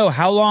wanted to know.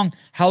 How long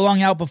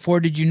out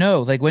before did you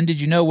know? Like when did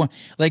you know?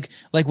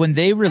 When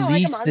they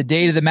released the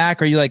date of the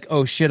MAC, are you like,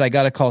 oh shit, I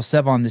gotta call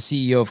Sevon, the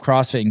CEO of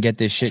CrossFit, and get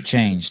this shit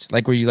changed?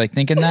 Like, were you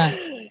thinking that?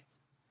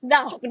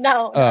 No.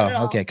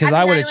 Oh, okay. Because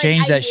I would have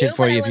changed that shit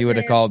for you if you would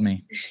have called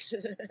me.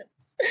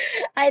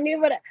 I knew,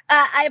 but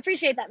I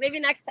appreciate that. Maybe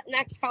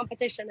next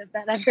competition, if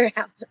that ever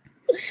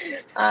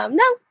happens.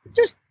 No,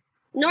 just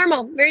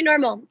normal, very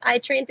normal. I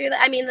train through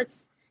that.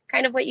 That's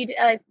kind of what you do.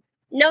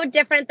 No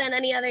different than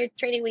any other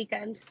training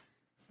weekend.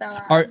 So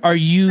are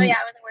you? So yeah,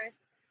 I wasn't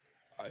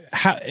worried.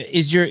 How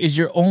is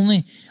your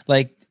only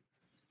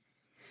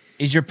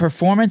is your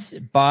performance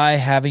by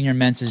having your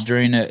menses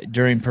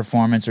during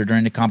performance or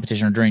during the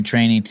competition or during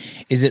training?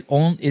 Is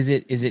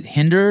it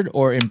hindered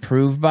or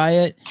improved by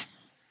it?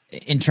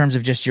 In terms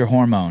of just your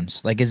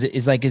hormones, is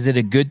it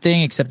a good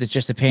thing, except it's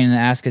just a pain in the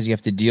ass because you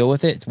have to deal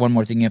with it? It's one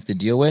more thing you have to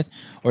deal with,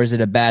 or is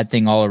it a bad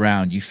thing all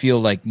around? You feel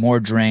like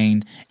more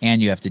drained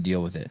and you have to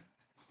deal with it.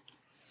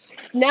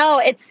 No,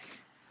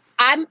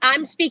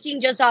 I'm speaking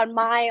just on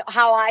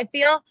how I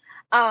feel.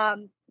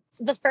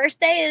 The first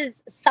day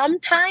is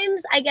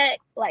sometimes I get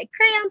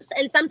cramps,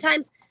 and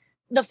sometimes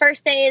the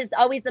first day is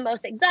always the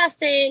most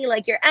exhausting.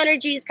 Your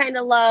energy is kind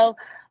of low,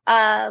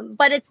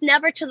 but it's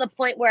never to the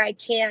point where I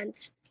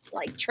can't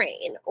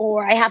train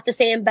or I have to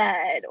stay in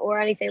bed or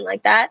anything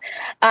like that.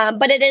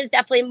 But it is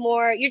definitely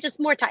you're just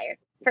more tired.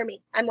 for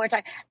me. I'm more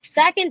tired.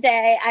 Second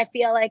day, I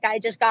feel like I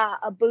just got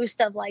a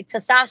boost of like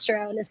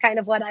testosterone is kind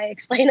of what I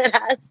explain it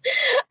as.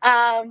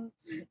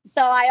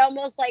 So I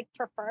almost like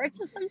prefer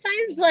to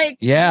sometimes like.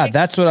 Yeah, like,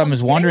 that's what I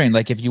was wondering.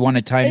 Like if you want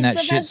to time It's that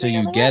the shit best so thing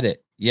in you the get world.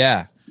 it.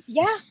 Yeah.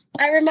 Yeah,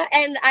 I remember,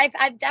 and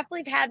I've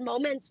definitely had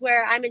moments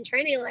where I'm in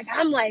training, like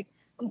I'm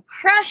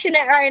crushing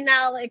it right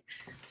now. Like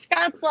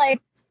Scott's like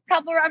a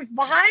couple reps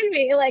behind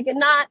me, like and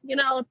not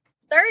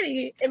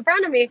 30 in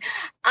front of me.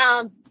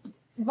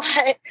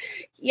 But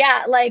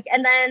yeah, like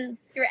and then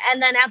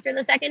after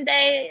the second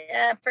day,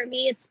 for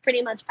me, it's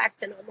pretty much back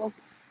to normal.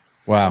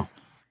 Wow,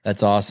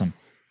 that's awesome.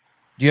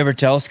 Do you ever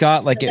tell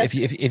Scott like if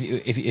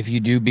you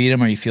do beat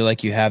him or you feel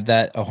like you have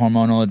a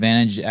hormonal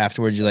advantage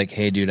afterwards? You're like,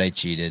 hey, dude, I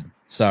cheated.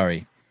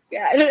 Sorry.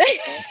 Yeah,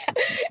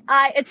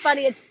 it's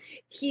funny.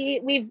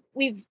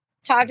 We've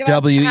talked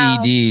about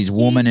WEDs,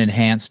 woman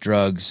enhanced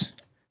drugs.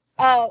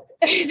 Oh,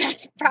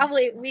 that's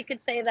probably, we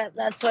could say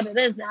that's what it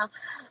is now.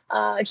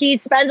 He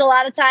spends a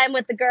lot of time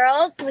with the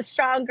girls, with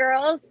strong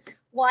girls,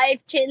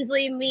 wife,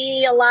 Kinsley,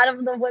 me, a lot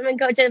of the women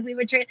coaches we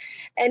would train,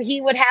 and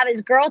he would have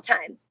his girl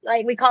time.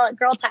 Like we call it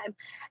girl time.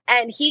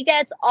 And he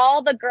gets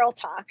all the girl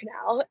talk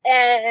now.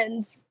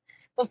 And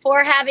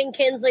before having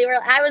Kinsley,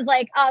 I was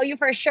like, oh, you're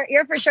for sure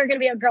going to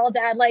be a girl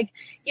dad. Like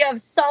you have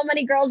so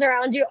many girls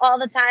around you all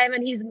the time.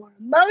 And he's more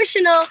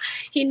emotional.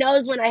 He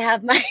knows when I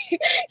have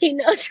he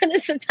knows when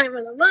it's the time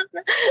of the month.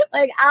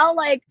 Like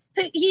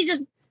he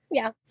gets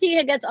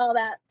all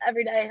that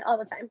every day, all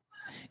the time.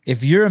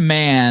 If you're a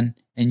man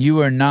and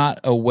you are not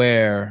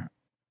aware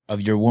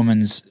of your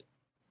woman's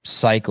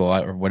cycle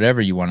or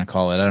whatever you want to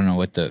call it, I don't know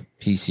what the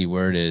PC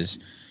word is.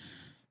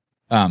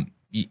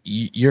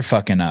 You're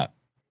fucking up.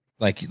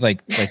 Like you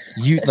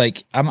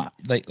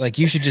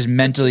should just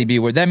mentally be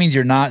aware. That means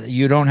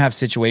you don't have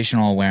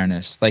situational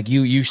awareness. Like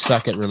you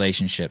suck at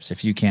relationships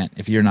if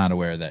you're not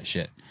aware of that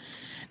shit.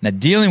 Now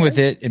dealing with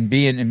it and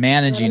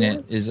managing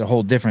it is a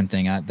whole different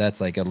thing.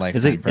 That's like a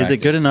lifetime practice. Is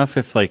it good enough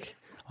if like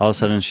all of a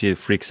sudden she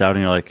freaks out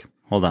and you're like,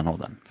 hold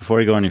on, before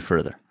we go any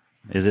further,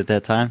 is it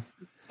that time?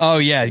 Oh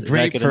yeah,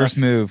 great first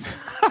move.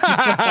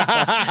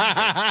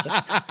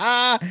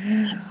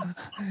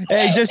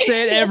 Hey, just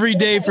say it every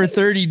day for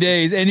 30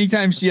 days.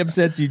 Anytime she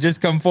upsets you,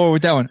 just come forward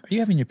with that one. Are you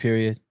having your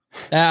period?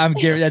 I'm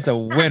Gary. That's a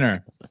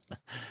winner.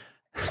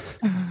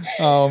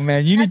 Oh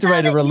man, you need to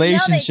write a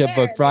relationship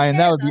book, Brian.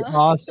 That would be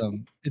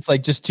awesome. It's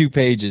like just 2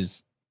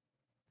 pages,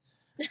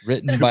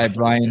 written by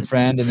Brian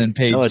Friend, and then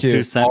page 2.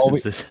 2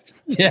 sentences.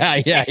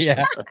 Yeah.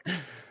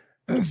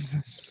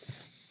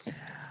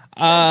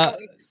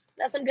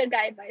 That's some good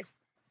guy advice.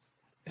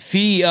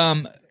 Fee,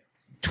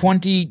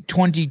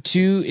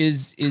 2022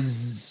 is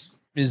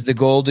the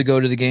goal to go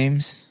to the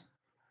games?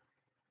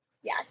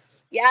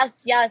 Yes.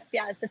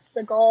 It's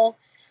the goal.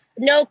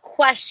 No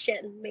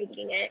question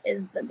making it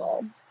is the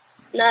goal.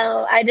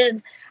 No,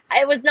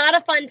 it was not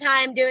a fun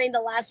time doing the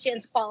last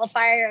chance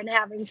qualifier and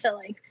having to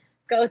like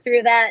go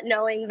through that,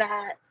 knowing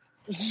that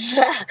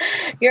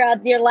you're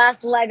at your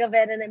last leg of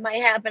it and it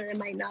might happen and it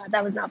might not.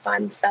 That was not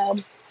fun. So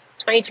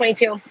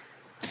 2022.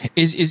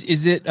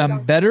 Is it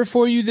better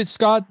for you that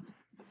Scott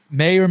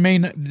may or may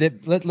not,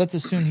 let's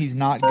assume he's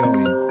not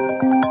going.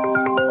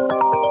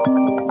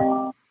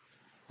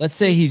 Let's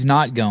say he's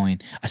not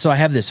going. So I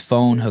have this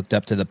phone hooked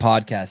up to the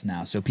podcast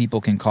now so people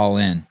can call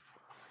in.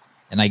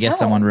 And I guess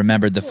someone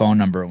remembered the phone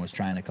number and was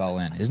trying to call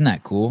in. Isn't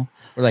that cool?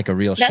 We're like a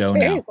real show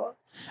now. Cool.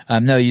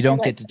 No, you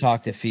don't get to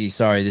talk to Fee.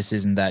 Sorry, this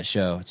isn't that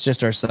show. It's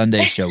just our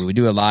Sunday show. We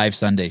do a live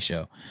Sunday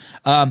show.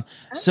 Do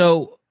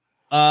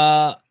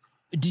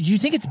you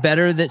think it's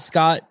better that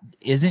Scott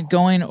isn't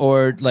going,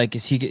 or like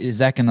is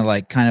that going to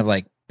like kind of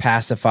like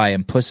pacify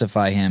and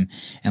pussify him,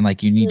 and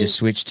like you need to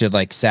switch to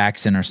like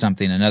Saxon or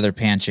something, another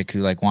Panchik who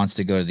like wants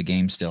to go to the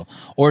game still,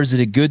 or is it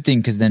a good thing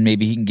because then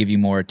maybe he can give you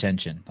more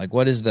attention? Like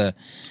what is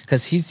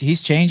because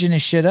he's changing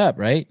his shit up,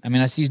 right? I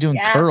mean, I see he's doing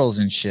curls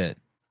and shit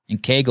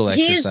and Kegel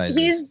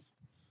exercises.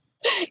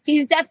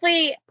 He's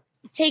definitely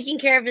taking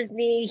care of his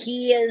knee.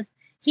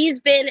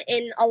 He's been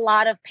in a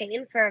lot of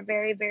pain for a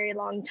very, very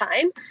long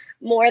time,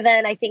 more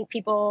than I think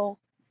people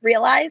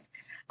realize.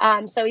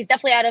 So he's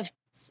definitely out of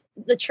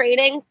the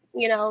training,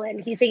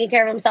 and he's taking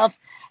care of himself.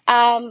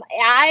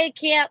 I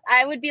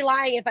would be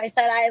lying if I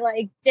said I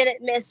like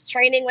didn't miss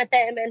training with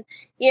him and,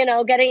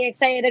 getting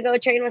excited to go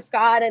train with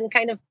Scott and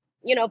kind of,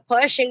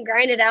 push and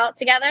grind it out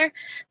together.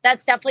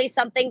 That's definitely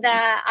something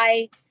that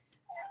I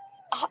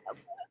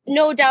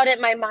no doubt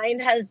in my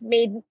mind has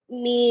made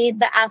me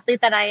the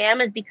athlete that I am,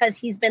 is because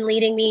he's been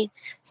leading me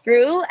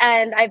through,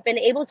 and I've been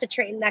able to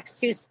train next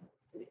to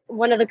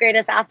one of the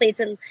greatest athletes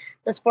in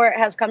the sport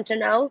has come to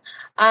know.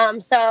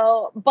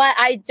 But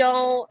I'm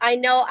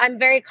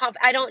very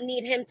confident. I don't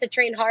need him to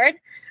train hard.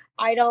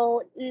 I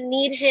don't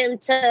need him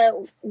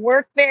to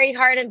work very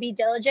hard and be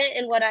diligent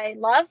in what I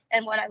love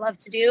and what I love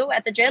to do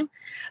at the gym.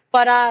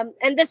 But,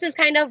 and this is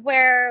kind of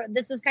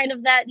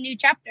that new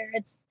chapter.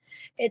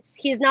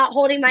 He's not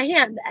holding my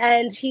hand,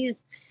 and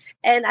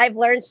I've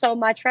learned so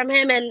much from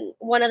him. And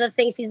one of the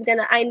things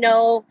I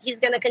know he's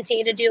going to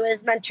continue to do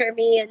is mentor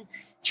me and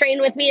train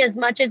with me as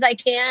much as I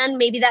can.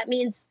 Maybe that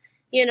means,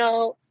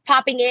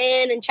 popping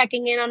in and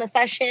checking in on a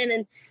session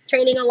and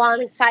training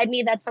alongside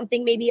me. That's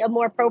something maybe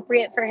more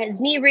appropriate for his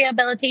knee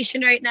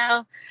rehabilitation right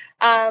now.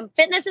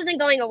 Fitness isn't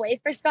going away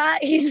for Scott.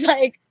 He's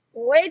like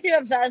way too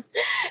obsessed,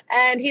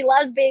 and he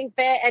loves being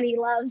fit and he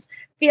loves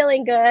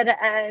feeling good.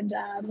 And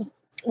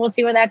we'll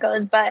see where that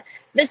goes. But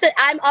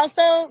I'm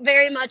also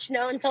very much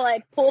known to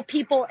like pull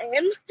people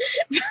in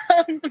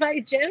from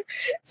my gym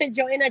to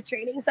join a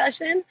training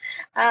session.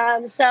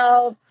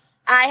 So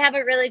I have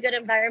a really good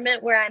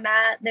environment where I'm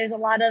at. There's a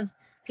lot of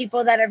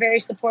people that are very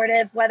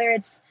supportive,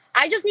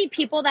 I just need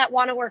people that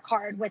want to work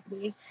hard with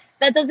me.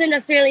 That doesn't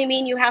necessarily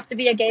mean you have to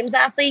be a games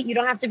athlete. You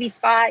don't have to be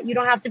Scott. You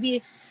don't have to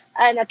be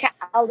an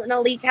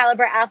elite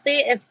caliber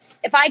athlete.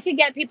 If I could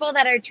get people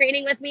that are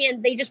training with me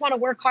and they just want to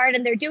work hard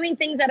and they're doing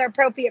things that are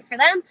appropriate for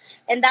them,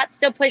 and that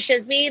still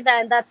pushes me,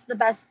 then that's the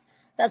best.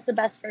 That's the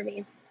best for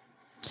me.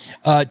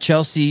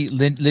 Chelsea,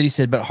 Liddy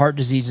said, but heart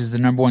disease is the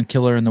number one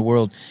killer in the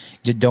world.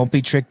 Don't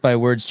be tricked by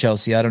words,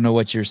 Chelsea. I don't know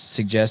what you're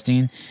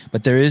suggesting,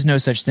 but there is no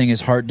such thing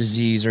as heart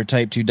disease or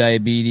type 2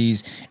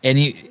 diabetes.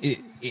 In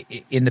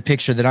the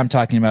picture that I'm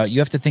talking about, you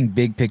have to think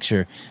big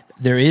picture.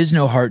 There is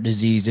no heart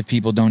disease if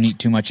people don't eat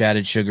too much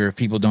added sugar, if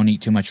people don't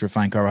eat too much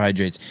refined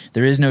carbohydrates.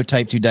 There is no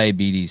type 2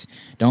 diabetes.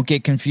 Don't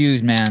get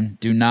confused, man.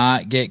 Do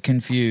not get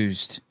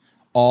confused.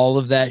 All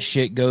of that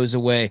shit goes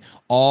away.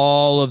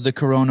 All of the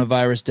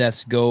coronavirus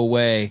deaths go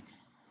away.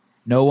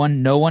 No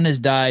one has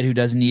died who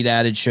doesn't eat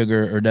added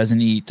sugar or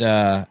doesn't eat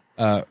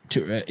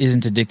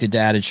isn't addicted to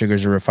added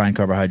sugars or refined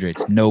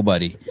carbohydrates.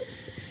 Nobody.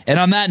 And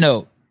on that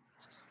note,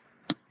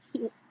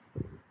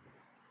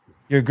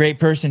 you're a great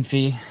person,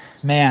 Fee.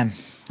 Man,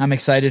 I'm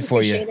excited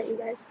for you. Appreciate it, you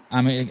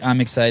guys.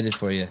 I'm excited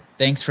for you.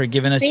 Thanks for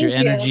giving us your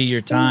energy,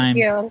 your time.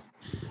 Thank you.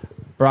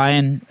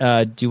 Brian,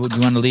 do you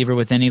want to leave her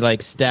with any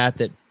like stat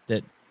that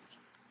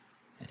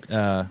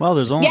well,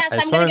 there's only. Yes,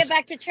 I'm going to get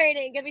back to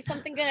training. Give me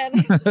something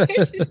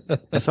good.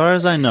 As far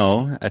as I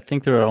know, I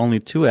think there are only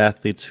 2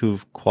 athletes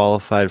who've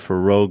qualified for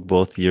Rogue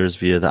both years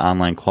via the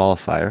online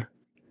qualifier.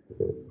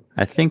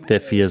 I think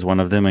that Fee is one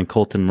of them, and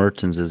Colton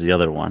Mertens is the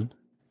other one.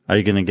 Are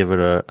you going to give it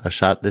a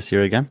shot this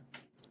year again?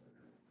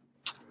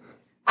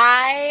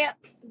 I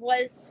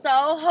was so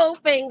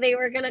hoping they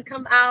were going to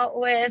come out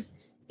with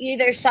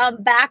either some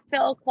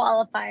backfill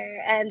qualifier,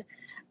 and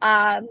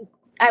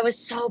I was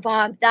so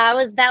bummed. That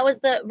was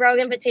the Rogue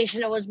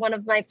Invitational was one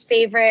of my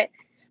favorite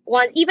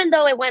ones, even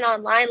though it went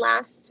online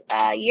last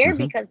year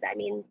because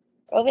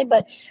COVID.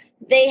 But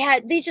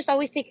they just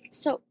always take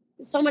so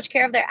much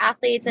care of their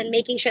athletes and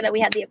making sure that we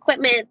had the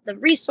equipment, the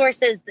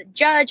resources, the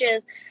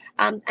judges.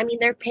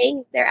 They're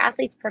paying their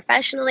athletes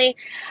professionally.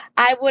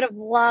 I would have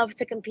loved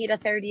to compete a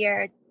third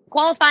year.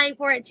 Qualifying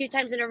for it 2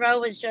 times in a row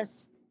was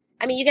just.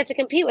 You get to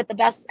compete with the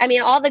best.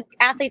 All the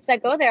athletes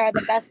that go there are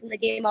the best in the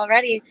game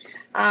already.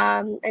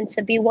 And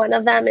to be one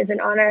of them is an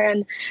honor.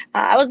 And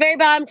I was very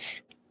bummed.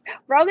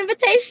 Rogue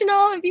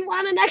Invitational, if you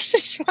want an extra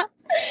shot,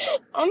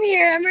 I'm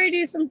here. I'm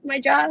ready to do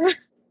my job.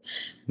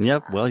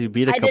 Yep. Well, you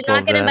beat a couple of I did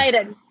not get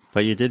invited.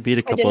 But you did beat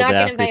a couple of the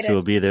athletes who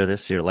will be there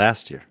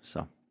last year.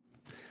 So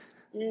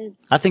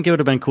I think it would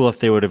have been cool if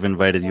they would have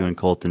invited you and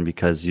Colton,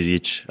 because you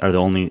each are the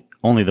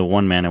only the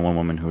one man and one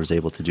woman who was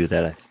able to do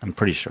that. I'm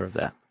pretty sure of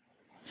that.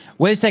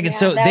 Wait a second.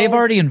 So they've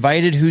already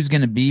invited who's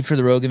going to be for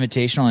the Rogue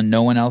Invitational and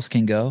no one else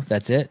can go?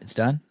 That's it? It's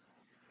done?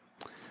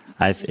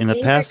 In the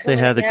past, they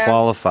had the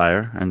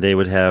qualifier, and they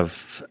would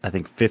have, I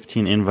think,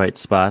 15 invite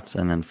spots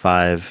and then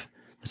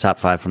the top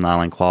 5 from the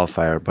online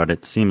qualifier. But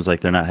it seems like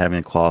they're not having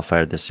a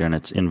qualifier this year, and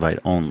it's invite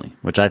only,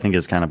 which I think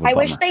is kind of a bummer. I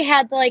wish they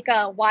had like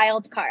a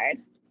wild card.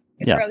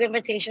 If Rogue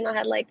Invitational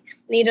had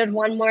needed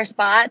one more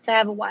spot to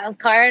have a wild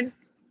card,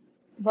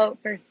 vote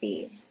for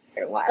Fee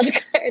for wild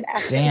card.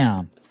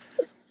 Damn.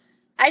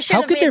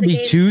 How could there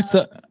be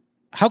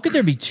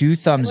two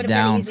thumbs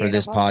down for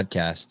this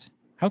podcast?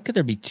 How could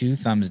there be 2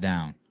 thumbs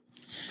down?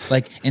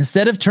 Like,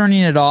 instead of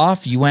turning it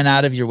off, you went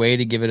out of your way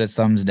to give it a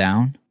thumbs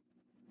down?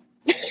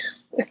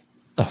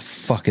 The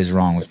fuck is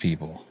wrong with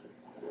people?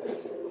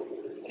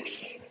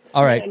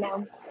 All right.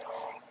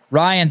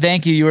 Ryan,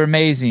 thank you. You were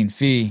amazing.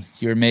 Fee,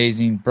 you were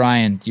amazing.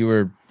 Brian, you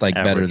were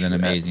better than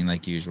amazing,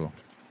 like usual.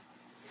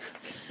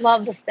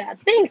 Love the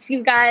stats. Thanks,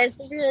 you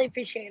guys. I really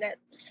appreciate it.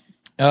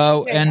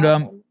 Oh, and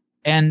awesome.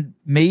 And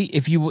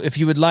if you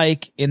would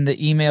like, in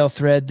the email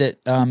thread that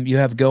you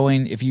have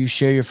going, if you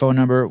share your phone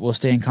number, we'll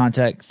stay in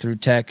contact through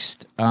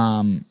text.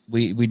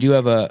 We do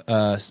have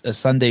a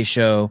Sunday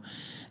show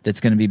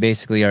that's going to be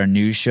basically our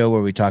news show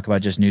where we talk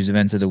about just news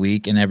events of the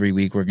week, and every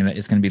week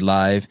it's going to be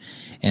live,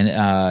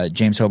 and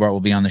James Hobart will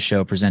be on the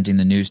show presenting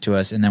the news to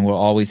us, and then we'll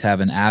always have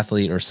an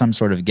athlete or some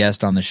sort of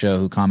guest on the show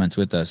who comments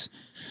with us.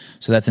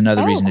 So that's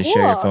another reason to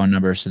share your phone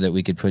number, so that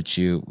we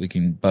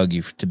can bug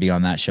you to be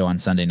on that show on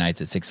Sunday nights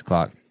at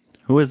 6:00.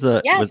 Who was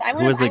the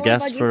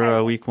guest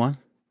for week 1?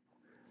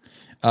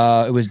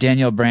 It was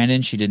Danielle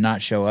Brandon. She did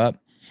not show up,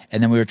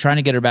 and then we were trying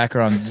to get her back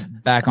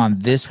on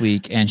this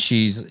week, and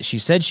she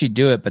said she'd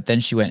do it, but then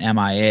she went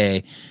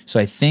MIA. So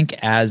I think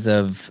as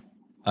of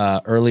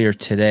earlier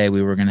today,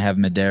 we were going to have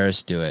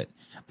Medeiros do it,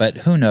 but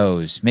who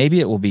knows? Maybe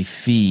it will be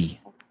Fee.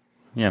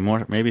 Yeah,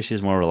 maybe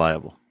she's more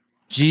reliable.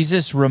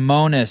 Jesus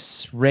Ramos,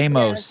 Yes.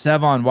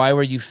 Sevon, why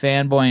were you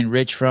fanboying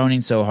Rich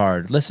Froning so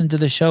hard? Listen to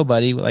the show,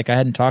 buddy. Like I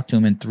hadn't talked to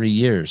him in 3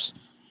 years.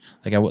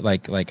 Like I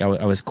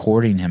was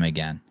courting him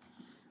again.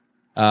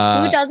 Who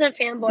doesn't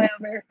fanboy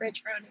over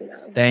Rich Froning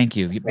though? Thank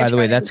you. By the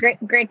way, that's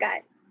great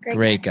guy.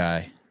 Great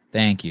guy.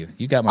 Thank you.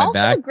 You got my also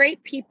back.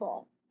 Great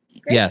people.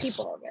 Great Yes.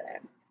 people over there.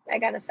 I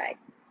gotta say.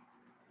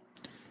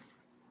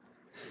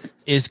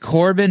 Is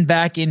Corbin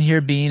back in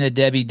here being a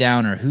Debbie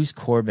Downer? Who's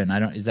Corbin? I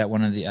don't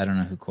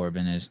know who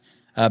Corbin is.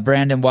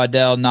 Brandon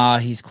Waddell. Nah,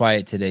 he's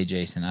quiet today,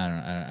 Jason.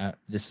 I don't.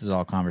 This is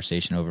all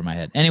conversation over my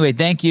head. Anyway,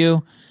 thank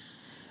you.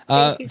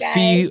 Thanks, you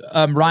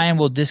guys. Ryan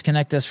will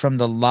disconnect us from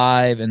the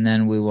live, and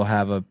then we will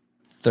have a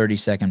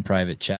 30-second private chat.